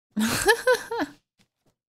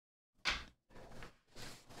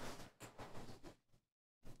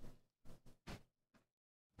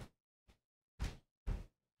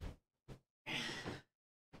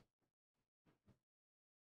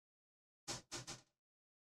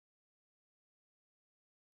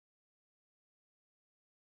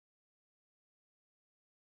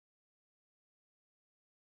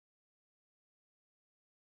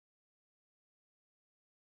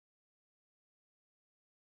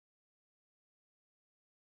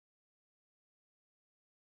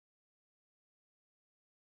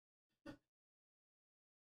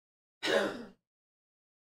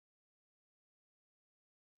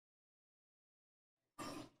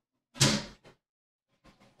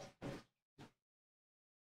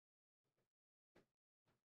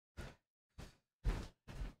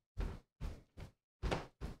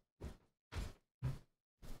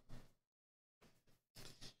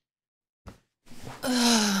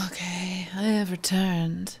 Okay, I have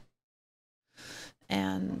returned.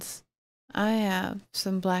 And I have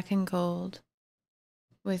some black and gold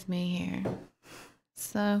with me here.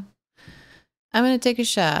 So I'm going to take a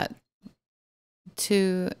shot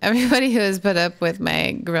to everybody who has put up with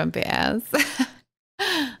my grumpy ass.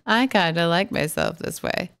 I kind of like myself this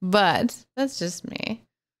way, but that's just me.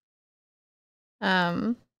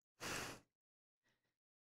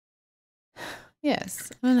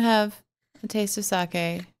 Yes, I'm going to have a taste of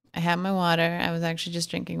sake. I have my water. I was actually just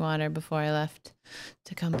drinking water before I left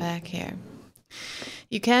to come back here.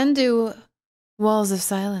 You can do walls of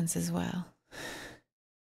silence as well.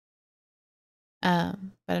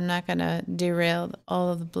 But I'm not gonna derail all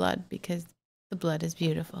of the blood because the blood is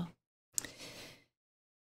beautiful.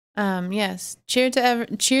 Yes. Cheers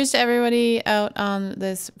to everybody out on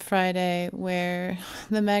this Friday where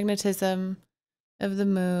the magnetism of the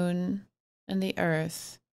moon and the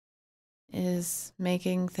earth is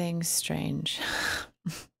making things strange.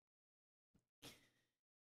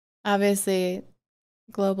 Obviously,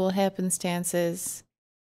 global happenstances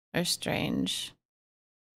are strange.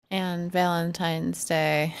 And Valentine's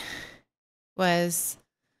Day was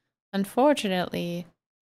unfortunately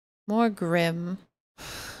more grim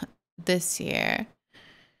this year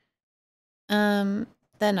than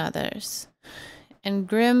others. And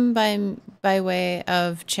grim by way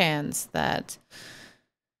of chance that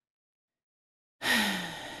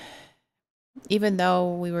even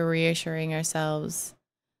though we were reassuring ourselves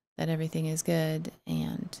that everything is good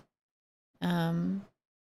and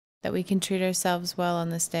that we can treat ourselves well on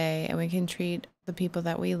this day, and we can treat the people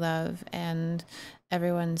that we love and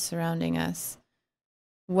everyone surrounding us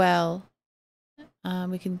well.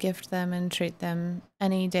 We can gift them and treat them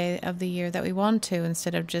any day of the year that we want to,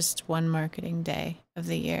 instead of just one marketing day of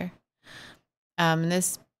the year.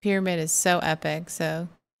 This pyramid is so epic, so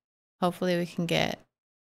hopefully we can get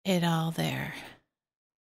it all there.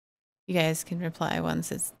 You guys can reply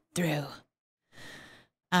once it's through.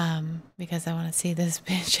 Because I want to see this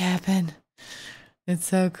bitch happen. It's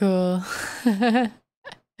so cool.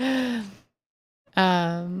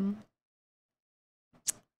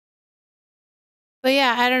 But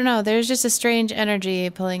yeah, I don't know. There's just a strange energy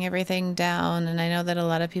pulling everything down. And I know that a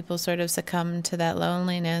lot of people sort of succumb to that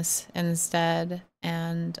loneliness instead.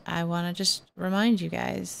 And I want to just remind you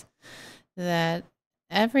guys that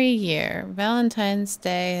every year, Valentine's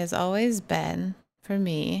Day has always been, for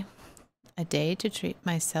me, a day to treat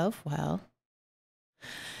myself well.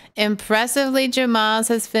 Impressively, Jamaz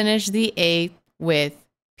has finished the 8th with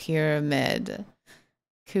pyramid.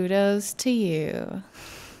 Kudos to you.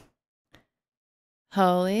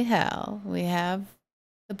 Holy hell, we have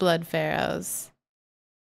the blood pharaohs.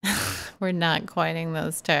 We're not coining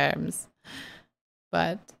those terms,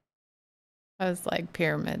 but I was like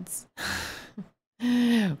pyramids.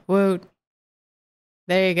 Woot.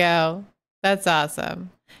 There you go. That's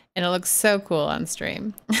awesome. And it looks so cool on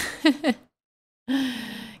stream.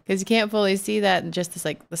 Because you can't fully see that in just this,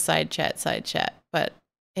 like, the side chat, but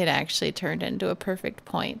it actually turned into a perfect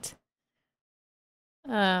point.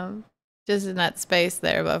 Just in that space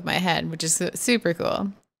there above my head, which is super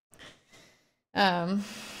cool. Anyway.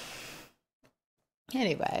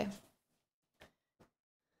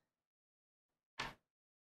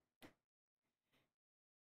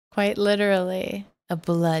 Quite literally, a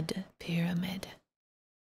blood pyramid.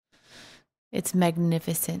 It's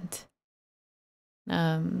magnificent.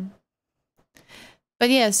 But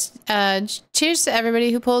yes, cheers to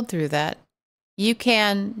everybody who pulled through that. You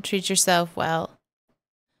can treat yourself well.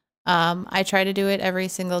 I try to do it every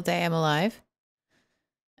single day I'm alive.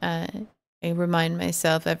 I remind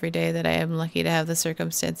myself every day that I am lucky to have the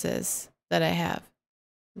circumstances that I have,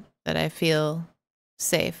 that I feel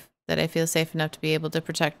safe, that I feel safe enough to be able to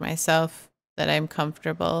protect myself, that I'm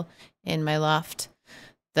comfortable in my loft,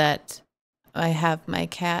 that I have my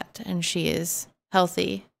cat and she is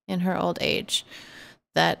healthy in her old age,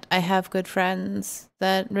 that I have good friends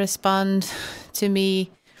that respond to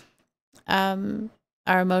me,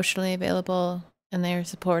 are emotionally available, and they are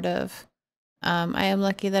supportive. I am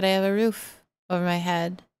lucky that I have a roof over my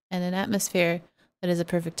head and an atmosphere that is a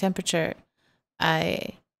perfect temperature.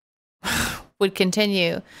 I would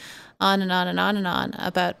continue on and on and on and on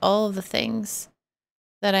about all of the things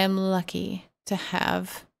that I'm lucky to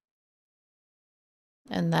have.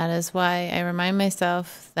 And that is why I remind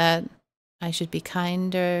myself that I should be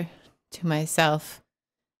kinder to myself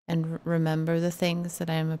and remember the things that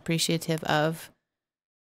I am appreciative of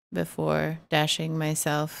before dashing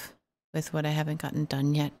myself with what I haven't gotten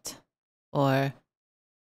done yet, or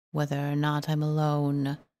whether or not I'm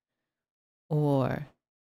alone, or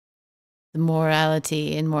the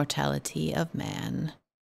morality and mortality of man.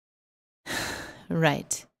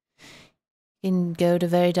 Right. You can go to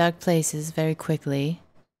very dark places very quickly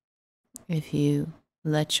if you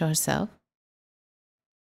let yourself.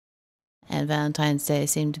 And Valentine's Day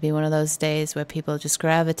seemed to be one of those days where people just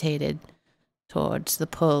gravitated towards the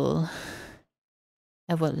pull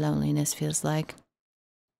of what loneliness feels like.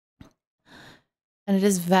 And it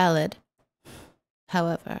is valid.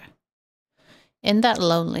 However, in that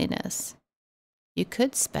loneliness, you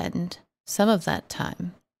could spend some of that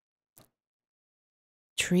time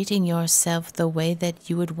treating yourself the way that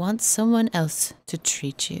you would want someone else to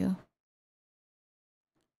treat you,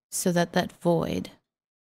 so that that void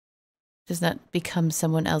does not become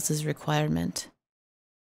someone else's requirement.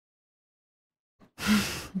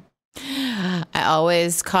 I'm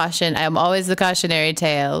always the cautionary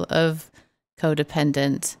tale of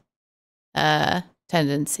codependent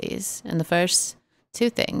tendencies. And the first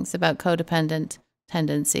two things about codependent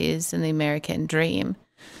tendencies in the American dream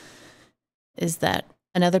is that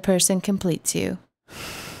another person completes you,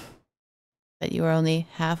 that you are only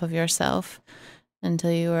half of yourself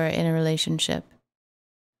until you are in a relationship,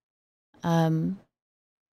 and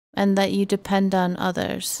that you depend on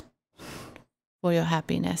others for your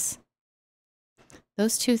happiness.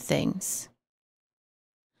 Those two things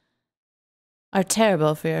are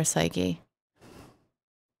terrible for your psyche.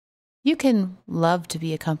 You can love to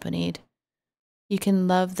be accompanied. You can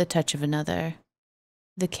love the touch of another,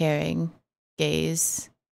 the caring gaze,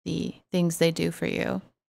 the things they do for you,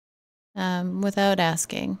 without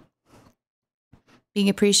asking. being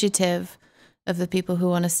appreciative of the people who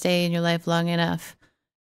want to stay in your life long enough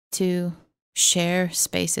to share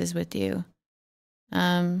spaces with you.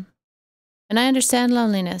 And I understand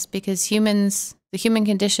loneliness because the human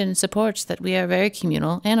condition supports that we are very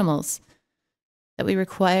communal animals, that we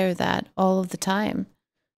require that all of the time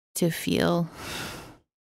to feel.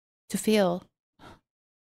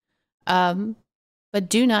 But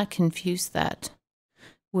do not confuse that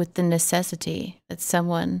with the necessity that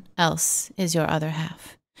someone else is your other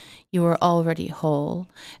half. You are already whole,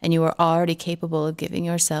 and you are already capable of giving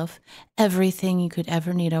yourself everything you could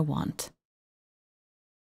ever need or want.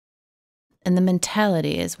 And the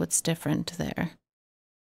mentality is what's different there.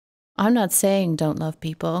 I'm not saying don't love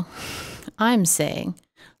people. I'm saying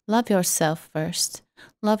love yourself first.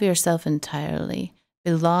 Love yourself entirely.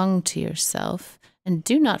 Belong to yourself. And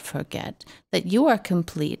do not forget that you are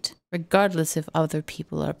complete regardless if other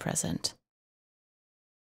people are present.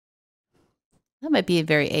 That might be a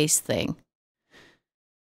very ace thing.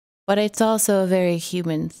 But it's also a very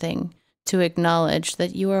human thing to acknowledge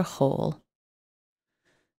that you are whole.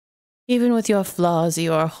 Even with your flaws,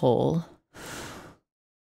 you are whole.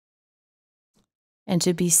 And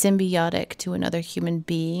to be symbiotic to another human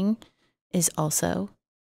being is also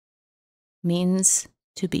means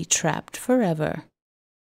to be trapped forever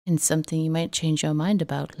in something you might change your mind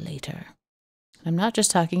about later. I'm not just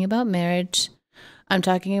talking about marriage. I'm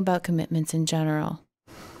talking about commitments in general.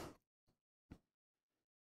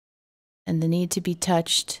 And the need to be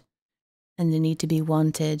touched and the need to be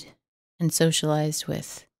wanted and socialized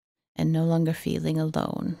with and no longer feeling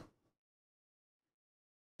alone.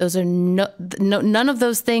 Those are none of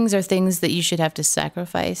those things are things that you should have to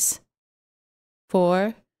sacrifice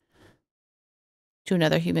to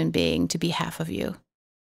another human being to be half of you,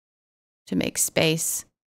 to make space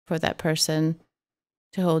for that person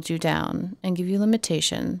to hold you down and give you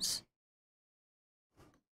limitations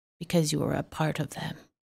because you are a part of them.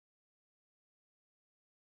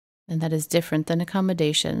 And that is different than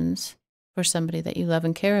accommodations for somebody that you love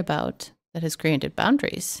and care about that has granted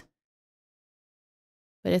boundaries.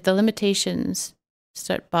 But if the limitations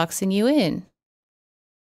start boxing you in,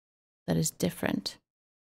 that is different.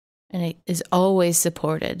 And it is always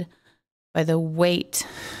supported by the weight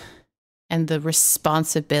and the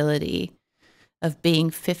responsibility of being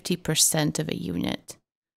 50% of a unit,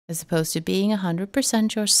 as opposed to being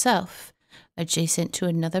 100% yourself, adjacent to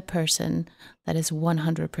another person that is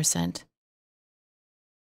 100%.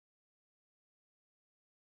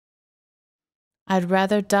 I'd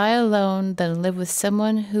rather die alone than live with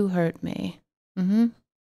someone who hurt me.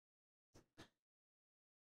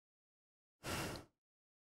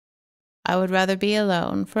 I would rather be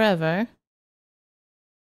alone forever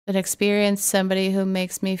than experience somebody who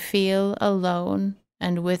makes me feel alone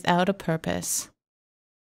and without a purpose.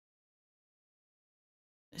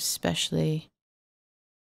 Especially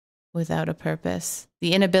without a purpose.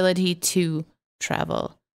 The inability to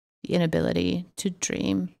travel, the inability to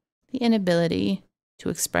dream, the inability to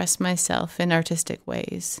express myself in artistic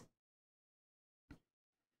ways.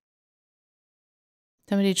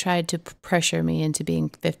 Somebody tried to pressure me into being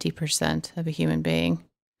 50% of a human being.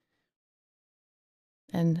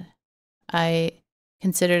 And I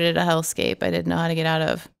considered it a hellscape I didn't know how to get out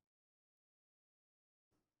of.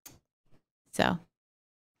 So,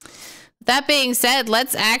 that being said,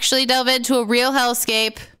 let's actually delve into a real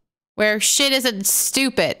hellscape where shit isn't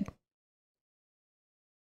stupid.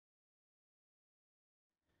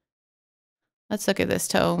 Let's look at this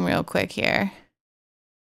tome real quick here.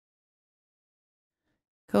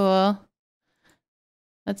 Cool.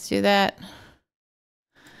 Let's do that.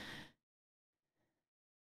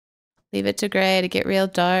 Leave it to gray to get real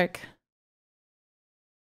dark.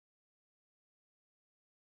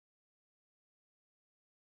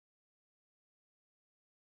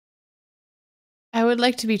 I would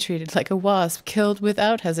like to be treated like a wasp, killed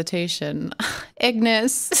without hesitation.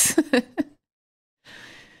 Ignis. I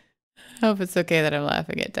hope it's okay that I'm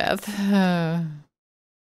laughing at death.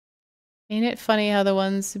 Ain't it funny how the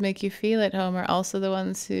ones who make you feel at home are also the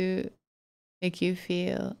ones who make you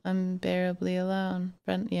feel unbearably alone?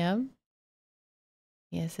 Yeah.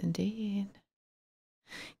 Yes, indeed.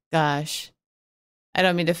 Gosh. I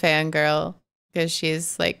don't mean to fangirl because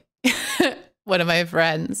she's like one of my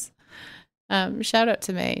friends. Shout out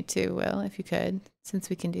to May too, Will, if you could, since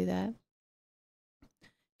we can do that.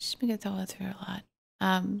 She's been going through a lot.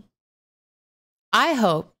 I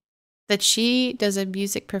hope that she does a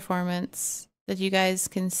music performance that you guys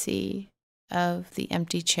can see of The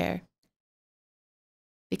Empty Chair.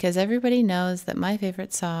 Because everybody knows that my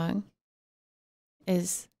favorite song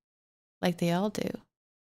is Like They All Do.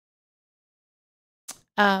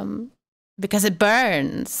 because it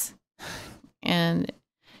burns. And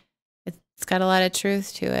it's got a lot of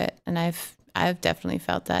truth to it. And I've definitely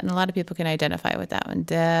felt that. And a lot of people can identify with that one.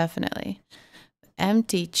 Definitely.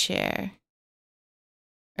 Empty chair.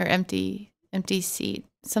 Or empty seat.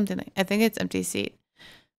 Something like, I think it's empty seat.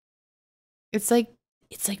 It's like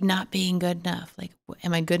not being good enough. Like,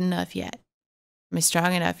 am I good enough yet? Am I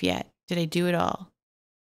strong enough yet? Did I do it all?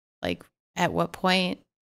 Like, at what point?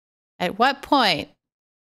 At what point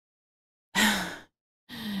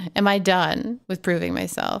am I done with proving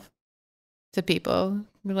myself to people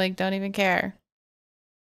who like don't even care?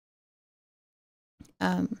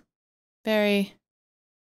 Very,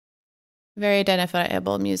 very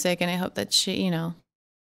identifiable music, and I hope that she,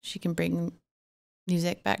 she can bring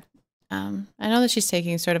music back. I know that she's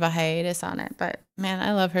taking sort of a hiatus on it, but man,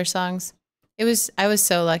 I love her songs. I was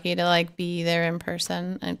so lucky to like be there in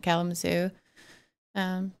person at Kalamazoo,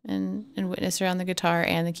 and witness her on the guitar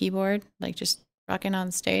and the keyboard, like just rocking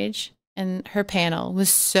on stage. And her panel was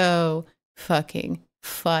so fucking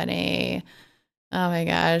funny. Oh my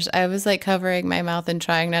gosh. I was like covering my mouth and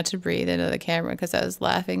trying not to breathe into the camera because I was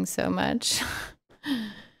laughing so much.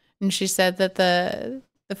 And she said that the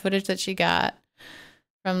footage that she got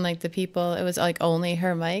from like the people, it was like only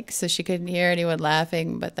her mic, so she couldn't hear anyone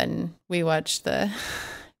laughing. But then we watched it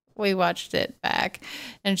back,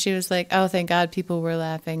 and she was like, "Oh, thank God people were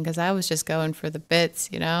laughing because I was just going for the bits,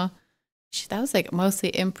 you know." That was like mostly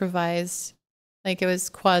improvised, like it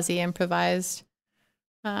was quasi improvised.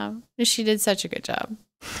 She did such a good job,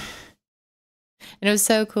 and it was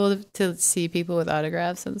so cool to see people with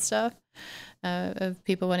autographs and stuff, of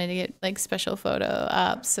people wanting to get like special photo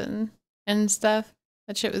ops and stuff.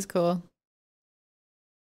 That shit was cool.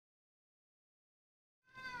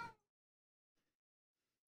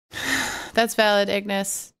 That's valid,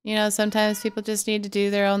 Ignis. You know, sometimes people just need to do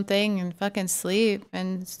their own thing and fucking sleep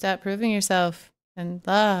and stop proving yourself. And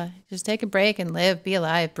just take a break and live, be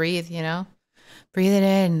alive, breathe, you know? Breathe it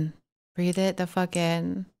in. Breathe it the fuck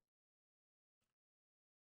in.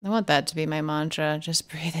 I want that to be my mantra. Just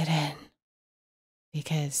breathe it in.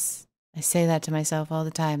 Because I say that to myself all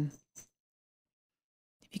the time.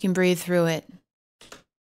 If you can breathe through it.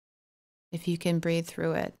 If you can breathe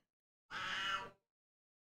through it.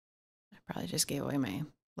 I probably just gave away my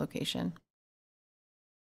location.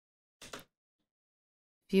 If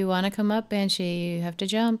you want to come up, Banshee, you have to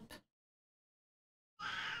jump.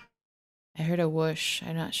 I heard a whoosh.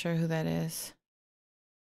 I'm not sure who that is.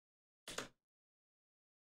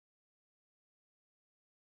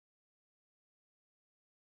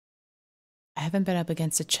 I haven't been up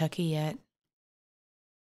against a Chucky yet.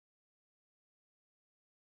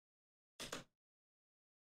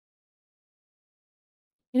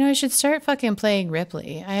 You know, I should start fucking playing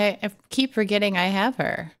Ripley. I keep forgetting I have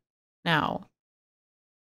her now.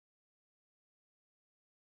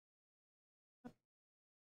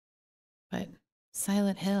 But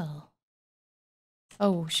Silent Hill.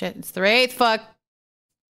 Oh shit, it's the Wraith, fuck.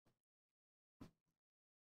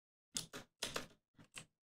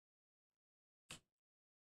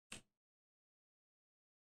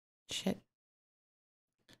 Shit.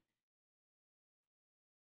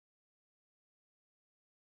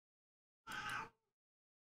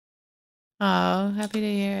 Oh, happy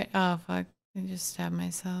to hear it. Oh fuck, I just stabbed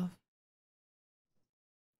myself.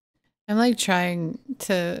 I'm like trying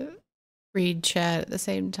to read chat at the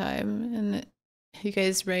same time, and you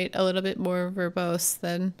guys write a little bit more verbose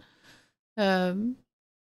than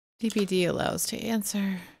PPD allows to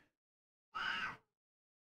answer.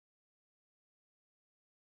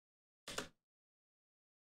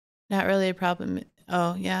 Not really a problem.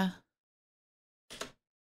 Oh, yeah.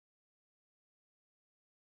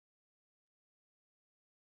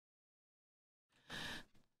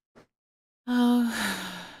 Oh,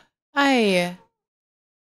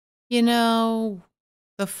 you know,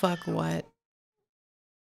 the fuck what?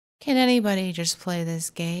 Can anybody just play this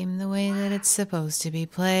game the way that it's supposed to be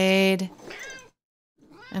played?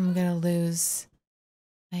 I'm gonna lose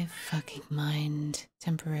my fucking mind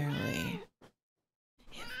temporarily.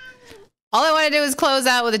 All I want to do is close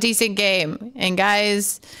out with a decent game. And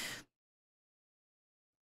guys,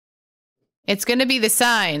 it's gonna be the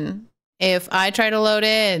sign if I try to load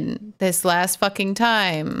in this last fucking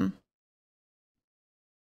time.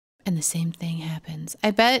 And the same thing happens.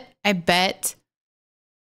 I bet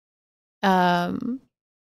the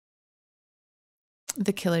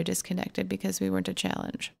killer disconnected because we weren't a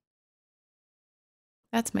challenge.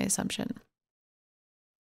 That's my assumption.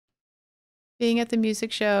 Being at the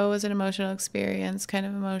music show was an emotional experience, kind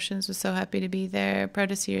of emotions. Was so happy to be there. Proud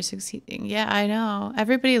to see her succeeding. Yeah, I know.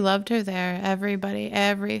 Everybody loved her there.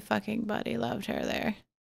 Every fucking buddy loved her there.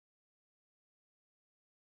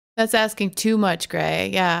 That's asking too much, Gray.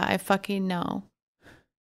 Yeah, I fucking know. I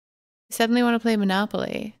suddenly want to play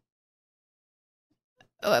Monopoly.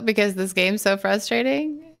 Because this game's so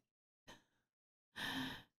frustrating?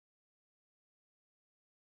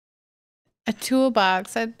 A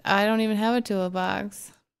toolbox. I don't even have a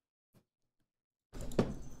toolbox.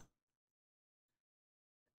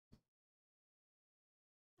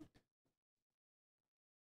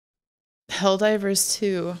 Helldivers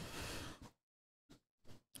 2.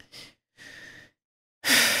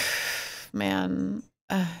 Man,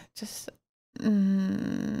 just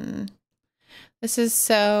this is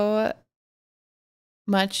so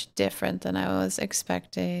much different than I was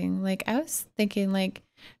expecting. Like I was thinking like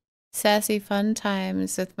sassy fun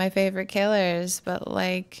times with my favorite killers, but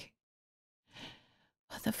like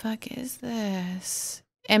what the fuck is this?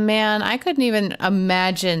 And man, I couldn't even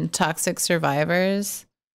imagine toxic survivors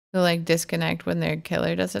who like disconnect when their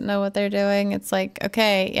killer doesn't know what they're doing. It's like,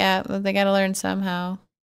 okay, yeah, they got to learn somehow.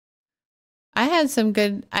 I had some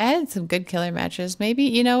good killer matches. Maybe,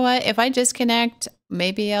 you know what? If I disconnect,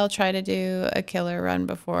 maybe I'll try to do a killer run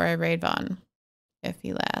before I raid Vaughn if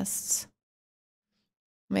he lasts.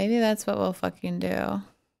 Maybe that's what we'll fucking do.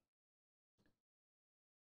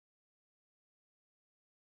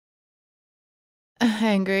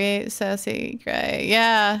 Angry, sassy, gray.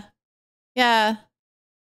 Yeah. Yeah.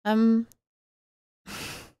 I'm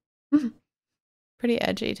pretty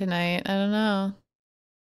edgy tonight. I don't know.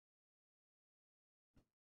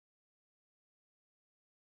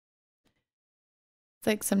 It's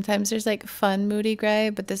like sometimes there's like fun moody gray,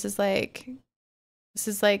 but this is like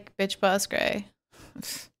bitch boss gray.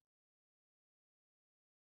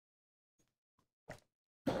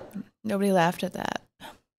 Nobody laughed at that.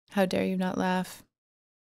 How dare you not laugh?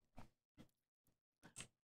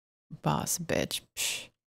 Boss bitch. Psh.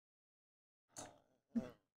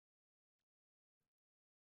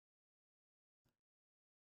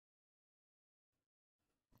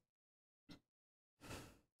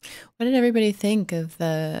 What did everybody think of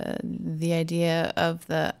the idea of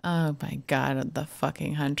the oh my god, the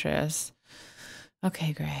fucking huntress?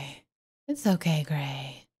 Okay, Gray. It's okay,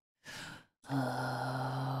 Gray.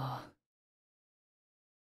 Oh.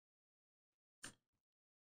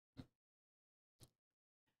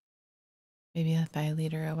 Maybe if I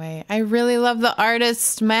lead her away. I really love the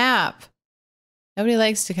artist's map. Nobody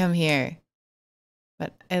likes to come here.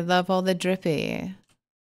 But I love all the drippy.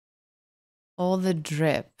 All the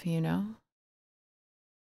drip, you know?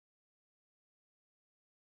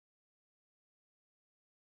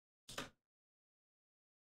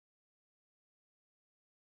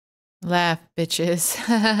 Laugh, bitches.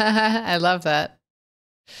 I love that.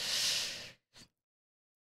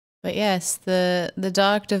 But yes, the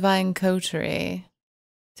dark divine coterie.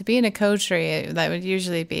 To be in a coterie, that would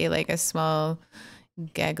usually be like a small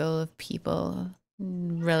gaggle of people,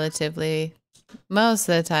 relatively, most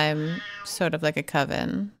of the time, sort of like a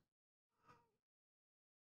coven.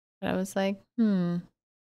 But I was like, doesn't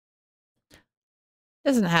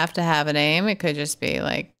have to have a name. It could just be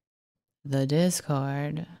like the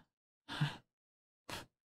Discord.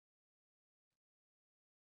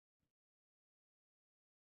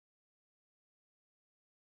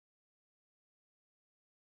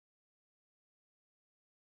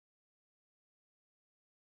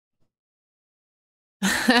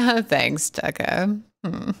 Thanks, Tucka.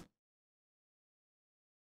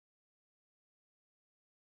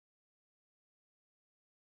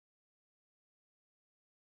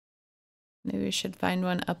 Maybe we should find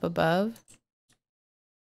one up above.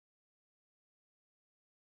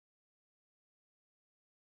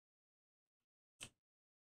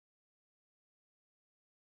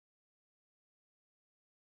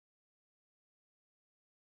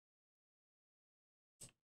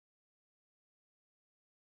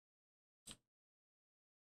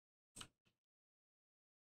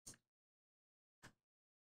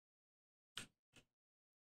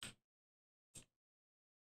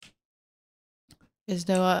 There's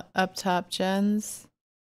no up top gens.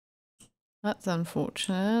 That's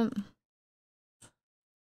unfortunate.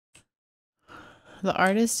 The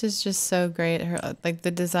artist is just so great. Her like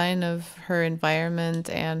the design of her environment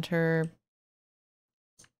and her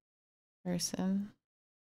person.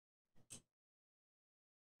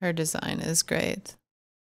 Her design is great.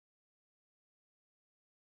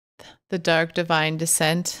 The dark divine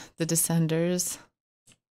descent, the descenders.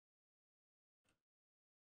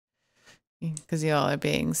 Because y'all are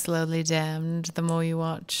being slowly damned the more you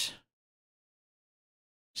watch.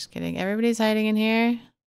 Just kidding. Everybody's hiding in here.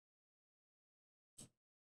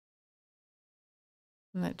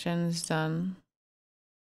 And that gen's done.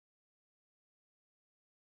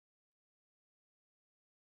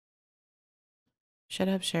 Shut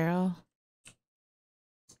up, Cheryl.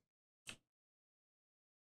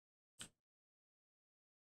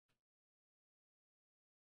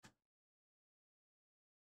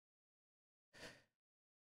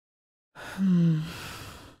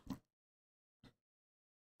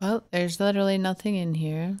 Well, there's literally nothing in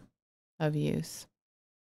here of use.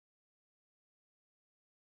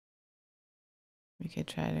 We could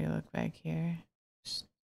try to look back here. Just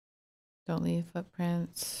don't leave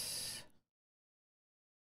footprints.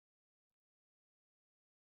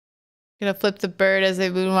 Gonna flip the bird as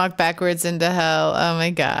they moonwalk backwards into hell. Oh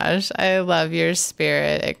my gosh. I love your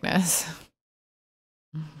spirit, Ignis.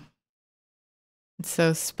 It's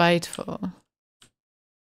so spiteful.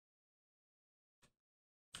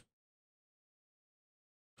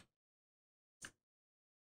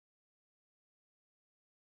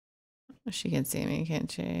 She can see me,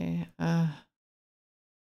 can't she? Oh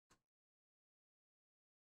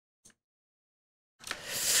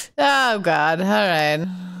God. All right.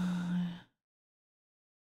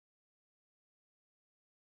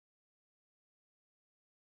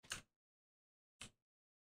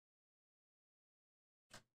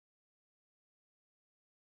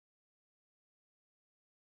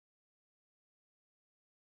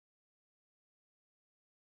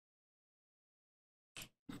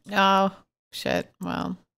 Oh, shit.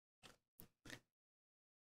 Well.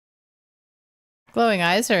 Glowing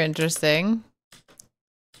eyes are interesting.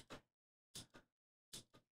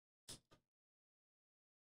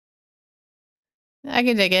 I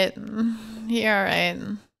can dig it. You're alright.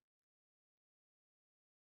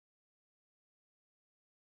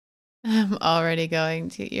 I'm already going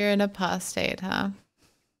to. You're an apostate, huh?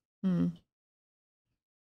 You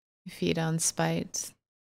feed on spite.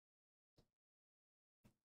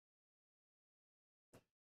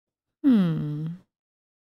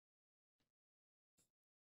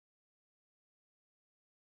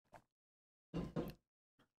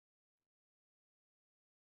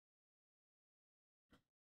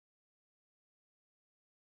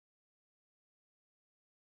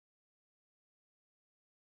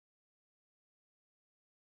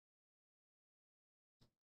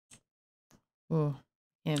 Ooh,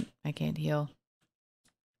 I can't heal.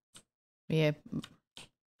 Yeah,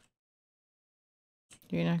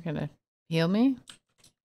 you're not gonna heal me?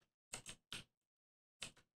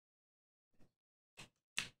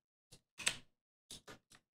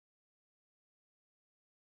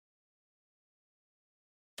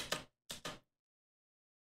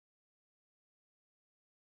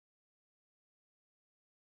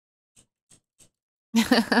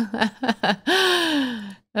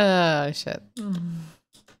 Oh shit.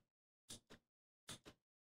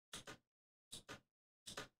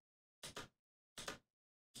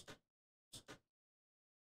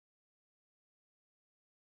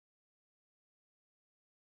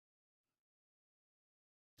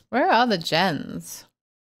 Where are all the gens?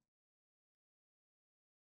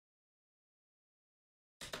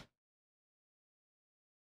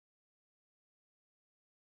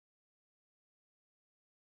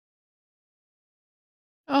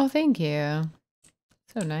 Oh, thank you.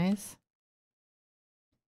 So nice.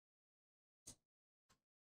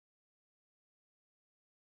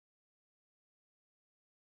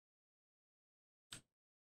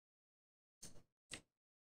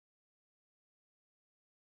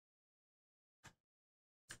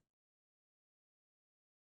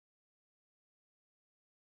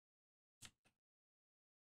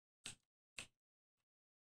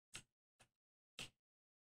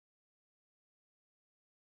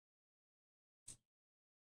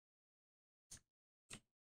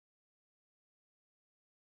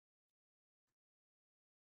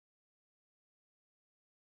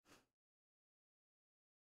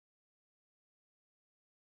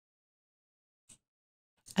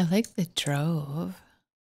 I like the drove.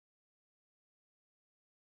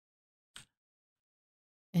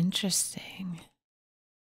 Interesting.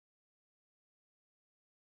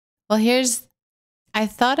 Well, I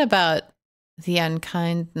thought about the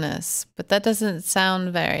unkindness, but that doesn't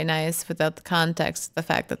sound very nice without the context of the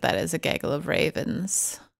fact that that is a gaggle of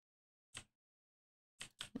ravens.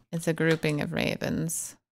 It's a grouping of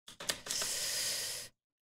ravens.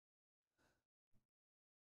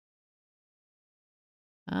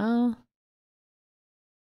 Oh.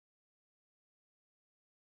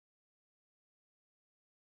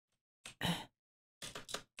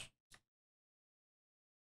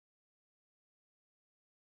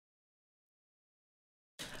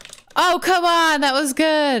 Oh, come on. That was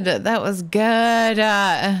good. That was good.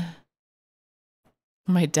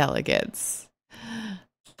 My delegates.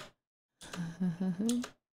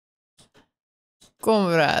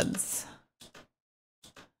 Comrades.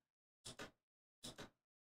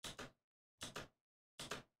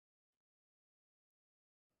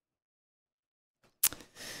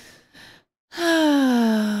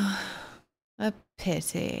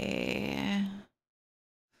 Pity.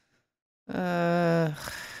 Ugh.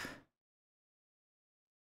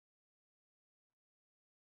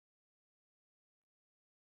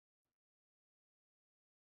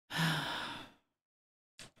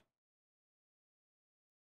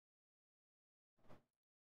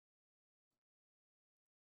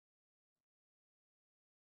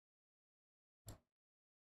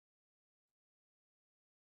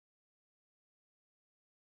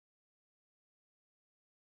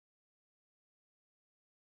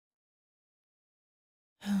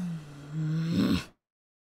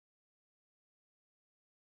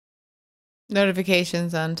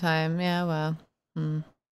 Notifications on time. Yeah, well.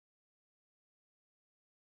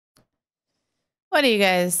 What do you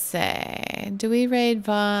guys say? Do we raid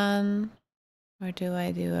Vaughn? Or do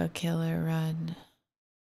I do a killer run?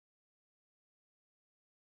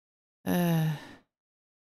 At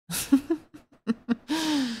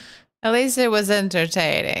least it was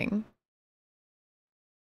entertaining.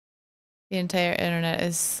 The entire internet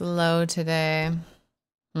is slow today.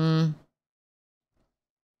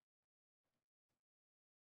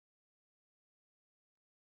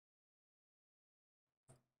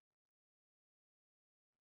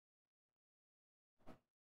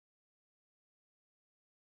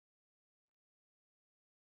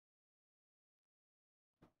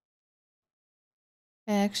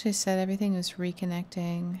 I actually said everything was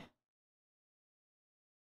reconnecting.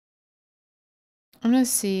 I'm gonna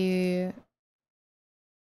see.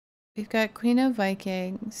 We've got Queen of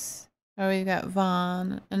Vikings. Or we've got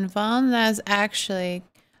Vaughn. And Vaughn has actually...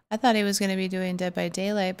 I thought he was going to be doing Dead by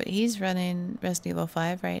Daylight, but he's running Resident Evil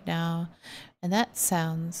 5 right now. And that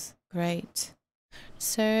sounds great.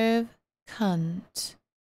 Serve cunt.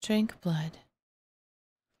 Drink blood.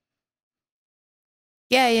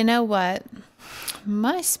 Yeah, you know what?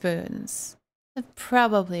 My spoons have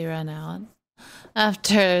probably run out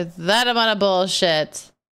after that amount of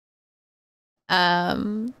bullshit.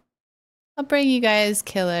 I'll bring you guys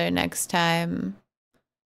Killer next time.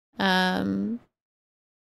 And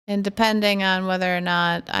depending on whether or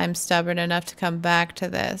not I'm stubborn enough to come back to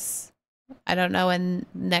this, I don't know when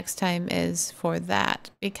next time is for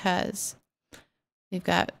that, because we've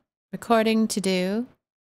got recording to do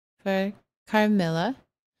for Carmilla.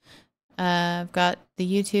 I've got the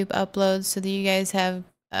YouTube uploads so that you guys have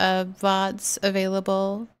VODs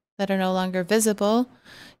available that are no longer visible,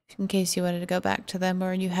 in case you wanted to go back to them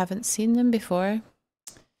or you haven't seen them before.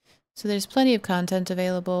 So there's plenty of content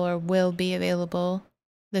available, or will be available,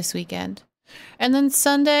 this weekend. And then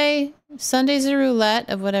Sunday's a roulette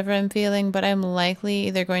of whatever I'm feeling, but I'm likely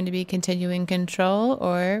either going to be continuing Control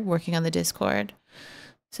or working on the Discord.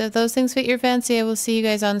 So if those things fit your fancy, I will see you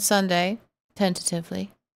guys on Sunday,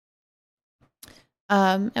 tentatively.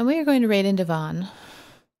 And we are going to raid into Vaughn.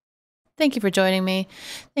 Thank you for joining me.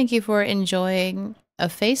 Thank you for enjoying a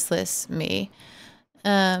faceless me.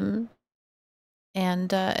 And,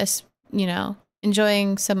 you know,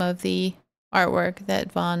 enjoying some of the artwork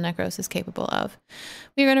that Vaughn Necros is capable of.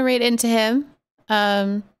 We're going to raid into him,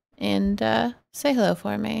 and say hello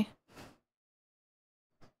for me.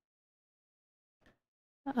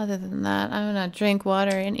 Other than that, I'm going to drink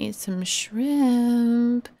water and eat some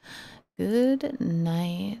shrimp. Good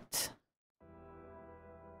night.